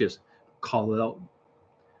other coaches, call it out.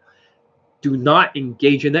 Do not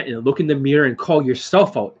engage in it and look in the mirror and call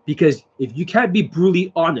yourself out. Because if you can't be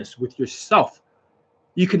brutally honest with yourself,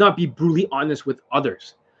 you cannot be brutally honest with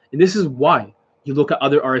others. And this is why you look at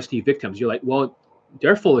other RSD victims. You're like, well,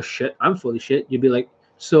 they're full of shit. I'm full of shit. You'd be like,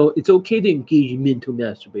 so it's okay to engage in mental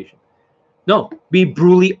masturbation. No, be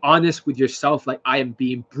brutally honest with yourself like I am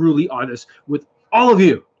being brutally honest with all of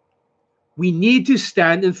you. We need to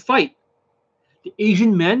stand and fight. The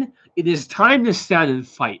Asian men, it is time to stand and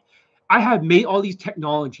fight. I have made all these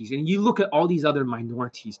technologies, and you look at all these other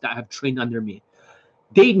minorities that have trained under me.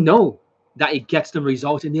 They know that it gets them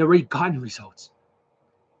results, and they already gotten results.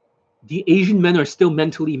 The Asian men are still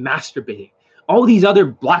mentally masturbating. All these other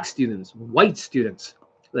black students, white students,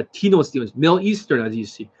 Latino students, Middle Eastern, as you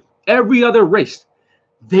see, every other race,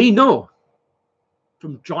 they know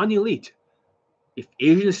from Johnny Elite, if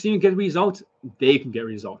Asian students get results, they can get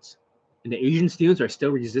results. And the Asian students are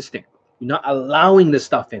still resisting. You're not allowing this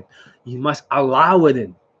stuff in. You must allow it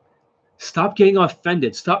in. Stop getting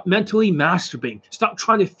offended. Stop mentally masturbating. Stop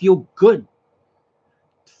trying to feel good.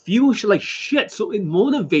 Feel like shit so it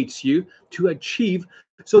motivates you to achieve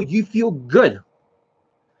so you feel good.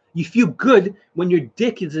 You feel good when your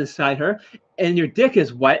dick is inside her and your dick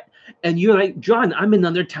is wet and you're like, John, I'm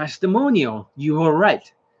another testimonial. You are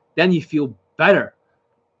right. Then you feel better.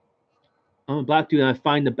 I'm a black dude and I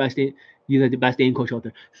find the best you're the best dating coach out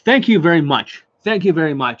there. Thank you very much. Thank you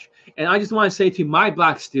very much. And I just want to say to my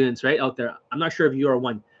black students right out there, I'm not sure if you are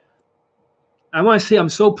one. I want to say I'm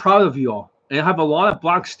so proud of you all. And I have a lot of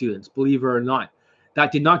black students, believe it or not,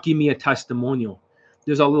 that did not give me a testimonial.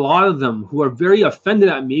 There's a lot of them who are very offended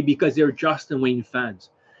at me because they're Justin Wayne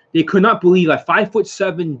fans. They could not believe a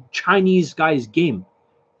 5'7" Chinese guy's game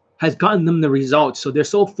has gotten them the results. So they're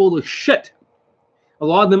so full of shit. A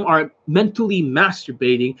lot of them are mentally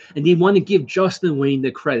masturbating and they want to give Justin Wayne the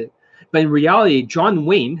credit. But in reality, John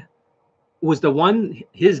Wayne was the one,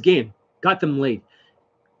 his game got them laid.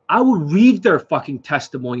 I will read their fucking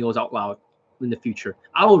testimonials out loud in the future.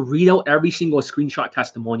 I will read out every single screenshot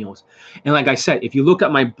testimonials. And like I said, if you look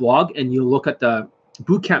at my blog and you look at the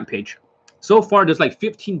bootcamp page, so far there's like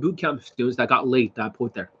 15 bootcamp students that got laid that I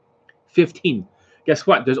put there. 15. Guess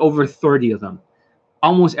what? There's over 30 of them.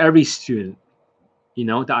 Almost every student,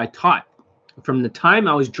 that I taught from the time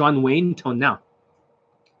I was John Wayne until now.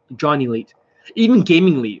 Johnny Elite. Even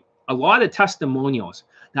Gaming Elite. A lot of testimonials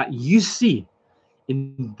that you see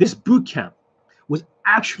in this bootcamp was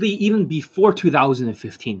actually even before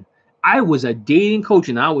 2015. I was a dating coach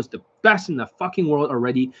and I was the best in the fucking world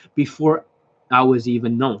already before I was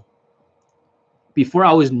even known. Before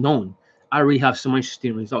I was known, I already have so much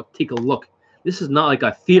student results. Take a look. This is not like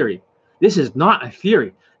a theory. This is not a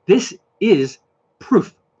theory. This is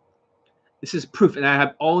proof. This is proof. And I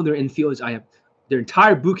have all their infields. I have their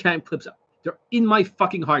entire bootcamp clips. They're in my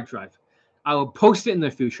fucking hard drive. I will post it in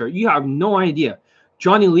the future. You have no idea.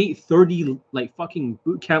 Johnny Elite, 30 like fucking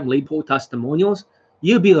bootcamp late poll testimonials.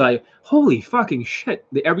 You'll be like, holy fucking shit.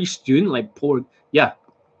 Every student like poured, yeah,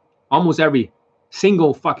 almost every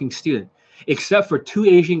single fucking student, except for 2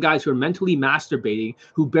 Asian guys who are mentally masturbating,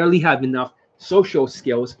 who barely have enough social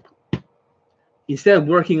skills. Instead of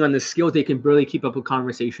working on the skills, they can barely keep up a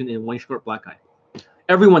conversation in one short black guy.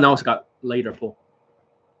 Everyone else got later pull.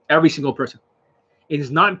 Every single person. It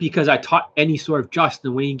is not because I taught any sort of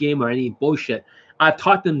Justin Wayne game or any bullshit. I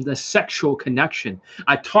taught them the sexual connection.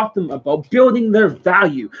 I taught them about building their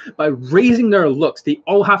value by raising their looks. They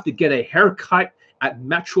all have to get a haircut at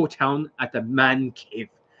Metrotown at the Man Cave.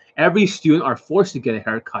 Every student are forced to get a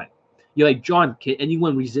haircut. You're like, John, can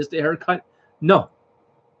anyone resist a haircut? No.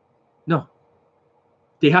 No.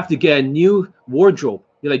 They have to get a new wardrobe.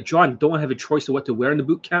 You're like, John, don't I have a choice of what to wear in the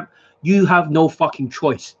boot camp? You have no fucking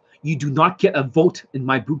choice. You do not get a vote in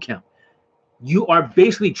my boot camp. You are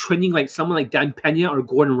basically training like someone like Dan Pena or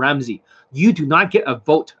Gordon Ramsay. You do not get a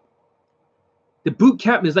vote. The boot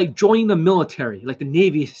camp is like joining the military, like the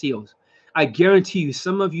Navy SEALs. I guarantee you,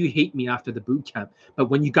 some of you hate me after the boot camp, but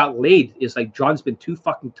when you got laid, it's like, John's been too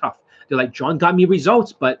fucking tough. They're like, John got me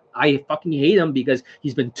results, but I fucking hate him because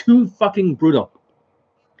he's been too fucking brutal.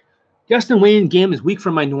 Justin Wayne game is weak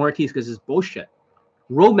for minorities because it's bullshit.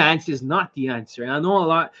 Romance is not the answer. And I know a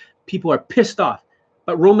lot of people are pissed off,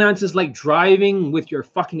 but romance is like driving with your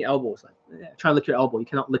fucking elbows. Like, try to lick your elbow. You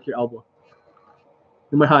cannot lick your elbow.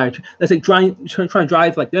 No matter how that's like trying to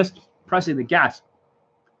drive like this, pressing the gas.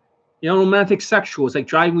 You know, romantic sexual is like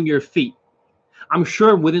driving with your feet. I'm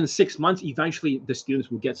sure within 6 months, eventually the students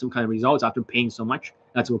will get some kind of results after paying so much.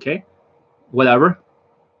 That's okay. Whatever.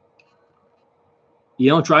 You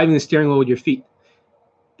know, driving the steering wheel with your feet.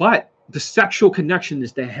 But the sexual connection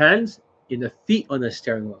is the hands and the feet on the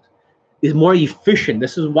steering wheel. Is more efficient.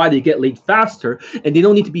 This is why they get laid faster, and they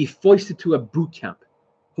don't need to be foisted to a boot camp.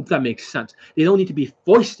 Hope that makes sense. They don't need to be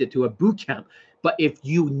foisted to a boot camp. But if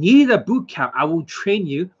you need a boot camp, I will train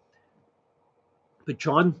you. But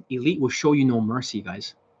John Elite will show you no mercy,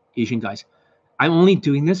 guys. Asian guys. I'm only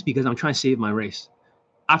doing this because I'm trying to save my race.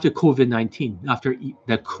 After COVID-19, after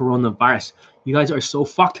the coronavirus, you guys are so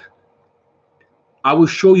fucked. I will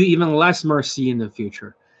show you even less mercy in the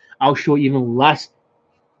future. I'll show you even less.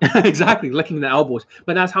 Exactly, licking the elbows.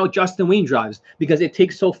 But that's how Justin Wayne drives, because it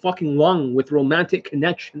takes so fucking long with romantic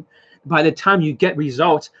connection. By the time you get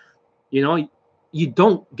results, you know, you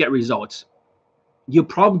don't get results. You'll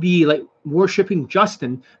probably be like worshiping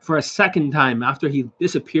Justin for a second time after he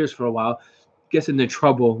disappears for a while, gets into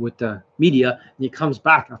trouble with the media, and he comes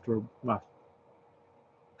back after a while.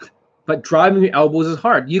 But driving your elbows is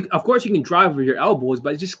hard. Of course, you can drive with your elbows,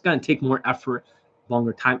 but it's just going to take more effort,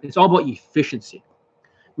 longer time. It's all about efficiency.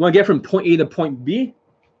 You want to get from point A to point B?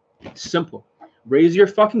 It's simple. Raise your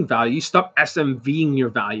fucking value. Stop SMVing your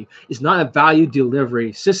value. It's not a value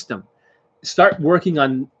delivery system. Start working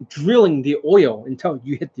on drilling the oil until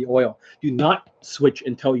you hit the oil. Do not switch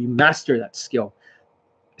until you master that skill.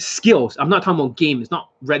 Skills. I'm not talking about game. It's not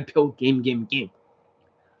red pill game.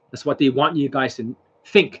 That's what they want you guys to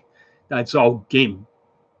think. That's all game.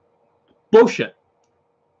 Bullshit.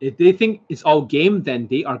 If they think it's all game, then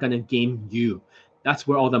they are going to game you. That's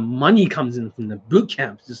where all the money comes in from the boot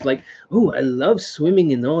camps. It's like, oh, I love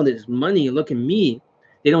swimming and all this money. Look at me.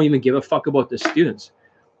 They don't even give a fuck about the students.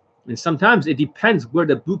 And sometimes it depends where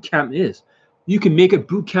the boot camp is. You can make a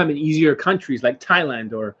boot camp in easier countries like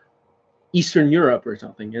Thailand or Eastern Europe or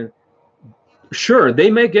something. And sure,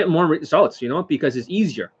 they may get more results, you know, because it's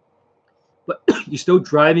easier. But you're still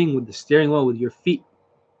driving with the steering wheel with your feet.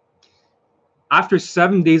 After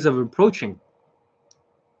 7 days of approaching,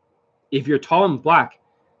 if you're tall and black,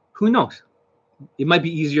 who knows? It might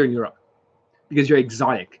be easier in Europe because you're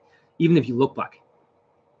exotic, even if you look black.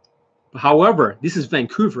 However, this is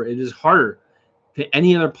Vancouver. It is harder than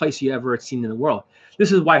any other place you ever seen in the world.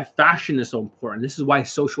 This is why fashion is so important. This is why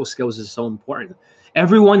social skills is so important.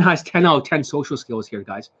 Everyone has 10 out of 10 social skills here,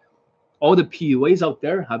 guys. All the PUAs out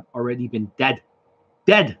there have already been dead.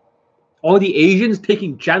 Dead. All the Asians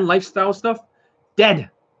taking Gen lifestyle stuff, dead.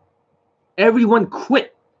 Everyone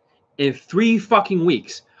quit in 3 fucking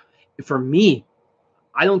weeks. For me,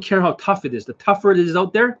 I don't care how tough it is. The tougher it is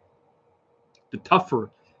out there, the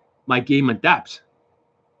tougher my game adapts.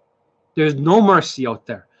 There's no mercy out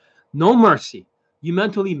there. No mercy. You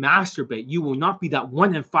mentally masturbate. You will not be that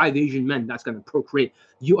 1 in 5 Asian men that's going to procreate.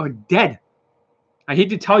 You are dead. I hate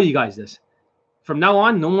to tell you guys this. From now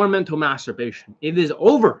on, no more mental masturbation. It is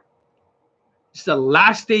over. It's the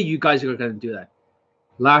last day you guys are going to do that.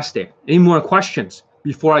 Last day. Any more questions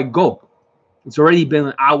before I go? It's already been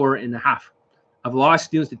an hour and a half. I have a lot of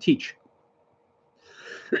students to teach.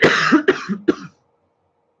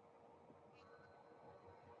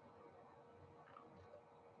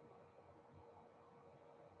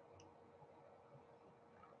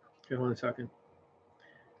 Okay, 1 second.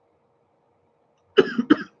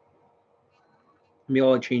 Made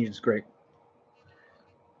all the changes, great.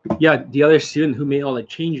 Yeah, the other student who made all the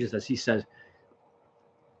changes, as he says,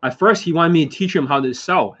 at first he wanted me to teach him how to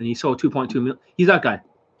sell, and he sold 2.2 million. He's that guy,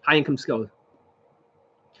 high income skills.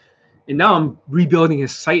 And now I'm rebuilding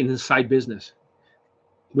his site and his side business.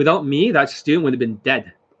 Without me, that student would have been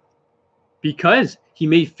dead, because he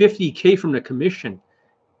made $50K from the commission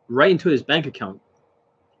right into his bank account.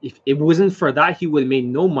 If it wasn't for that, he would have made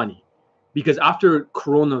no money. Because after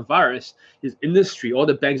coronavirus, his industry, all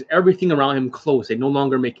the banks, everything around him closed. They're no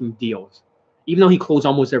longer making deals. Even though he closed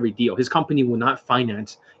almost every deal, his company will not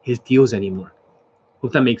finance his deals anymore.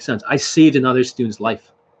 Hope that makes sense. I saved another student's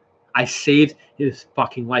life. I saved his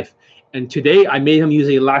fucking life. And today I made him use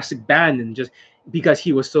an elastic band, and just because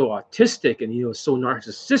he was so autistic and he was so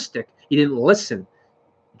narcissistic, he didn't listen.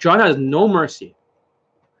 John has no mercy.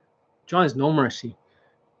 John has no mercy.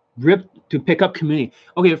 Rip to pickup community.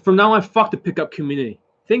 Okay, from now on, fuck the pickup community.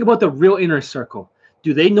 Think about the real inner circle.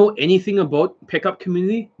 Do they know anything about pickup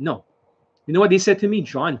community? No. You know what they said to me?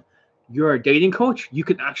 John, you're a dating coach. You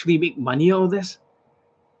can actually make money out of this.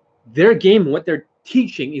 Their game, what they're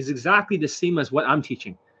teaching, is exactly the same as what I'm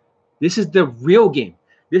teaching. This is the real game.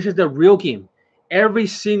 This is the real game. Every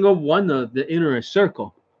single one of the inner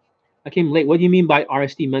circle. I came late. What do you mean by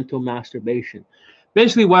RSD mental masturbation?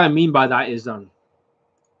 Basically, what I mean by that is,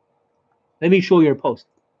 let me show you your post.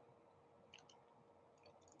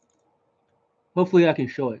 Hopefully I can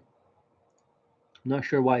show it. I'm not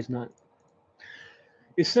sure why it's not.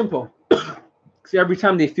 It's simple. See, every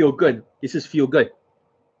time they feel good, this is feel good.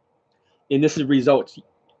 And this is results.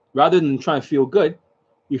 Rather than trying to feel good,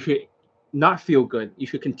 you should not feel good. You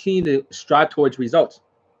should continue to strive towards results.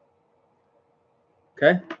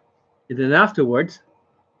 Okay? And then afterwards,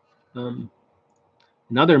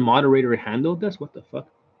 another moderator handled this. What the fuck?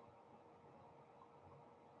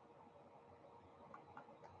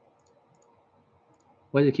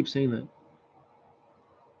 Why do they keep saying that?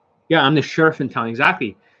 Yeah, I'm the sheriff in town.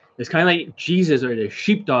 Exactly. It's kind of like Jesus or the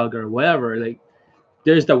sheepdog or whatever. Like,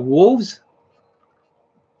 there's the wolves.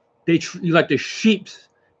 You like the sheeps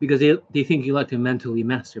because they think you like to mentally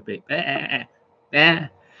masturbate. And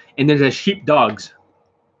there's the sheepdogs.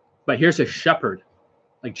 But here's a shepherd,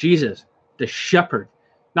 like Jesus, the shepherd.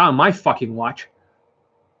 Not on my fucking watch.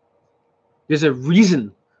 There's a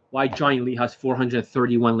reason why Johnny Lee has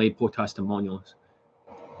 431 label testimonials.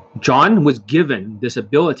 John was given this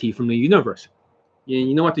ability from the universe.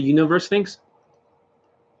 You know what the universe thinks?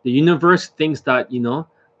 The universe thinks that,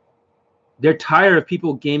 they're tired of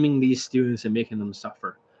people gaming these students and making them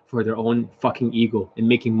suffer for their own fucking ego and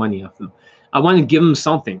making money off them. I want to give them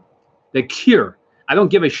something. The cure. I don't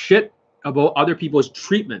give a shit about other people's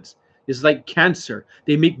treatments. It's like cancer.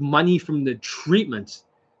 They make money from the treatments,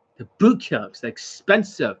 the boot camps, the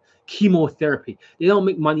expensive chemotherapy. They don't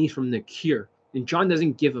make money from the cure. And John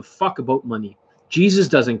doesn't give a fuck about money. Jesus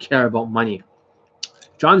doesn't care about money.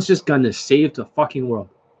 John's just gonna save the fucking world.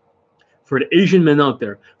 For the Asian men out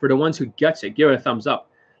there, for the ones who gets it, give it a thumbs up.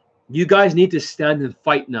 You guys need to stand and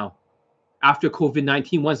fight now. After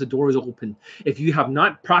COVID-19, once the door is open. If you have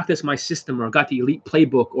not practiced my system or got the Elite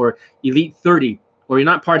Playbook or Elite 30, or you're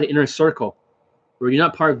not part of the inner circle, or you're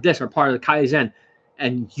not part of this or part of the Kaizen,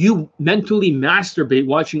 and you mentally masturbate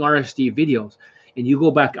watching RSD videos, and you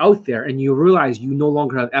go back out there and you realize you no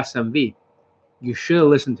longer have SMV, you should have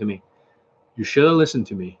listened to me. You should have listened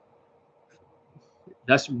to me.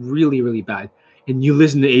 That's really, really bad. And you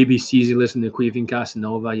listen to ABCs, you listen to Queefing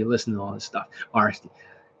Casanova, you listen to all this stuff. RSD.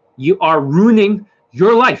 You are ruining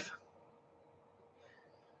your life.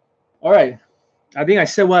 All right. I think I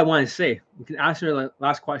said what I want to say. You can answer the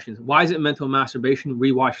last questions. Why is it mental masturbation?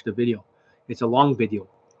 Rewatch the video. It's a long video.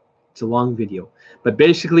 It's a long video. But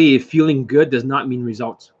basically, feeling good does not mean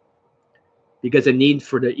results. Because a need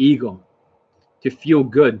for the ego to feel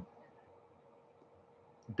good.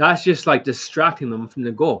 That's just like distracting them from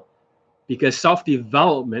the goal. Because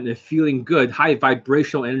self-development and feeling good, high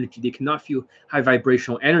vibrational energy, they cannot feel high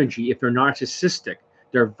vibrational energy if they're narcissistic.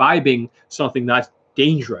 They're vibing something that's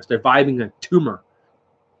dangerous. They're vibing a tumor.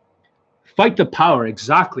 Fight the power,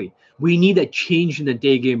 exactly. We need a change in the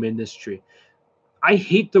day game industry. I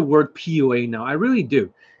hate the word PUA now. I really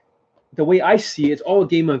do. The way I see it, it's all a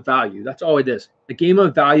game of value. That's all it is. A game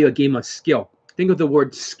of value, a game of skill. Think of the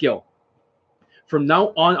word skill. From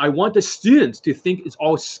now on, I want the students to think it's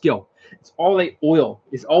all skill. It's all like oil.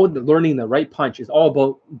 It's all learning the right punch. It's all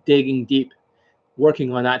about digging deep,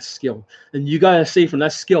 working on that skill. And you got to say from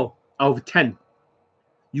that skill out of 10.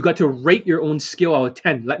 You got to rate your own skill out of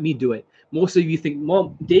 10. Let me do it. Most of you think,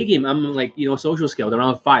 well, day game, I'm like, social skill,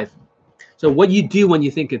 around 5. So what do you do when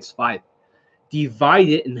you think it's 5? Divide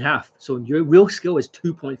it in half. So your real skill is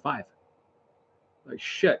 2.5. Like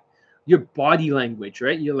shit. Your body language,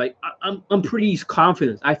 right? You're like, I'm pretty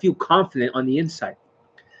confident. I feel confident on the inside.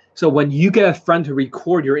 So when you get a friend to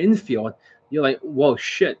record your infield, you're like, whoa,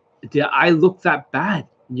 shit, did I look that bad?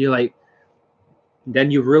 And you're like,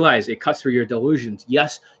 then you realize it cuts through your delusions.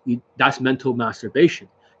 Yes, that's mental masturbation.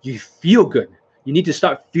 You feel good. You need to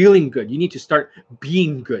start feeling good. You need to start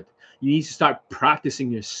being good. You need to start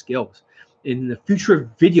practicing your skills. In the future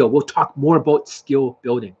video, we'll talk more about skill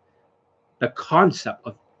building, the concept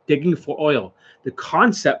of digging for oil, the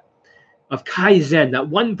concept of Kaizen, that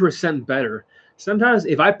 1% better. Sometimes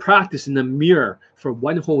if I practice in the mirror for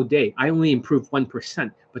one whole day, I only improve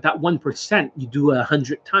 1%. But that 1%, you do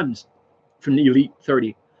 100 times from the elite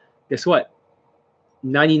 30. Guess what?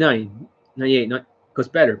 99, 98, goes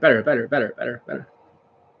better.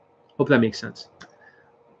 Hope that makes sense.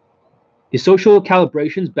 Is social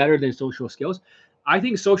calibrations better than social skills? I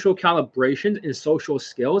think social calibrations and social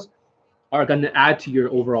skills are going to add to your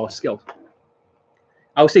overall skills.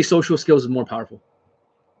 I would say social skills is more powerful.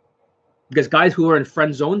 Because guys who are in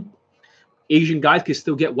friend zone, Asian guys can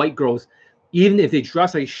still get white girls, even if they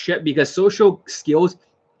dress like shit, because social skills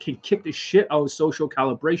can kick the shit out of social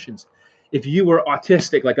calibrations. If you were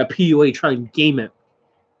autistic, like a PUA, trying to game it,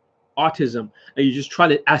 autism, and you just try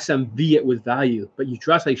to SMV it with value, but you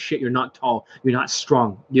dress like shit, you're not tall, you're not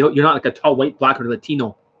strong, you're not like a tall white, black, or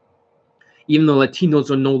Latino, even though Latinos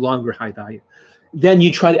are no longer high value. Then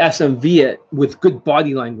you try to SMV it with good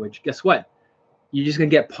body language. Guess what? You're just gonna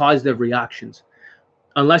get positive reactions.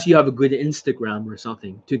 Unless you have a good Instagram or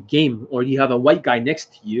something to game, or you have a white guy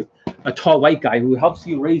next to you, a tall white guy who helps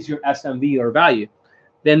you raise your SMV or value,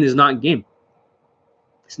 then it's not game.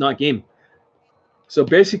 It's not game. So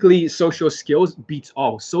basically, social skills beats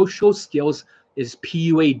all. Social skills is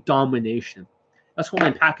PUA domination. That's what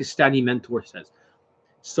my Pakistani mentor says.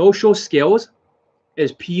 Social skills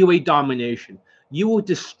is PUA domination. You will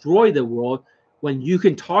destroy the world when you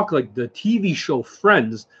can talk like the TV show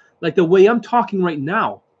Friends, like the way I'm talking right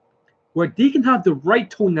now, where they can have the right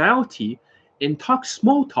tonality and talk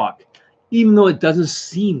small talk, even though it doesn't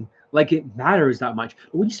seem like it matters that much.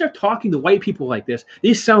 But when you start talking to white people like this,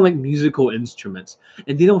 they sound like musical instruments,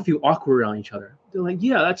 and they don't feel awkward around each other. They're like,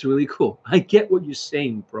 yeah, that's really cool. I get what you're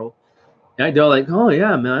saying, bro. And they're like, oh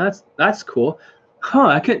yeah, man, that's cool.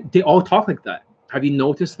 Huh, they all talk like that. Have you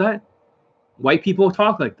noticed that? White people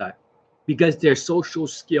talk like that because their social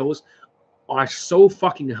skills are so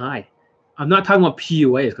fucking high. I'm not talking about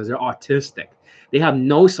PUAs because they're autistic. They have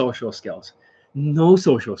no social skills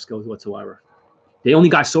whatsoever. They only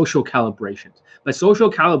got social calibrations. But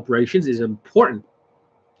social calibrations is important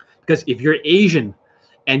because if you're Asian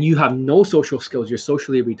and you have no social skills, you're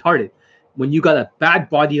socially retarded. When you got a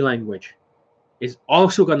bad body language, it's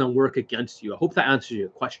also going to work against you. I hope that answers your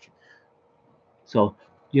question. So,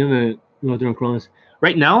 you know during Coronas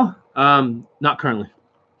right now? Not currently.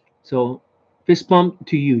 So, fist bump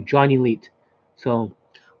to you, Johnny Leet. So,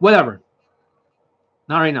 whatever.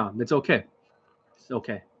 Not right now. It's okay. It's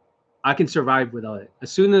okay. I can survive without it.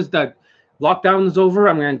 As soon as the lockdown is over,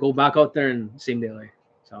 I'm gonna go back out there and same day like.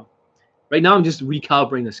 So, right now I'm just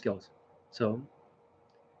recalibrating the skills. So,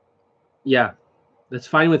 yeah, that's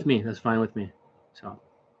fine with me. That's fine with me. So,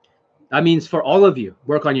 that means for all of you,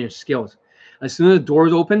 work on your skills. As soon as the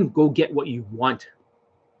doors open, go get what you want.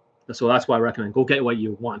 So that's why I recommend go get what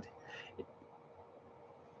you want.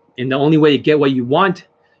 And the only way to get what you want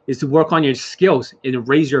is to work on your skills and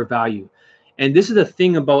raise your value. And this is the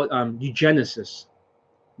thing about eugenesis.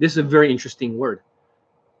 This is a very interesting word.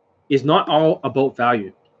 It's not all about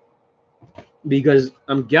value. Because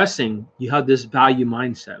I'm guessing you have this value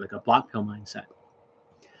mindset, like a black pill mindset.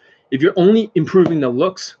 If you're only improving the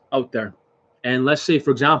looks out there, and let's say,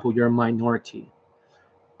 for example, you're a minority,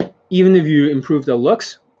 even if you improve the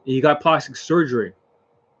looks, you got plastic surgery.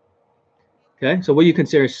 Okay, so what do you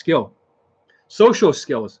consider skill? Social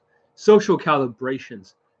skills, social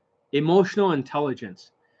calibrations, emotional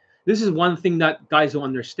intelligence. This is one thing that guys don't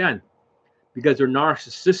understand because they're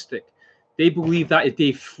narcissistic. They believe that if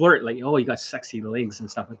they flirt, like, oh, you got sexy legs and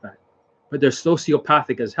stuff like that. But they're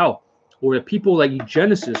sociopathic as hell. Or the people like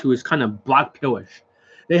eugenesis, who is kind of black pillish.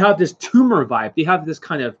 They have this tumor vibe. They have this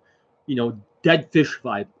kind of, dead fish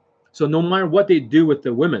vibe. So no matter what they do with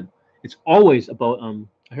the women, it's always about,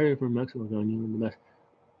 I heard it from Mexico, the best.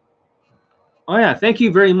 Oh yeah, thank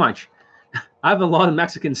you very much. I have a lot of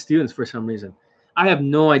Mexican students for some reason. I have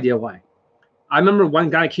no idea why. I remember one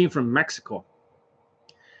guy came from Mexico.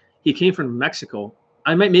 He came from Mexico.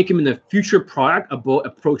 I might make him in the future product about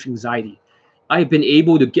approach anxiety. I've been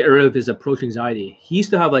able to get rid of his approach anxiety. He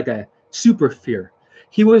used to have like a super fear.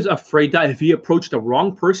 He was afraid that if he approached the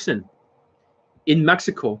wrong person in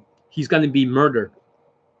Mexico, he's going to be murdered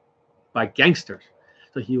by gangsters.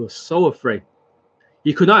 So he was so afraid.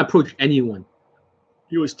 He could not approach anyone.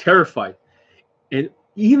 He was terrified. And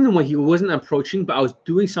even when he wasn't approaching, but I was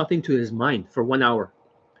doing something to his mind for 1 hour,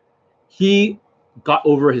 he got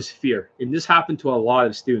over his fear. And this happened to a lot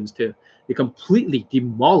of students too. They completely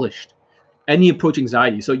demolished any approach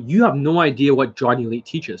anxiety. So you have no idea what Johnny Elite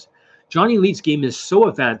teaches. Johnny Elite's game is so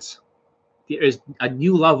advanced. There is a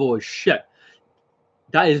new level of shit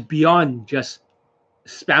that is beyond just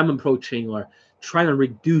spam approaching or trying to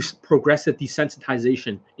reduce progressive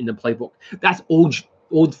desensitization in the playbook. That's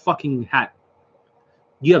old fucking hat.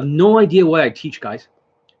 You have no idea what I teach, guys.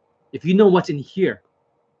 If you know what's in here,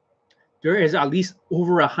 there is at least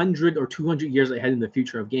over 100 or 200 years ahead in the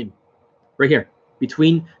future of game. Right here,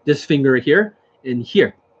 between this finger here and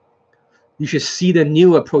here. You should see the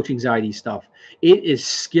new approach anxiety stuff. It is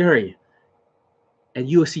scary. And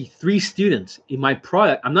you will see 3 students in my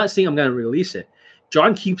product. I'm not saying I'm going to release it.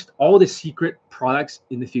 John keeps all the secret products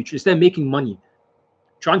in the future. Instead of making money,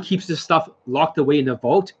 John keeps this stuff locked away in the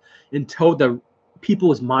vault until the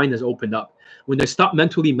people's mind is opened up. When they stop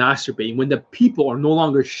mentally masturbating, when the people are no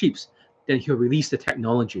longer sheeps, then he'll release the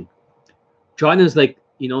technology. John is like,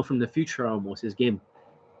 you know, from the future almost, his game,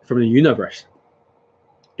 from the universe.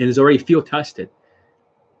 And it's already field tested.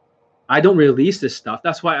 I don't release this stuff.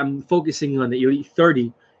 That's why I'm focusing on the Elite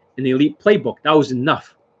 30 and the Elite Playbook. That was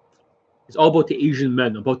enough. It's all about the Asian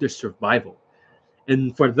men, about their survival.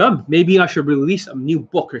 And for them, maybe I should release a new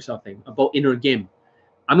book or something about inner game.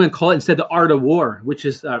 I'm going to call it, instead, The Art of War, which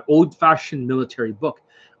is an old-fashioned military book.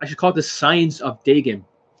 I should call it The Science of Day Game.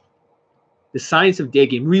 The Science of Day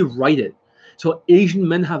Game. Rewrite it. So Asian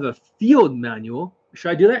men have a field manual.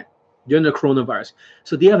 Should I do that? During the coronavirus.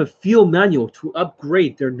 So they have a field manual to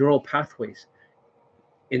upgrade their neural pathways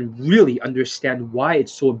and really understand why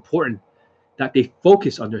it's so important that they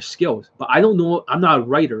focus on their skills. But I don't know. I'm not a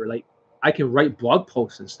writer. Like, I can write blog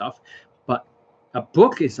posts and stuff, but a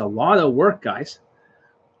book is a lot of work, guys.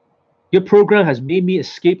 Your program has made me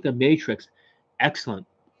escape the matrix. Excellent.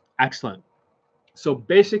 Excellent. So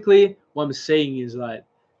basically what I'm saying is that,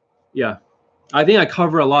 yeah, I think I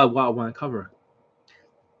cover a lot of what I want to cover.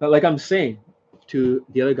 But like I'm saying to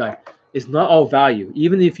the other guy, it's not all value.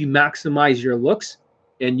 Even if you maximize your looks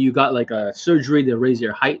and you got like a surgery to raise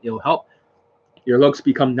your height, it'll help. Your looks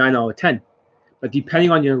become 9 out of 10. But depending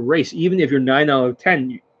on your race, even if you're 9 out of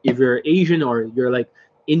 10, if you're Asian or you're like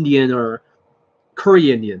Indian or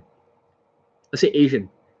Korean Indian, let's say Asian,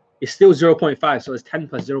 it's still 0.5. So it's 10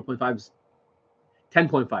 plus 0.5 is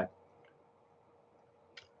 10.5.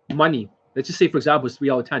 Money, let's just say, for example, it's 3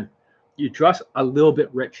 out of 10. You dress a little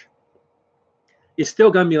bit rich. It's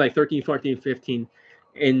still going to be like 13, 14, 15.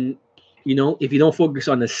 And, you know, if you don't focus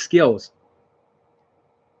on the skills,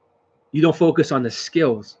 you don't focus on the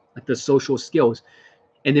skills, like the social skills.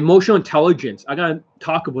 And emotional intelligence, I'm going to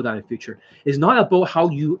talk about that in the future, is not about how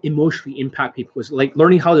you emotionally impact people. It's like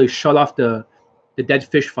learning how to shut off the dead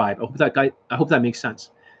fish vibe. I hope that makes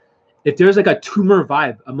sense. If there's like a tumor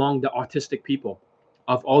vibe among the autistic people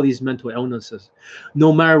of all these mental illnesses,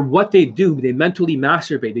 no matter what they do, they mentally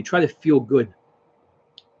masturbate. They try to feel good.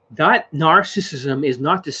 That narcissism is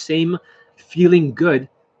not the same feeling good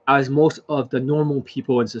as most of the normal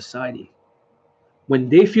people in society. When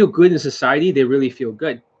they feel good in society, they really feel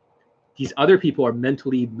good. These other people are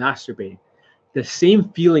mentally masturbating. The same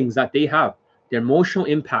feelings that they have, their emotional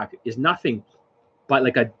impact is nothing but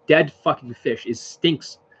like a dead fucking fish. It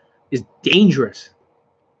stinks. It's dangerous.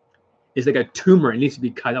 It's like a tumor. It needs to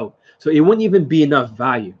be cut out. So it wouldn't even be enough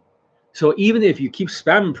value. So even if you keep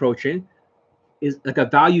spam approaching, is like a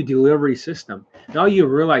value delivery system. Now you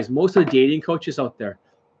realize most of the dating coaches out there,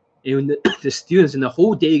 and the students in the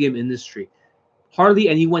whole dating game industry, hardly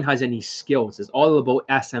anyone has any skills. It's all about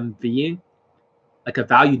SMVing, like a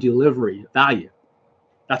value delivery, value.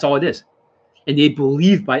 That's all it is. And they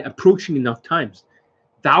believe by approaching enough times,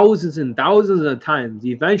 thousands and thousands of times,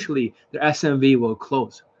 eventually their SMV will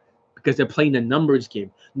close because they're playing the numbers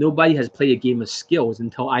game. Nobody has played a game of skills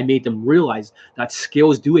until I made them realize that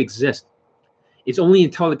skills do exist. It's only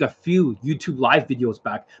until like a few YouTube live videos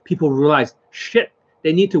back, people realize, shit,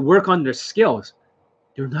 they need to work on their skills.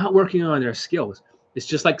 They're not working on their skills. It's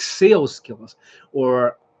just like sales skills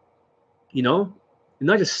or, you know,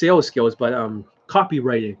 not just sales skills, but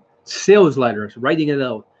copywriting, sales letters, writing it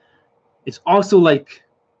out. It's also like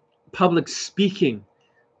public speaking,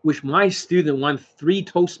 which my student won 3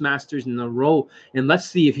 Toastmasters in a row. And let's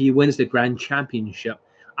see if he wins the grand championship.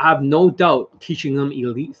 I have no doubt teaching him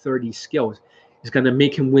Elite 30 skills is going to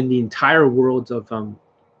make him win the entire world of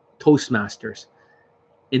Toastmasters.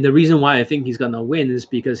 And the reason why I think he's going to win is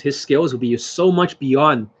because his skills will be so much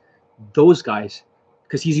beyond those guys,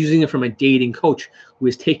 because he's using it from a dating coach who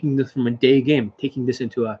is taking this from a day game, taking this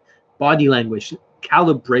into a body language,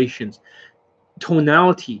 calibrations,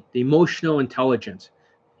 tonality, the emotional intelligence.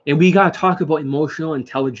 And we got to talk about emotional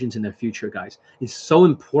intelligence in the future, guys. It's so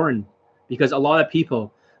important because a lot of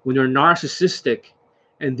people, when they're narcissistic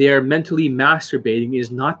and they're mentally masturbating, is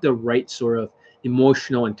not the right sort of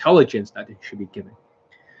emotional intelligence that they should be given.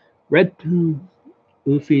 Red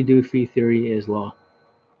Oofy Doofy theory is law.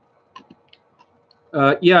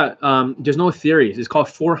 There's no theories. It's called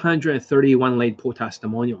 431 late poll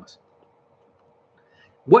testimonials.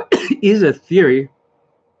 What is a theory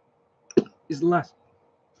is less.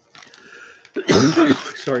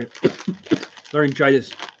 Sorry.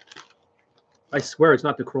 Laryngitis. I swear it's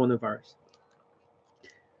not the coronavirus.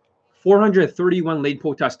 431 late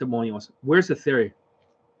poll testimonials. Where's the theory?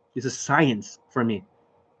 It's a science for me.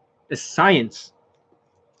 It's science.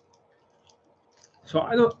 So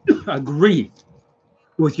I don't agree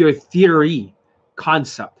with your theory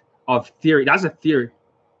concept of theory. That's a theory.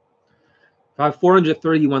 If I have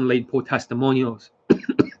 431 late poll testimonials,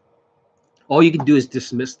 all you can do is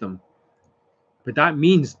dismiss them. But that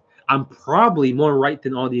means I'm probably more right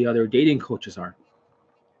than all the other dating coaches are.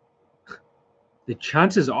 The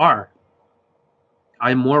chances are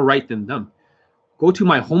I'm more right than them. Go to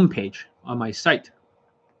my homepage on my site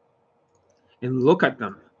and look at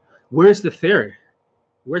them. Where's the theory?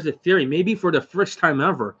 Where's the theory? Maybe for the first time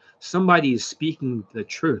ever, somebody is speaking the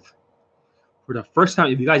truth. For the first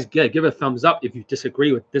time, if you guys get it, give a thumbs up if you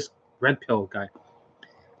disagree with this red pill guy.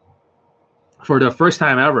 For the first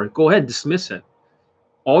time ever, go ahead, dismiss it.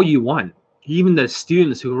 All you want. Even the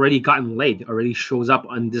students who already gotten laid already shows up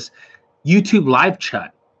on this YouTube live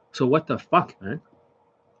chat. So what the fuck, man?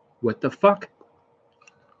 What the fuck?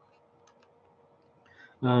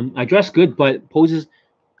 I dress good, but poses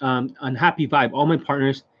unhappy vibe. All my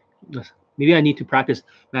partners, maybe I need to practice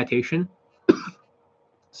meditation.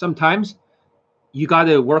 Sometimes you got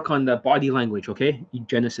to work on the body language, okay?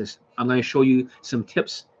 Genesis. I'm going to show you some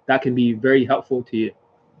tips that can be very helpful to you,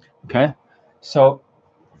 okay? So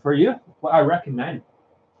for you, what I recommend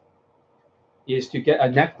is to get a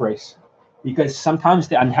neck brace, because sometimes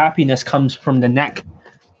the unhappiness comes from the neck.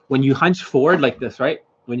 When you hunch forward like this, right?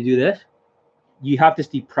 When you do this, you have this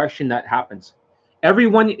depression that happens.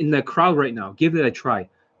 Everyone in the crowd right now, give it a try.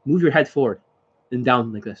 Move your head forward and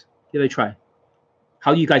down like this. Give it a try.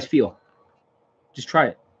 How do you guys feel? Just try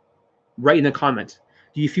it. Write in the comments.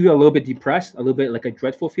 Do you feel a little bit depressed? A little bit like a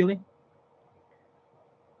dreadful feeling?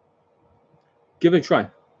 Give it a try.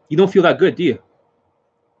 You don't feel that good, do you?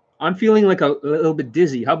 I'm feeling like a little bit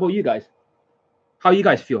dizzy. How about you guys? How you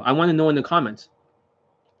guys feel? I want to know in the comments.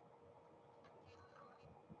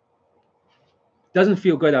 Doesn't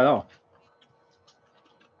feel good at all.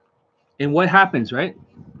 And what happens, right?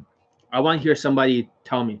 I want to hear somebody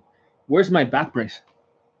tell me, where's my back brace?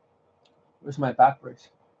 Where's my back brace?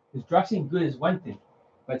 Because dressing good is one thing,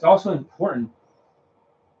 but it's also important.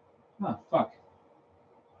 Oh, fuck.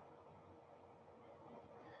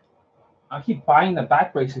 I keep buying the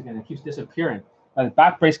back brace again. It keeps disappearing. The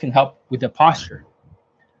back brace can help with the posture.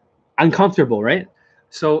 Uncomfortable, right?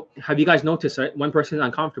 So have you guys noticed, right? One person is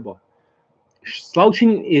uncomfortable.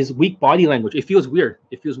 Slouching is weak body language. It feels weird.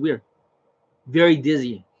 It feels weird. Very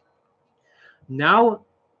dizzy. Now,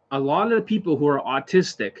 a lot of the people who are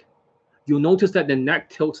autistic, you'll notice that the neck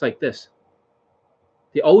tilts like this.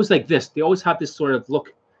 They always like this. They always have this sort of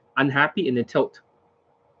look, unhappy, and then tilt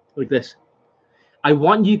like this. I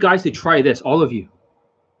want you guys to try this, all of you.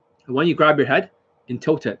 I want you to grab your head and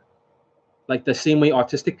tilt it, like the same way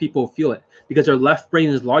autistic people feel it, because their left brain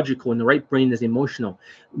is logical and the right brain is emotional.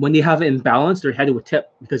 When they have an imbalance, their head will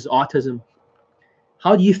tip because of autism.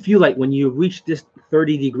 How do you feel like when you reach this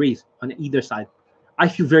 30 degrees on either side? I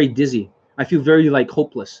feel very dizzy. I feel very like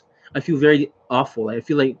hopeless. I feel very awful. I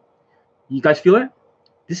feel like, you guys feel it?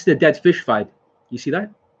 This is the dead fish vibe. You see that?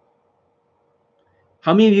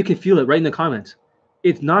 How many of you can feel it? Write in the comments.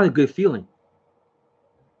 It's not a good feeling.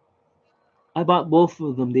 I bought both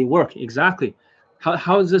of them. They work. Exactly.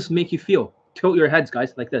 How does this make you feel? Tilt your heads,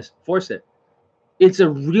 guys, like this. Force it. It's a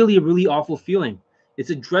really, really awful feeling. It's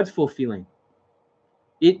a dreadful feeling.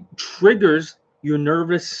 It triggers your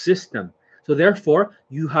nervous system. So therefore,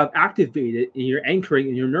 you have activated and you're anchoring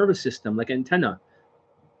in your nervous system like antenna.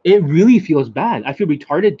 It really feels bad. I feel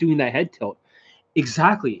retarded doing that head tilt.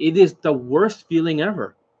 Exactly. It is the worst feeling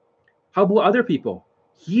ever. How about other people?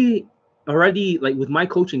 He already, like with my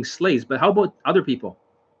coaching, slays, but how about other people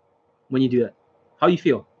when you do it? How do you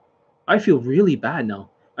feel? I feel really bad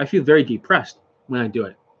now. I feel very depressed when I do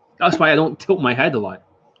it. That's why I don't tilt my head a lot.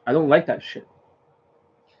 I don't like that shit.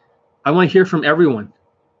 I want to hear from everyone.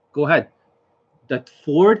 Go ahead. The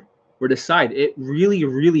forward or the side, it really,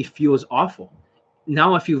 really feels awful.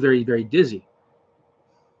 Now I feel very, very dizzy.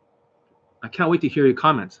 I can't wait to hear your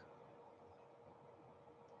comments.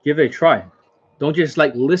 Give it a try. Don't just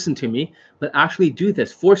like listen to me, but actually do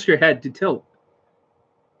this. Force your head to tilt.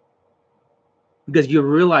 Because you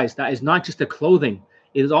realize that it's not just the clothing.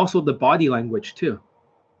 It is also the body language too.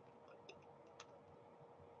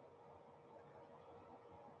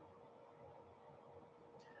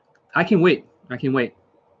 I can wait. I can wait.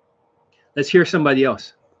 Let's hear somebody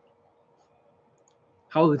else.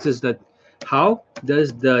 How does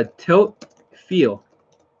the tilt feel?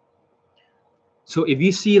 So if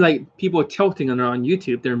you see like people tilting on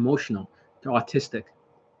YouTube, they're emotional. They're autistic.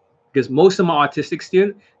 Because most of my autistic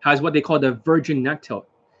student has what they call the virgin neck tilt.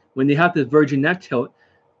 When they have the virgin neck tilt,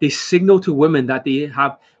 they signal to women that they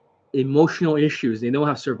have emotional issues. They don't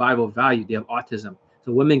have survival value. They have autism.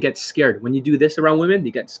 So women get scared. When you do this around women,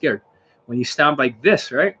 they get scared. When you stamp like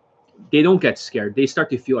this, right? They don't get scared. They start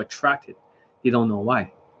to feel attracted. They don't know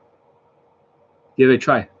why. Give it a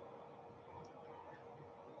try.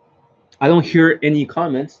 I don't hear any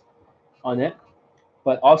comments on it.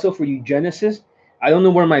 But also for eugenesis, I don't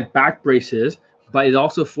know where my back brace is, but it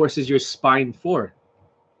also forces your spine forward.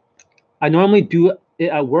 I normally do it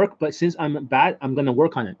at work, but since I'm bad, I'm going to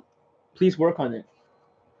work on it. Please work on it.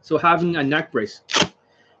 So having a neck brace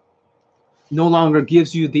no longer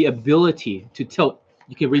gives you the ability to tilt.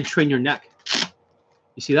 You can retrain your neck.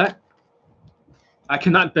 You see that? I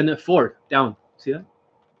cannot bend it forward, down. See that?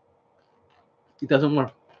 It doesn't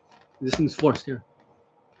work. This thing's forced here.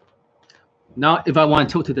 Now, if I want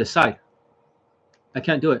to tilt to the side, I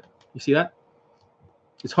can't do it. You see that?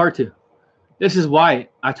 It's hard to. This is why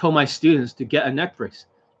I told my students to get a neck brace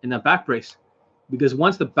and a back brace. Because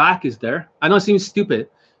once the back is there, I know it seems stupid,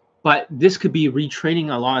 but this could be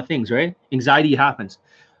retraining a lot of things, right? Anxiety happens.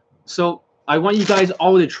 So I want you guys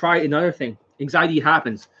all to try another thing. Anxiety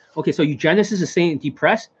happens. Okay, so eugenesis is saying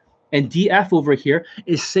depressed, and DF over here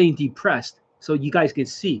is saying depressed. So you guys can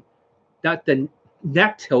see that the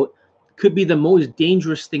neck tilt could be the most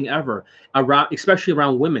dangerous thing ever around, especially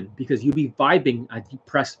around women, because you'll be vibing a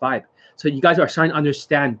depressed vibe. So you guys are starting to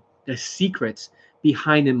understand the secrets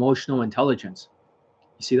behind emotional intelligence.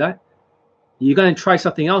 You see that? You're going to try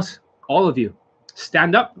something else, all of you.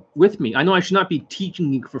 Stand up with me. I know I should not be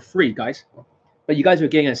teaching you for free, guys, but you guys are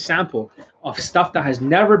getting a sample of stuff that has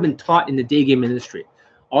never been taught in the day game industry.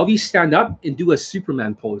 All of you stand up and do a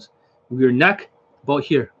Superman pose with your neck about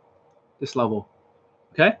here, this level,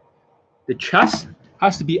 okay? The chest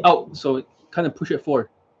has to be out, so kind of push it forward.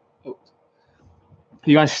 Oh.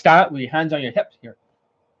 You're going to stand up with your hands on your hips here,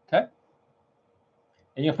 okay?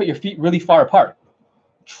 And you're going to put your feet really far apart.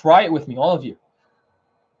 Try it with me, all of you.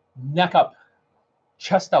 Neck up,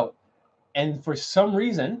 chest out. And for some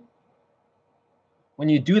reason, when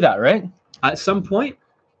you do that, right, at some point,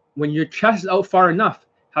 when your chest is out far enough,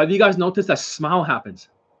 have you guys noticed a smile happens?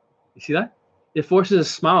 You see that? It forces a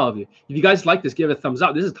smile of you. If you guys like this, give it a thumbs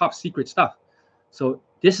up. This is top secret stuff. So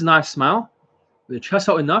this is not a smile. With the chest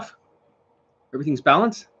out enough, everything's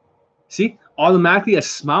balanced. See? Automatically a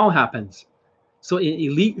smile happens. So in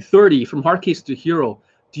Elite 30, from hard case to hero,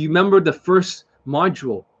 do you remember the first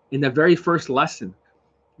module in the very first lesson?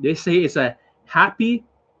 They say it's a happy,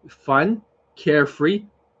 fun, carefree,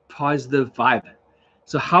 positive vibe.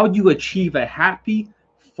 So how do you achieve a happy,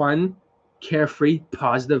 fun, carefree,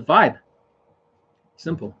 positive vibe?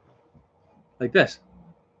 Simple. Like this.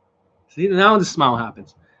 See, now the smile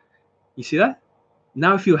happens. You see that?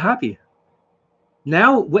 Now I feel happy.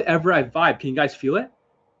 Now, whatever I vibe, can you guys feel it?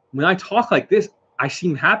 When I talk like this, I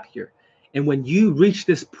seem happier. And when you reach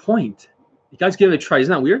this point, you guys give it a try.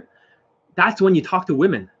 Isn't that weird? That's when you talk to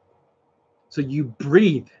women. So you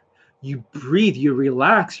breathe. You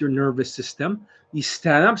relax your nervous system. You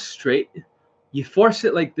stand up straight. You force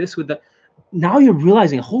it like this with the... Now you're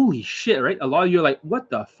realizing, holy shit, right? A lot of you are like, what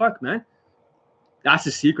the fuck, man? That's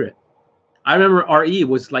the secret. I remember RE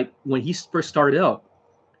was like, when he first started out,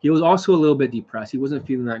 he was also a little bit depressed. He wasn't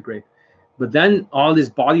feeling that great. But then all this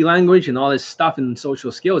body language and all this stuff and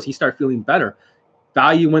social skills, he started feeling better.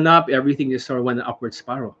 Value went up. Everything just sort of went an upward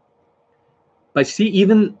spiral. But see,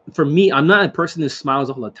 even for me, I'm not a person who smiles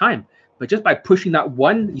all the time. But just by pushing that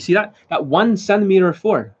one, you see that? That 1 centimeter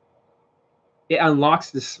forward, it unlocks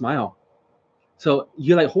this smile. So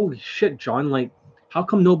you're like, holy shit, John, like, how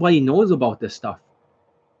come nobody knows about this stuff?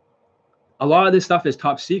 A lot of this stuff is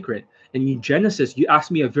top secret. And eugenesis, you asked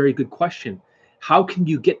me a very good question. How can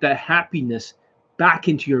you get that happiness back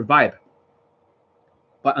into your vibe?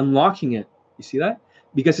 By unlocking it. You see that?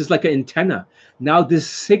 Because it's like an antenna. Now this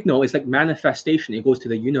signal is like manifestation. It goes to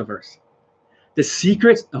the universe. The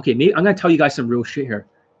secrets, okay, maybe I'm going to tell you guys some real shit here.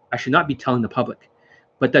 I should not be telling the public.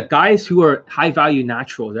 But the guys who are high value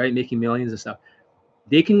naturals, right, making millions and stuff,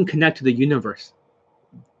 they can connect to the universe.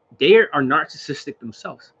 They are narcissistic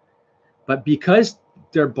themselves. But because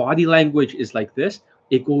their body language is like this,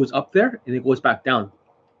 it goes up there and it goes back down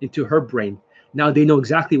into her brain. Now they know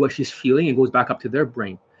exactly what she's feeling and goes back up to their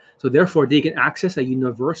brain. So therefore, they can access a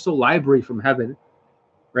universal library from heaven,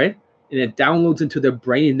 right? And it downloads into their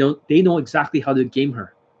brain, and they know exactly how to game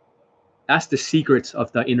her. That's the secrets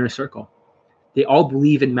of the inner circle. They all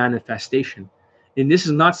believe in manifestation. And this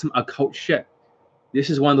is not some occult shit. This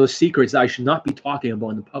is one of those secrets that I should not be talking about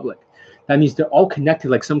in the public. That means they're all connected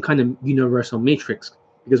like some kind of universal matrix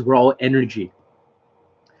because we're all energy.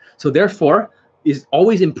 So therefore, it's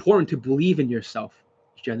always important to believe in yourself,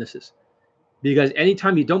 Genesis. Because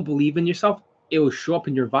anytime you don't believe in yourself, it will show up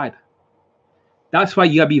in your vibe. That's why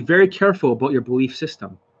you gotta be very careful about your belief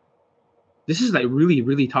system. This is like really,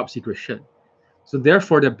 really top secret shit. So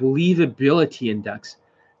therefore, the believability index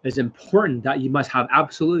is important that you must have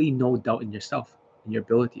absolutely no doubt in yourself and your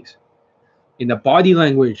abilities. In the body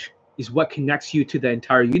language is what connects you to the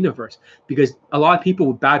entire universe. Because a lot of people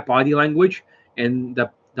with bad body language and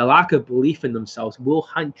the lack of belief in themselves will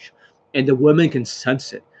hunch, and the women can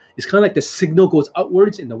sense it. It's kind of like the signal goes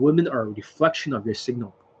outwards, and the women are a reflection of your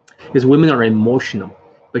signal. Because women are emotional.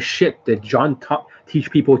 But shit, did John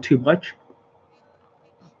teach people too much?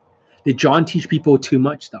 Did John teach people too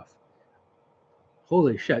much stuff?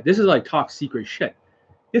 Holy shit, this is like top secret shit.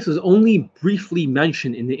 This was only briefly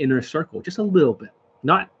mentioned in the inner circle, just a little bit,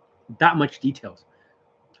 not that much details.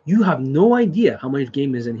 You have no idea how much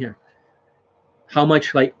game is in here. How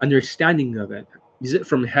much like understanding of it. Is it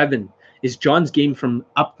from heaven? Is John's game from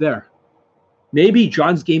up there? Maybe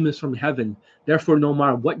John's game is from heaven. Therefore, no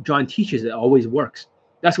matter what John teaches, it always works.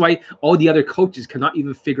 That's why all the other coaches cannot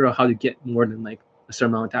even figure out how to get more than like a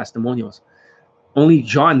certain amount of testimonials. Only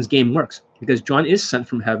John's game works because John is sent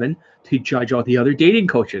from heaven to judge all the other dating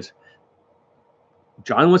coaches.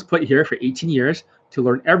 John was put here for 18 years to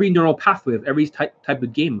learn every neural pathway of every type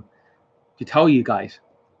of game, to tell you guys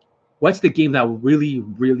what's the game that really,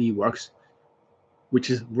 really works, which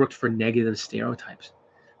is worked for negative stereotypes.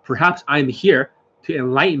 Perhaps I'm here to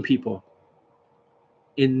enlighten people.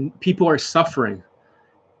 And people are suffering.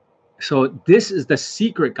 So this is the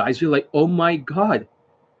secret, guys. You're like, oh my God.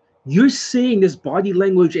 You're seeing this body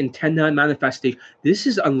language and 10-9 manifestation. This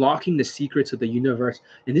is unlocking the secrets of the universe.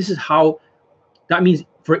 And this is how, that means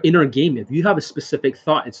for inner game, if you have a specific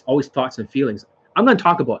thought, it's always thoughts and feelings. I'm going to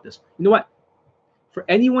talk about this. You know what? For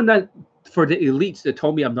anyone for the elites that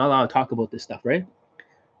told me I'm not allowed to talk about this stuff, right?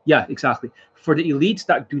 Yeah, exactly. For the elites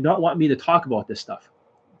that do not want me to talk about this stuff,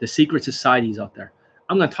 the secret societies out there,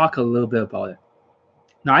 I'm going to talk a little bit about it.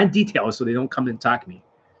 Not in detail so they don't come and attack me.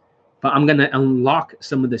 But I'm going to unlock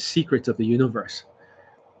some of the secrets of the universe.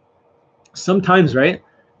 Sometimes, right,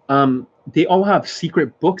 they all have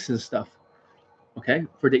secret books and stuff, okay,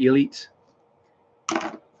 for the elites.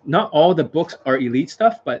 Not all the books are elite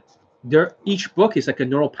stuff, but each book is like a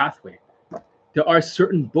neural pathway. There are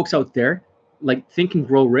certain books out there, like Think and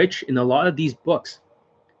Grow Rich, in a lot of these books.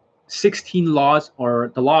 16 Laws,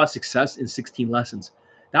 or The Law of Success in 16 Lessons.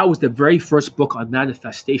 That was the very first book on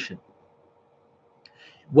manifestation.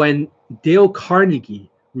 When Dale Carnegie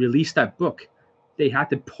released that book, they had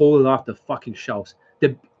to pull it off the fucking shelves.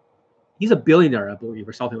 He's a billionaire, I believe,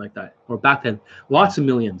 or something like that. Or back then, lots of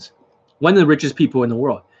millions. One of the richest people in the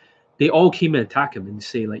world. They all came and attack him and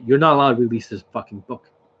say, like, you're not allowed to release this fucking book.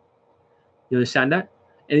 You understand that?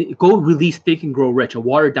 And go release Think and Grow Rich, a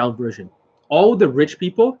watered down version. All the rich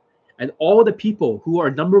people and all the people who are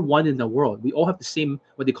number one in the world, we all have the same,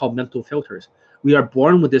 what they call mental filters. We are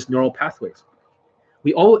born with this neural pathways.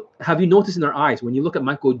 We all, have you noticed in our eyes, when you look at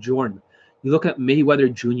Michael Jordan, you look at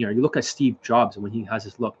Mayweather Jr., you look at Steve Jobs when he has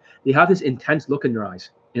this look, they have this intense look in their eyes.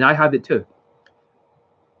 And I have it too.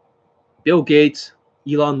 Bill Gates,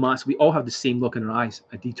 Elon Musk, we all have the same look in our eyes,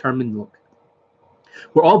 a determined look.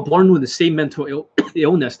 We're all born with the same mental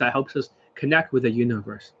illness that helps us connect with the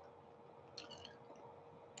universe.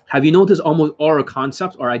 Have you noticed almost all our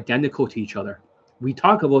concepts are identical to each other? We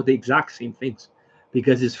talk about the exact same things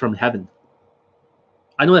because it's from heaven.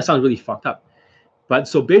 I know that sounds really fucked up. But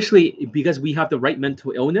so basically, because we have the right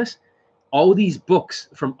mental illness, all these books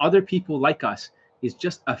from other people like us is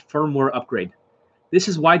just a firmware upgrade. This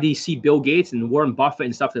is why they see Bill Gates and Warren Buffett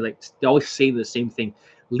and stuff, they always say the same thing.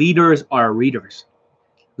 Leaders are readers.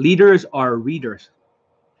 Leaders are readers.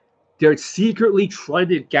 They're secretly trying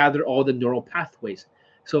to gather all the neural pathways.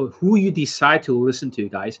 So who you decide to listen to,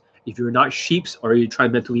 guys, if you're not sheeps or you try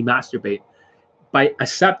to mentally masturbate, by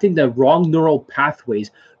accepting the wrong neural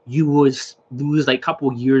pathways, you will lose like a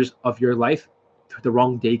couple years of your life to the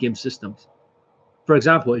wrong day game systems. For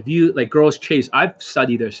example, if you, like Girls Chase, I've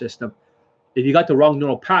studied their system. If you got the wrong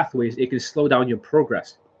neural pathways, it can slow down your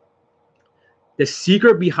progress. The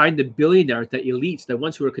secret behind the billionaires, the elites, the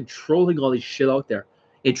ones who are controlling all this shit out there,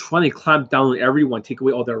 and trying to clamp down on everyone, take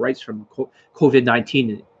away all their rights from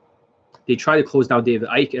COVID-19. They try to close down David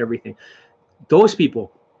Icke and everything. Those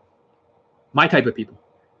people, my type of people,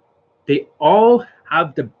 they all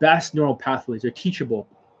have the best neural pathways. They're teachable.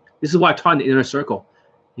 This is why I taught in the inner circle.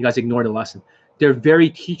 You guys ignore the lesson. They're very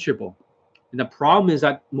teachable. And the problem is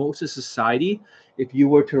that most of society, if you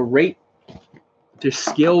were to rate their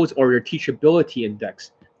skills or their teachability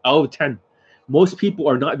index out of 10, most people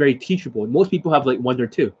are not very teachable. Most people have like 1 or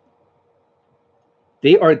 2.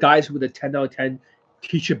 They are guys with a 10 out of 10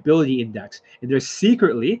 teachability index. And they're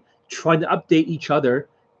secretly trying to update each other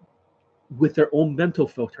with their own mental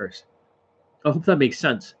filters. I hope that makes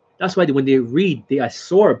sense. That's why when they read, they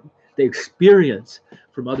absorb the experience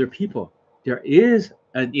from other people. There is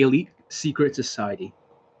an elite secret society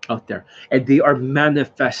out there, and they are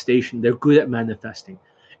manifestation. They're good at manifesting.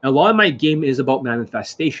 And a lot of my game is about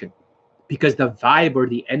manifestation because the vibe or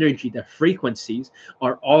the energy, the frequencies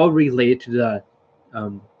are all related to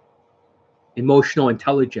the emotional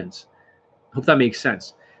intelligence. I hope that makes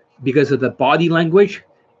sense. Because of the body language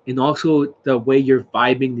and also the way you're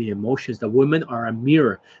vibing the emotions. The women are a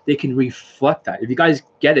mirror. They can reflect that. If you guys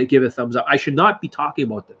get it, give it a thumbs up. I should not be talking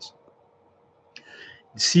about this.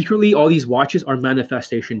 Secretly, all these watches are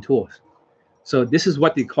manifestation tools. So this is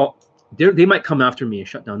what they call, they might come after me and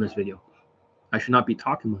shut down this video. I should not be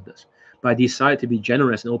talking about this. But I decided to be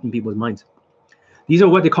generous and open people's minds. These are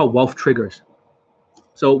what they call wealth triggers.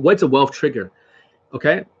 So what's a wealth trigger?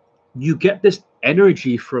 Okay, you get this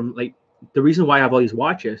energy from, like, the reason why I have all these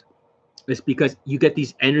watches is because you get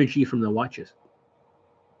these energy from the watches.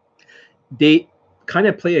 They kind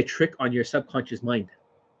of play a trick on your subconscious mind.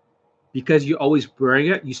 Because you're always wearing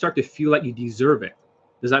it, you start to feel like you deserve it.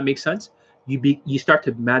 Does that make sense? You start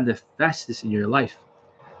to manifest this in your life.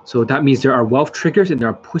 So that means there are wealth triggers and there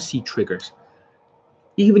are pussy triggers.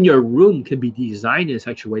 Even your room can be designed in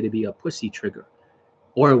such a way to be a pussy trigger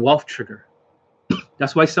or a wealth trigger.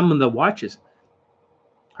 That's why some of the watches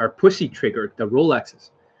are pussy triggered, the Rolexes.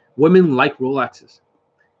 Women like Rolexes.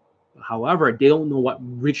 However, they don't know what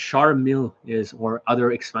Richard Mille is or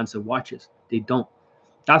other expensive watches. They don't.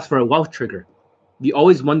 That's for a wealth trigger. You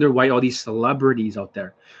always wonder why all these celebrities out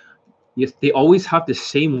there, they always have the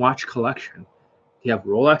same watch collection. They have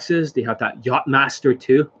Rolexes. They have that Yachtmaster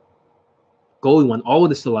 2, gold one. All of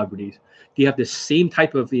the celebrities, they have the same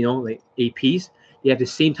type of, like APs. They have the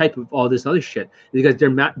same type of all this other shit because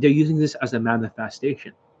they're using this as a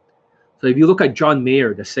manifestation. So if you look at John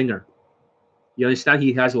Mayer, the singer, you understand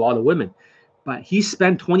he has a lot of women, but he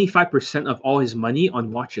spent 25% of all his money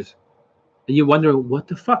on watches. And you wonder, what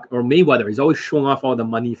the fuck? Or Mayweather, he's always showing off all the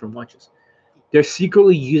money from watches. They're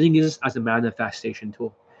secretly using this as a manifestation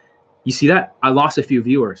tool. You see that? I lost a few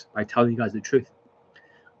viewers by telling you guys the truth.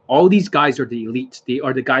 All these guys are the elites. They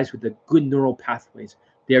are the guys with the good neural pathways.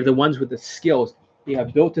 They are the ones with the skills. They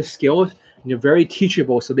have built the skills, and they're very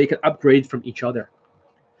teachable, so they can upgrade from each other.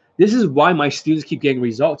 This is why my students keep getting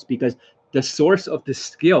results, because the source of the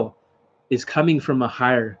skill is coming from a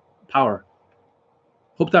higher power.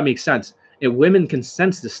 Hope that makes sense. And women can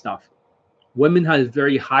sense this stuff. Women have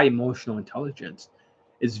very high emotional intelligence.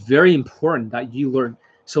 It's very important that you learn.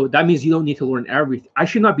 So that means you don't need to learn everything. I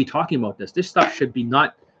should not be talking about this. This stuff should be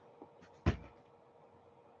not.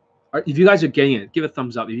 If you guys are getting it, give a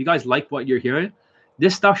thumbs up. If you guys like what you're hearing,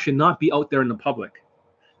 this stuff should not be out there in the public.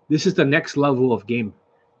 This is the next level of game.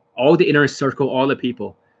 All the inner circle, all the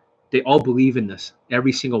people, they all believe in this.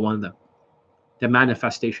 Every single one of them. The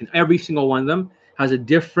manifestation. Every single one of them has a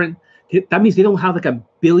different. That means they don't have like a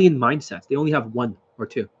billion mindsets. They only have 1 or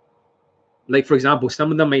 2. Like, for example,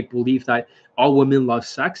 some of them might believe that all women love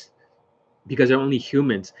sex because they're only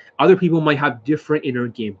humans. Other people might have different inner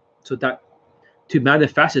game. So that to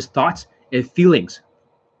manifest is thoughts and feelings.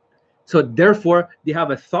 So therefore, they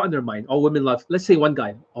have a thought in their mind. All women love, let's say one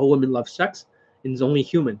guy, all women love sex and is only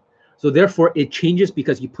human. So therefore, it changes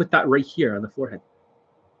because you put that right here on the forehead.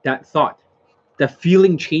 That thought. The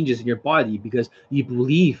feeling changes in your body because you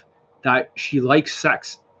believe that she likes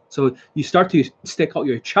sex. So you start to stick out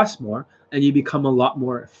your chest more and you become a lot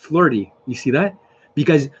more flirty. You see that?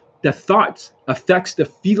 Because the thoughts affects the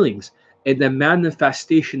feelings and the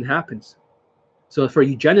manifestation happens. So for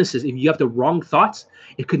eugenicists, if you have the wrong thoughts,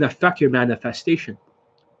 it can affect your manifestation.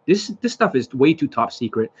 This stuff is way too top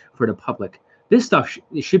secret for the public. This stuff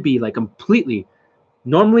it should be like completely.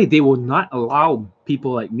 Normally, they will not allow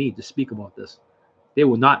people like me to speak about this. They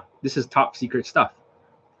will not. This is top secret stuff.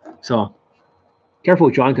 So careful,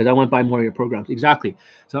 John, because I want to buy more of your programs. Exactly.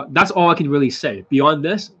 So that's all I can really say. Beyond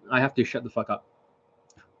this, I have to shut the fuck up.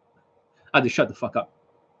 I have to shut the fuck up.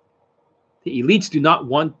 The elites do not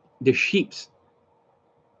want the sheeps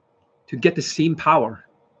to get the same power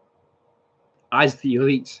as the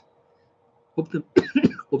elites. Hope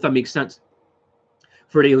that makes sense.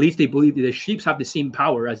 For the elites, they believe that the sheep have the same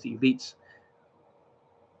power as the elites.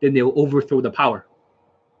 Then they'll overthrow the power.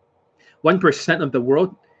 1% of the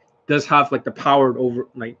world does have like the power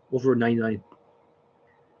over 99,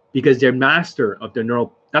 because they're master of the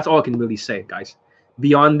neural. That's all I can really say, guys.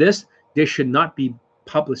 Beyond this should not be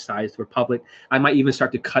publicized or public. I might even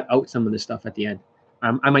start to cut out some of the stuff at the end.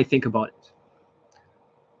 I might think about it.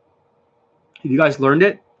 If you guys learned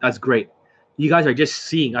it, that's great. You guys are just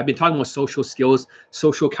seeing. I've been talking about social skills,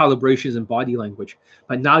 social calibrations, and body language.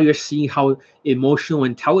 But now you're seeing how emotional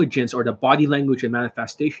intelligence, or the body language and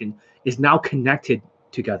manifestation, is now connected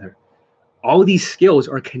together. All these skills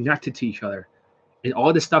are connected to each other. And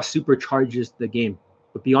all this stuff supercharges the game.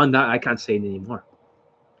 But beyond that, I can't say it anymore.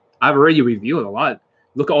 I've already reviewed a lot.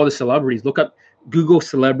 Look at all the celebrities. Look up Google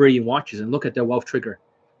celebrity watches and look at their wealth trigger.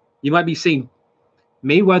 You might be saying,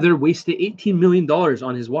 Mayweather wasted $18 million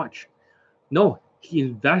on his watch. No, he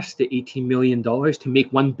invested $18 million to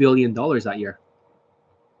make $1 billion that year.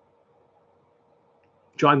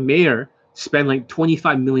 John Mayer spent like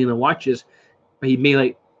 $25 million on watches, but he made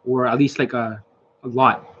like, or at least like a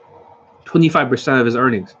lot, 25% of his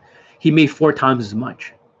earnings. He made 4 times as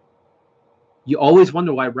much. You always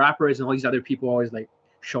wonder why rappers and all these other people are always like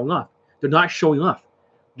showing off. They're not showing off.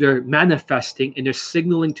 They're manifesting, and they're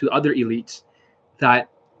signaling to other elites that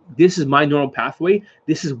this is my neural pathway.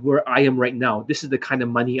 This is where I am right now. This is the kind of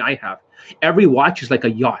money I have. Every watch is like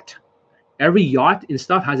a yacht. Every yacht and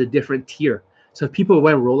stuff has a different tier. So if people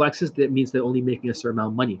wear Rolexes, that means they're only making a certain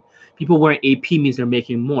amount of money. People wearing AP means they're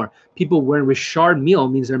making more. People wearing Richard Mille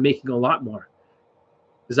means they're making a lot more.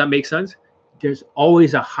 Does that make sense? There's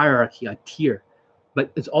always a hierarchy, a tier.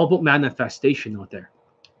 But it's all about manifestation out there.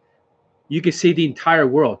 You can say the entire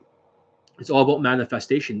world. It's all about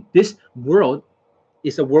manifestation. This world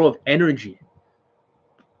is a world of energy.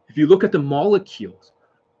 If you look at the molecules,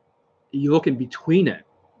 you look in between it,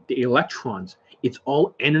 the electrons, it's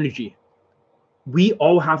all energy. We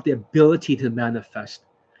all have the ability to manifest.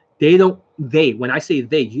 When I say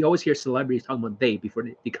they, you always hear celebrities talking about they before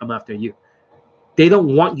they come after you. They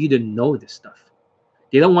don't want you to know this stuff.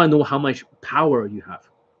 They don't want to know how much power you have.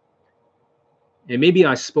 And maybe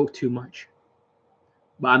I spoke too much,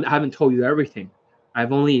 but I haven't told you everything.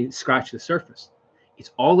 I've only scratched the surface.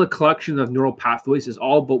 It's all a collection of neural pathways. It's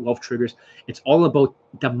all about wealth triggers. It's all about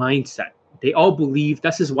the mindset. They all believe,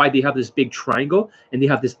 this is why they have this big triangle and they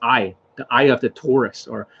have this eye, the eye of the Taurus,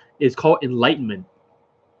 or it's called enlightenment.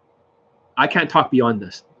 I can't talk beyond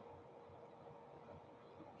this.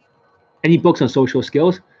 Any books on social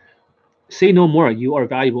skills? Say no more. You are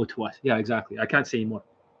valuable to us. Yeah, exactly. I can't say anymore.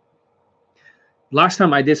 Last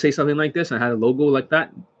time I did say something like this, I had a logo like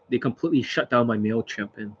that. They completely shut down my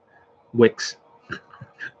MailChimp and Wix.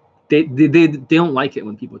 They don't like it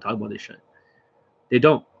when people talk about this shit. They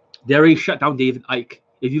don't. They already shut down David Icke.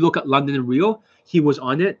 If you look at London and Rio, he was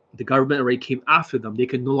on it. The government already came after them. They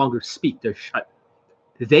can no longer speak. They're shut.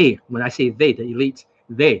 They, when I say they, the elites,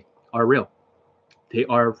 they are real. They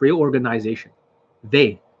are a real organization.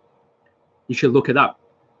 They. You should look it up.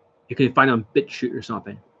 You can find it on BitChute or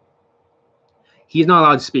something. He's not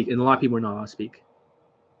allowed to speak, and a lot of people are not allowed to speak.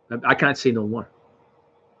 I can't say no more.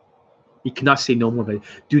 You cannot say no more, but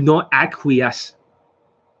do not acquiesce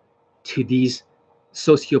to these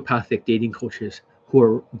sociopathic dating coaches who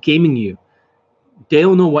are gaming you. They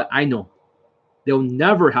don't know what I know. They'll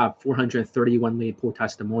never have 431 million poll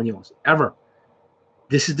testimonials, ever.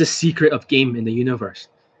 This is the secret of game in the universe.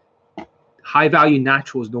 High-value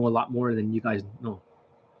naturals know a lot more than you guys know.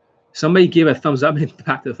 Somebody gave a thumbs up and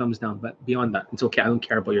back to the thumbs down, but beyond that, it's okay. I don't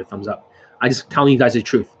care about your thumbs up. I just telling you guys the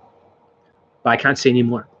truth. But I can't say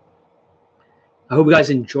anymore. I hope you guys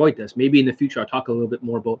enjoyed this. Maybe in the future, I'll talk a little bit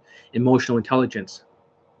more about emotional intelligence.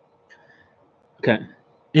 Okay.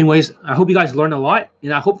 Anyways, I hope you guys learned a lot,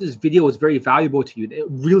 and I hope this video was very valuable to you. It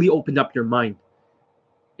really opened up your mind.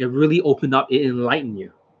 It really opened up. It enlightened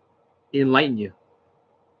you. It enlightened you.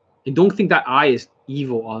 And don't think that I is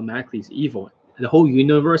evil automatically. It's evil. The whole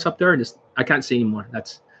universe up there, I can't say anymore.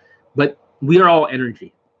 But we are all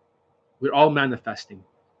energy. We're all manifesting.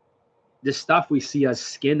 This stuff we see as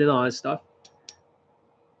skin and all that stuff,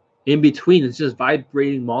 in between, it's just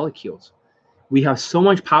vibrating molecules. We have so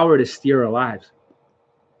much power to steer our lives.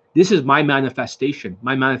 This is my manifestation.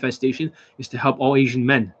 My manifestation is to help all Asian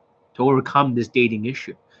men to overcome this dating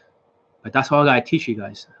issue. But that's all I gotta teach you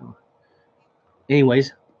guys.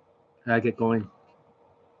 Anyways, I gotta get going.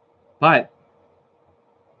 But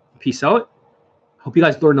peace out. Hope you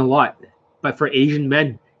guys learned a lot. But for Asian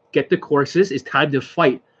men, get the courses. It's time to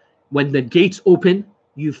fight. When the gates open,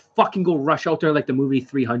 you fucking go rush out there like the movie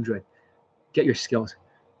 300. Get your skills.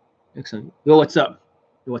 Excellent. Yo, what's up?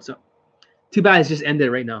 Yo, what's up? Too bad it's just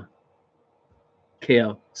ended right now.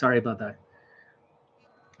 KO. Sorry about that.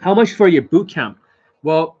 How much for your boot camp?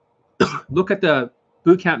 Well, look at the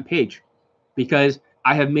boot camp page, because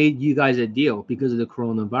I have made you guys a deal because of the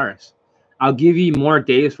coronavirus. I'll give you more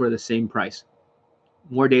days for the same price.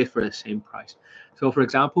 More days for the same price. So, for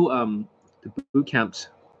example, the boot camps,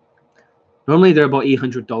 normally they're about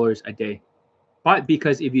 $800 a day. But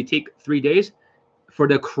because if you take 3 days for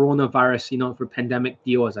the coronavirus, for pandemic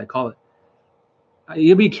deal, as I call it,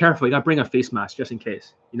 you be careful. You got to bring a face mask just in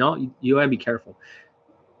case. You got to be careful.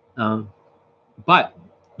 But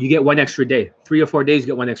you get 1 extra day. 3 or 4 days, you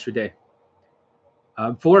get 1 extra day.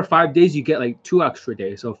 4 or 5 days, you get like 2 extra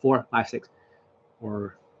days. So 4, 5, 6,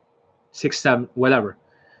 or 6, 7, whatever.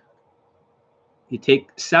 You take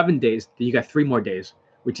 7 days, then you got 3 more days,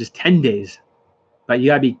 which is 10 days. But you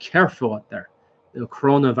got to be careful out there. The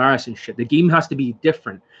coronavirus and shit. The game has to be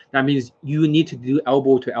different. That means you need to do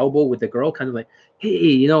elbow to elbow with the girl, kind of like, hey,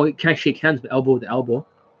 you can't shake hands, but elbow to elbow.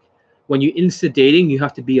 When you insta dating, you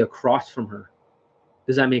have to be across from her.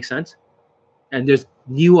 Does that make sense? And there's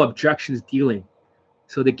new objections dealing.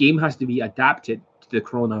 So the game has to be adapted to the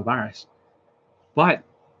coronavirus. But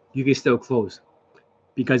you can still close,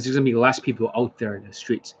 because there's going to be less people out there in the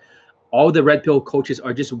streets. All the red pill coaches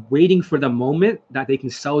are just waiting for the moment that they can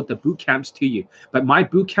sell the boot camps to you. But my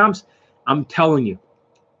boot camps, I'm telling you,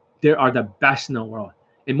 they are the best in the world.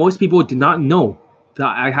 And most people do not know that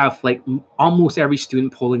I have like almost every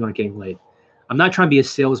student pulling on getting laid. I'm not trying to be a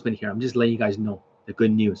salesman here. I'm just letting you guys know the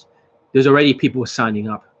good news. There's already people signing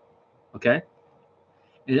up. Okay?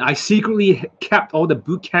 And I secretly kept all the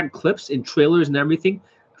boot camp clips and trailers and everything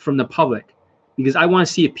from the public, because I want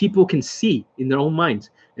to see if people can see in their own minds,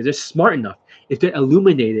 if they're smart enough, if they're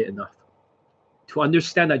illuminated enough to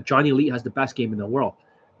understand that Johnny Elite has the best game in the world,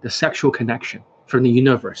 the sexual connection from the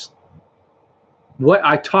universe. What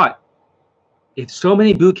I taught, if so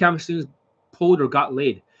many bootcamp students pulled or got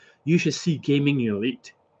laid, you should see Gaming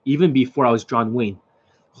Elite, even before I was John Wayne.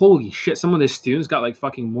 Holy shit, some of the students got like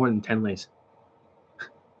fucking more than 10 lays.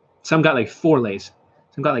 Some got like 4 lays.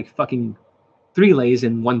 Some got like fucking 3 lays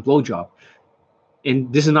and 1 blowjob.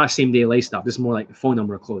 And this is not same day lay stuff. This is more like phone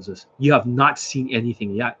number closes. You have not seen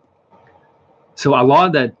anything yet. So a lot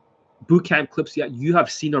of the bootcamp clips that you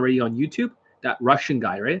have seen already on YouTube, that Russian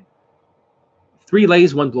guy, right? 3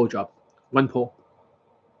 lays, 1 blowjob, 1 pull.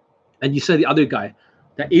 And you said the other guy,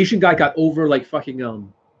 that Asian guy, got over like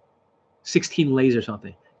fucking 16 lays or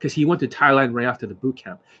something, because he went to Thailand right after the boot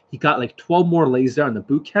camp. He got like 12 more lays there on the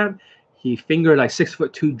boot camp. He fingered like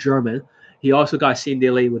 6'2" German. He also got same day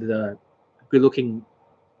lay with a good-looking,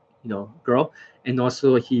 girl, and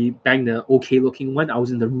also he banged the okay-looking one. I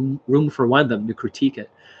was in the room for one of them to critique it.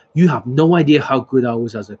 You have no idea how good I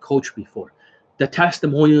was as a coach before. The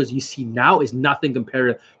testimonials you see now is nothing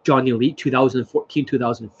compared to Johnny Elite 2014,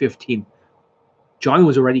 2015. John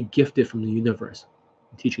was already gifted from the universe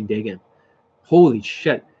teaching day game. Holy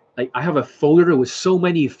shit. Like, I have a folder with so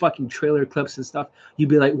many fucking trailer clips and stuff. You'd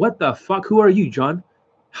be like, what the fuck? Who are you, John?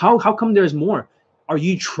 How come there's more? Are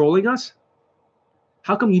you trolling us?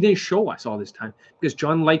 How come you didn't show us all this time? Because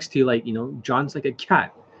John likes to, John's like a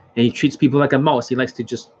cat, and he treats people like a mouse. He likes to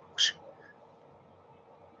just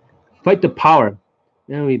fight the power.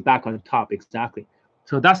 Then we'll be back on top. Exactly.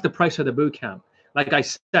 So that's the price of the boot camp. Like I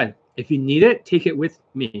said, if you need it, take it with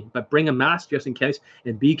me, but bring a mask just in case,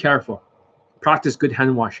 and be careful. Practice good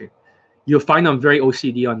hand washing. You'll find I'm very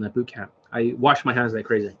OCD on the boot camp. I wash my hands like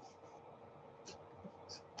crazy.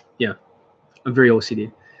 Yeah, I'm very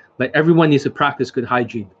OCD. But everyone needs to practice good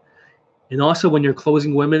hygiene. And also when you're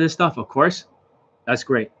closing women and stuff, of course, that's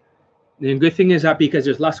great. And the good thing is that because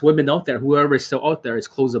there's less women out there, whoever is still out there is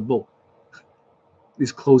closable.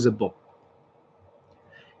 Is closable.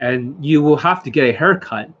 And you will have to get a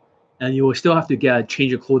haircut, and you will still have to get a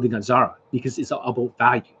change of clothing at Zara, because it's about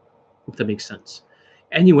value. Hope that makes sense.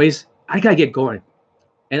 Anyways, I gotta get going.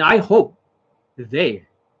 And I hope they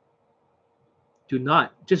do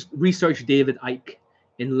not just research David Icke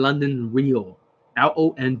in London Real,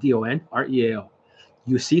 LONDON REAL.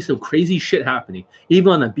 You see some crazy shit happening,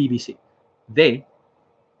 even on the BBC. They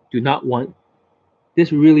do not want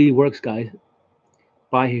this. Really works, guys.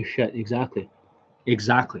 Buy his shit. Exactly.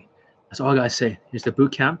 That's all I gotta say. Here's the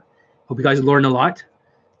boot camp. Hope you guys learn a lot.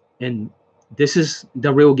 And this is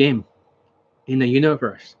the real game in the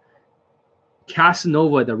universe.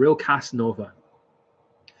 Casanova, the real Casanova,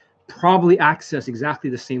 probably accessed exactly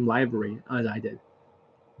the same library as I did.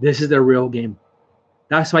 This is the real game.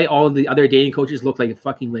 That's why all the other dating coaches look like a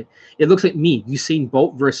fucking like. It looks like me, Usain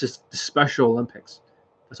Bolt versus the Special Olympics.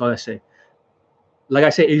 That's all I say. Like I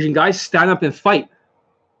say, Asian guys, stand up and fight.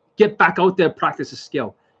 Get back out there, practice a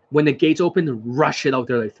skill. When the gates open, rush it out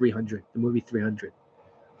there like 300. The movie 300.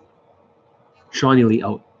 Shawnee Lee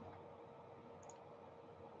out.